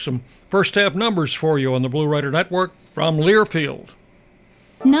to check some first half numbers for you on the Blue Raider Network from Learfield.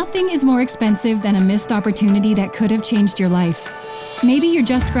 Nothing is more expensive than a missed opportunity that could have changed your life. Maybe you're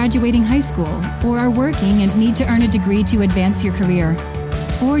just graduating high school or are working and need to earn a degree to advance your career.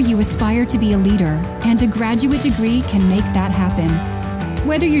 Or you aspire to be a leader, and a graduate degree can make that happen.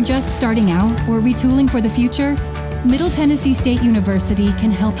 Whether you're just starting out or retooling for the future, Middle Tennessee State University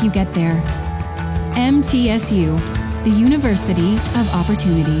can help you get there. MTSU, the University of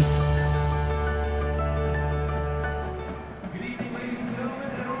Opportunities.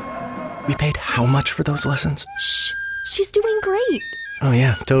 We paid how much for those lessons? Shh, she's doing great. Oh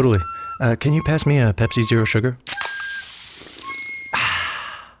yeah, totally. Can you pass me a Pepsi Zero Sugar?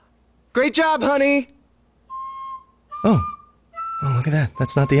 Great job, honey! Oh, look at that.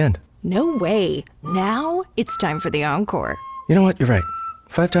 That's not the end. No way. Now it's time for the encore. You know what? You're right.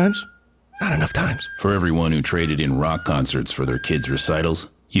 5 times? Not enough times. For everyone who traded in rock concerts for their kids' recitals,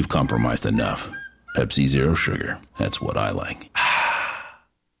 you've compromised enough. Pepsi Zero Sugar. That's what I like.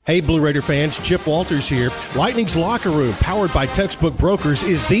 Hey, Blue Raider fans, Chip Walters here. Lightning's Locker Room, powered by Textbook Brokers,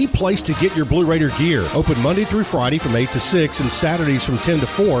 is the place to get your Blue Raider gear. Open Monday through Friday from 8 to 6 and Saturdays from 10 to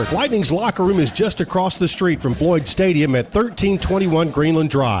 4. Lightning's Locker Room is just across the street from Floyd Stadium at 1321 Greenland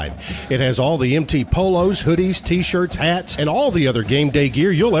Drive. It has all the MT polos, hoodies, t-shirts, hats, and all the other game day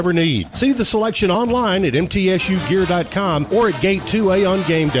gear you'll ever need. See the selection online at mtsugear.com or at Gate 2A on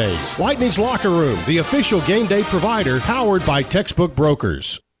game days. Lightning's Locker Room, the official game day provider, powered by Textbook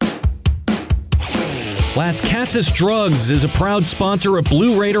Brokers. Las Casas Drugs is a proud sponsor of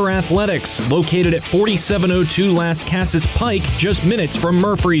Blue Raider Athletics, located at 4702 Las Casas Pike, just minutes from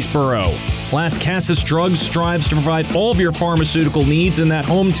Murfreesboro. Las Casas Drugs strives to provide all of your pharmaceutical needs in that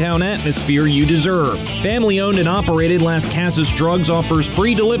hometown atmosphere you deserve. Family-owned and operated, Las Casas Drugs offers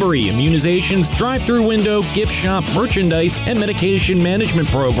free delivery, immunizations, drive-through window, gift shop, merchandise, and medication management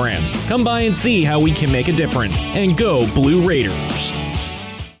programs. Come by and see how we can make a difference. And go Blue Raiders!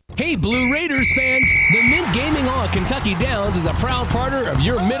 Hey, Blue Raiders fans! The Mint Gaming Hall at Kentucky Downs is a proud partner of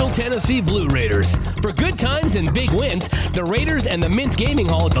your Middle Tennessee Blue Raiders. For good times and big wins, the Raiders and the Mint Gaming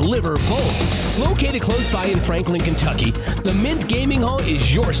Hall deliver both. Located close by in Franklin, Kentucky, the Mint Gaming Hall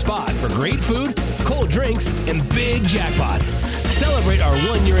is your spot for great food, cold drinks, and big jackpots. Celebrate our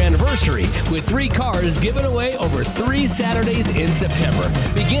 1-year anniversary with 3 cars given away over 3 Saturdays in September.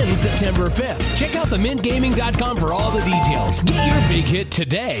 Begins September 5th. Check out themintgaming.com for all the details. Get your big hit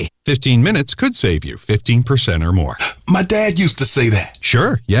today. 15 minutes could save you 15% or more. My dad used to say that.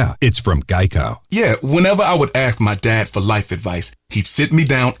 Sure, yeah. It's from Geico. Yeah, whenever I would ask my dad for life advice, he'd sit me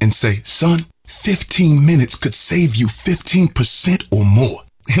down and say, son, 15 minutes could save you 15% or more.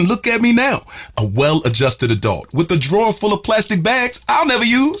 And look at me now, a well-adjusted adult with a drawer full of plastic bags I'll never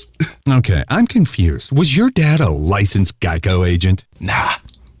use. Okay, I'm confused. Was your dad a licensed Geico agent? Nah,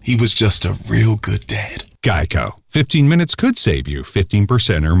 he was just a real good dad. Geico. 15 minutes could save you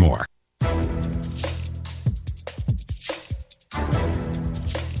 15% or more.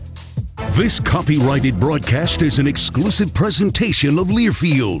 This copyrighted broadcast is an exclusive presentation of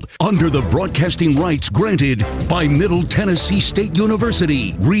Learfield under the broadcasting rights granted by Middle Tennessee State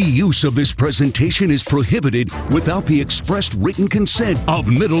University. Reuse of this presentation is prohibited without the expressed written consent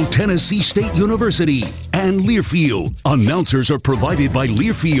of Middle Tennessee State University and Learfield. Announcers are provided by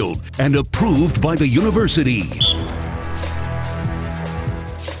Learfield and approved by the university.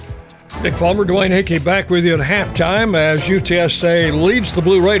 Dick Palmer, Dwayne Hickey back with you at halftime as UTSA leads the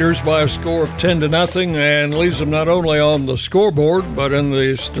Blue Raiders by a score of 10-0 and leaves them not only on the scoreboard but in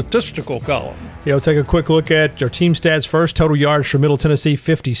the statistical column. Yeah, we'll take a quick look at our team stats first. Total yards for Middle Tennessee,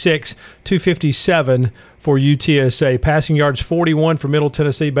 56, 257 for UTSA. Passing yards, 41 for Middle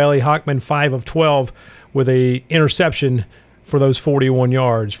Tennessee. Bailey Hockman, 5 of 12 with a interception for those 41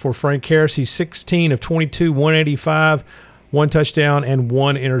 yards. For Frank Harris, he's 16 of 22, 185. 1 touchdown and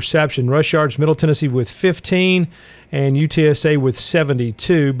 1 interception. Rush yards, Middle Tennessee with 15 and UTSA with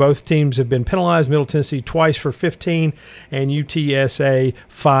 72. Both teams have been penalized. Middle Tennessee twice for 15 and UTSA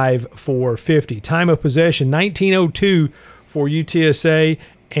 5 for 50. Time of possession, 19:02 for UTSA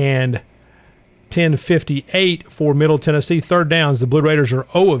and 10:58 for Middle Tennessee. Third downs, the Blue Raiders are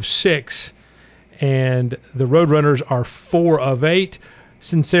 0 of 6 and the Roadrunners are 4 of 8.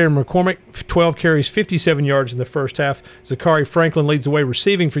 Sincere McCormick, 12 carries, 57 yards in the first half. Zachary Franklin leads the way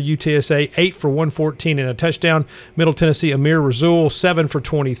receiving for UTSA, 8 for 114 and a touchdown. Middle Tennessee, Amir Razul, 7 for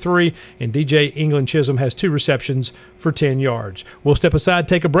 23, and DJ England Chisholm has 2 receptions for 10 yards. We'll step aside,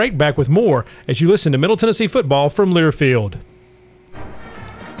 take a break, back with more as you listen to Middle Tennessee football from Learfield.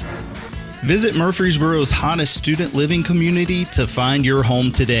 Visit Murfreesboro's hottest student living community to find your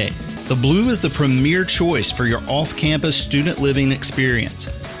home today. The Blue is the premier choice for your off-campus student living experience.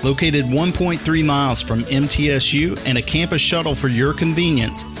 Located 1.3 miles from MTSU and a campus shuttle for your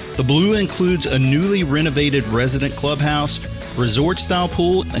convenience, the Blue includes a newly renovated resident clubhouse, resort-style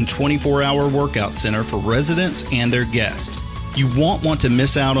pool, and 24-hour workout center for residents and their guests. You won't want to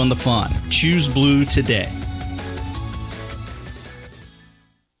miss out on the fun. Choose Blue today.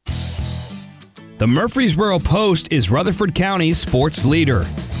 The Murfreesboro Post is Rutherford County's sports leader.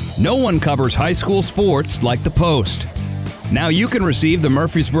 No one covers high school sports like the Post. Now you can receive the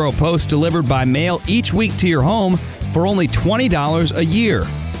Murfreesboro Post delivered by mail each week to your home for only $20 a year.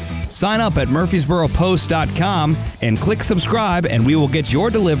 Sign up at murfreesboropost.com and click subscribe and we will get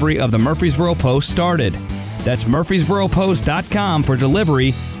your delivery of the Murfreesboro Post started. That's murfreesboropost.com for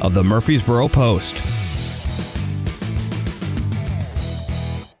delivery of the Murfreesboro Post.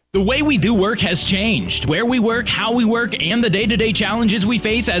 The way we do work has changed. Where we work, how we work, and the day-to-day challenges we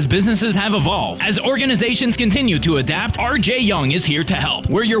face as businesses have evolved. As organizations continue to adapt, RJ Young is here to help.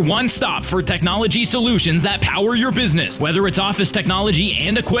 We're your one-stop for technology solutions that power your business. Whether it's office technology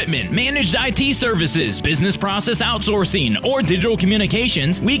and equipment, managed IT services, business process outsourcing, or digital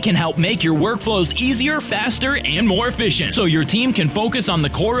communications, we can help make your workflows easier, faster, and more efficient so your team can focus on the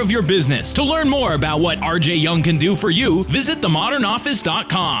core of your business. To learn more about what RJ Young can do for you, visit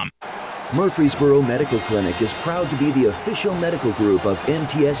themodernoffice.com. Murfreesboro Medical Clinic is proud to be the official medical group of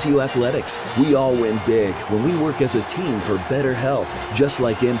MTSU Athletics. We all win big when we work as a team for better health. Just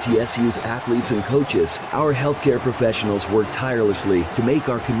like MTSU's athletes and coaches, our healthcare professionals work tirelessly to make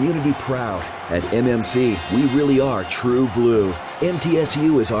our community proud. At MMC, we really are true blue.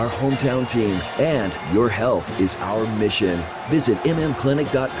 MTSU is our hometown team, and your health is our mission. Visit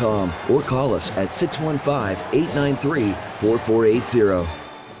mmclinic.com or call us at 615-893-4480.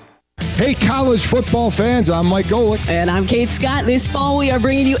 Hey, college football fans, I'm Mike Golick. And I'm Kate Scott. This fall, we are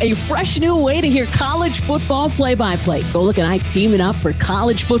bringing you a fresh new way to hear college football play-by-play. Golick and I teaming up for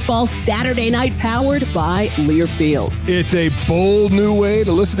college football Saturday night, powered by Learfield. It's a bold new way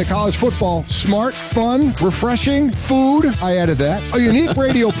to listen to college football. Smart, fun, refreshing, food. I added that. A unique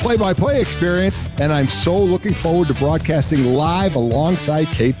radio play-by-play experience, and I'm so looking forward to broadcasting live alongside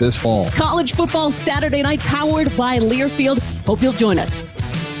Kate this fall. College football Saturday night, powered by Learfield. Hope you'll join us.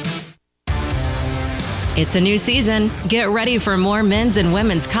 It's a new season. Get ready for more men's and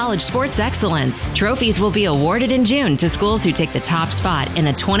women's college sports excellence. Trophies will be awarded in June to schools who take the top spot in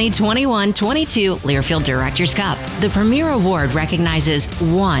the 2021-22 Learfield Directors Cup. The premier award recognizes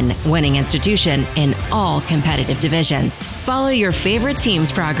one winning institution in all competitive divisions. Follow your favorite team's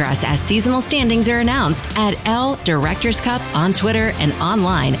progress as seasonal standings are announced at L Directors Cup on Twitter and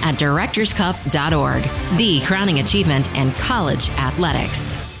online at directorscup.org. The crowning achievement in college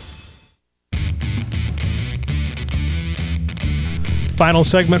athletics. Final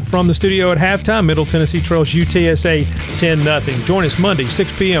segment from the studio at halftime. Middle Tennessee trails UTSA 10-0. Join us Monday,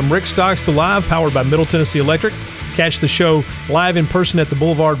 6 p.m. Rick Stocks to Live, powered by Middle Tennessee Electric. Catch the show live in person at the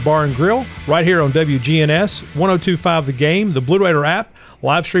Boulevard Bar and Grill, right here on WGNS, 102.5 The Game, the Blue Raider app,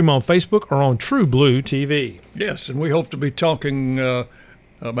 live stream on Facebook, or on True Blue TV. Yes, and we hope to be talking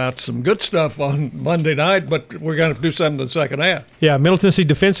about some good stuff on Monday night, but we're going to do something in the second half. Yeah, Middle Tennessee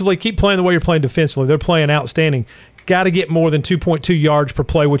defensively, keep playing the way you're playing defensively. They're playing outstanding. Got to get more than 2.2 yards per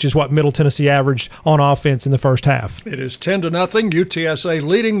play, which is what Middle Tennessee averaged on offense in the first half. It is 10-0. UTSA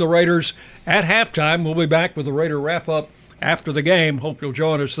leading the Raiders at halftime. We'll be back with the Raider wrap-up after the game. Hope you'll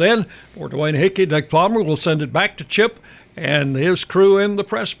join us then. For Dwayne Hickey, Nick Palmer, we'll send it back to Chip and his crew in the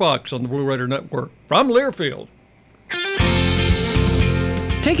press box on the Blue Raider Network. From Learfield.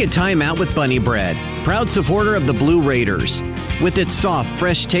 Take a time out with Bunny Bread, proud supporter of the Blue Raiders. With its soft,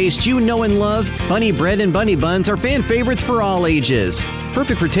 fresh taste you know and love, Bunny Bread and Bunny Buns are fan favorites for all ages.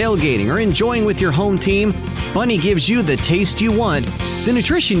 Perfect for tailgating or enjoying with your home team, Bunny gives you the taste you want, the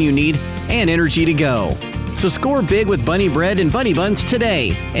nutrition you need, and energy to go. So score big with Bunny Bread and Bunny Buns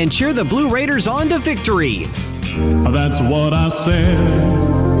today and cheer the Blue Raiders on to victory. That's what I said.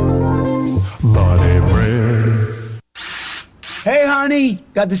 Bunny Bread. Hey, honey,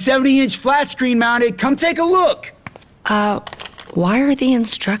 got the 70-inch flat screen mounted. Come take a look. Why are the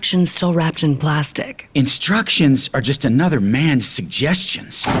instructions still wrapped in plastic? Instructions are just another man's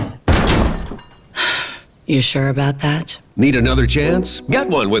suggestions. You sure about that? Need another chance? Get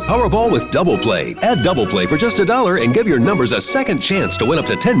one with Powerball with Double Play. Add Double Play for just $1 and give your numbers a second chance to win up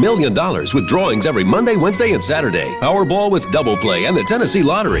to $10 million with drawings every Monday, Wednesday, and Saturday. Powerball with Double Play and the Tennessee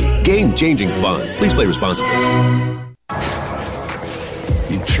Lottery. Game-changing fun. Please play responsibly.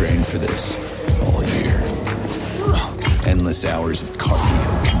 You trained for this all year. Endless hours of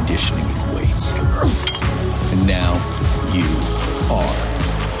cardio, conditioning, and weights. And now you are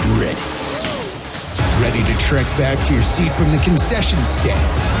ready. Ready to trek back to your seat from the concession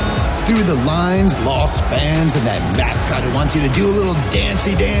stand. Through the lines, lost fans, and that mascot who wants you to do a little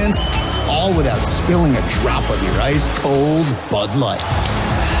dancey dance, all without spilling a drop of your ice-cold Bud Light.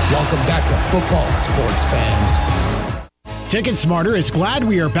 Welcome back to football, sports fans. TicketSmarter is glad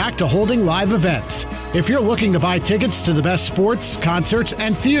we are back to holding live events. If you're looking to buy tickets to the best sports, concerts,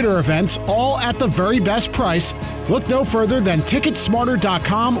 and theater events, all at the very best price, look no further than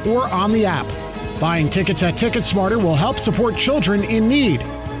TicketSmarter.com or on the app. Buying tickets at TicketSmarter will help support children in need.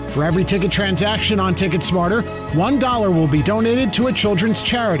 For every ticket transaction on TicketSmarter, $1 will be donated to a children's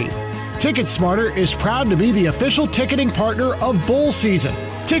charity. TicketSmarter is proud to be the official ticketing partner of bowl season.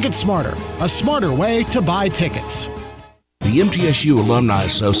 TicketSmarter, a smarter way to buy tickets. The The MTSU Alumni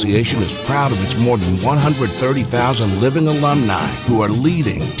Association is proud of its more than 130,000 living alumni who are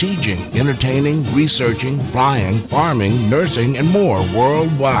leading, teaching, entertaining, researching, flying, farming, nursing, and more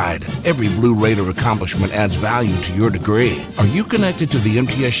worldwide. Every Blue Raider accomplishment adds value to your degree. Are you connected to the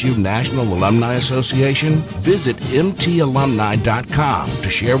MTSU National Alumni Association? Visit mtalumni.com to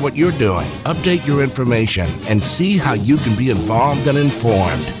share what you're doing, update your information, and see how you can be involved and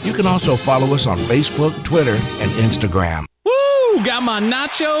informed. You can also follow us on Facebook, Twitter, and Instagram. Woo! Got my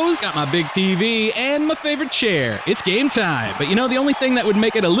nachos, got my big TV, and my favorite chair. It's game time. But you know, the only thing that would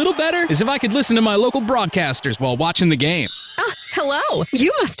make it a little better is if I could listen to my local broadcasters while watching the game. Hello.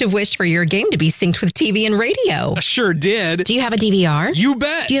 You must have wished for your game to be synced with TV and radio. I sure did. Do you have a DVR? You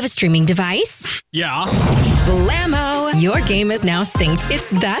bet. Do you have a streaming device? Yeah. Blammo! Your game is now synced. It's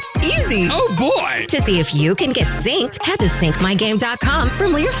that easy. Oh, boy. To see if you can get synced, head to syncmygame.com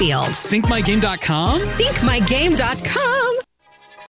from Learfield. Syncmygame.com? Syncmygame.com.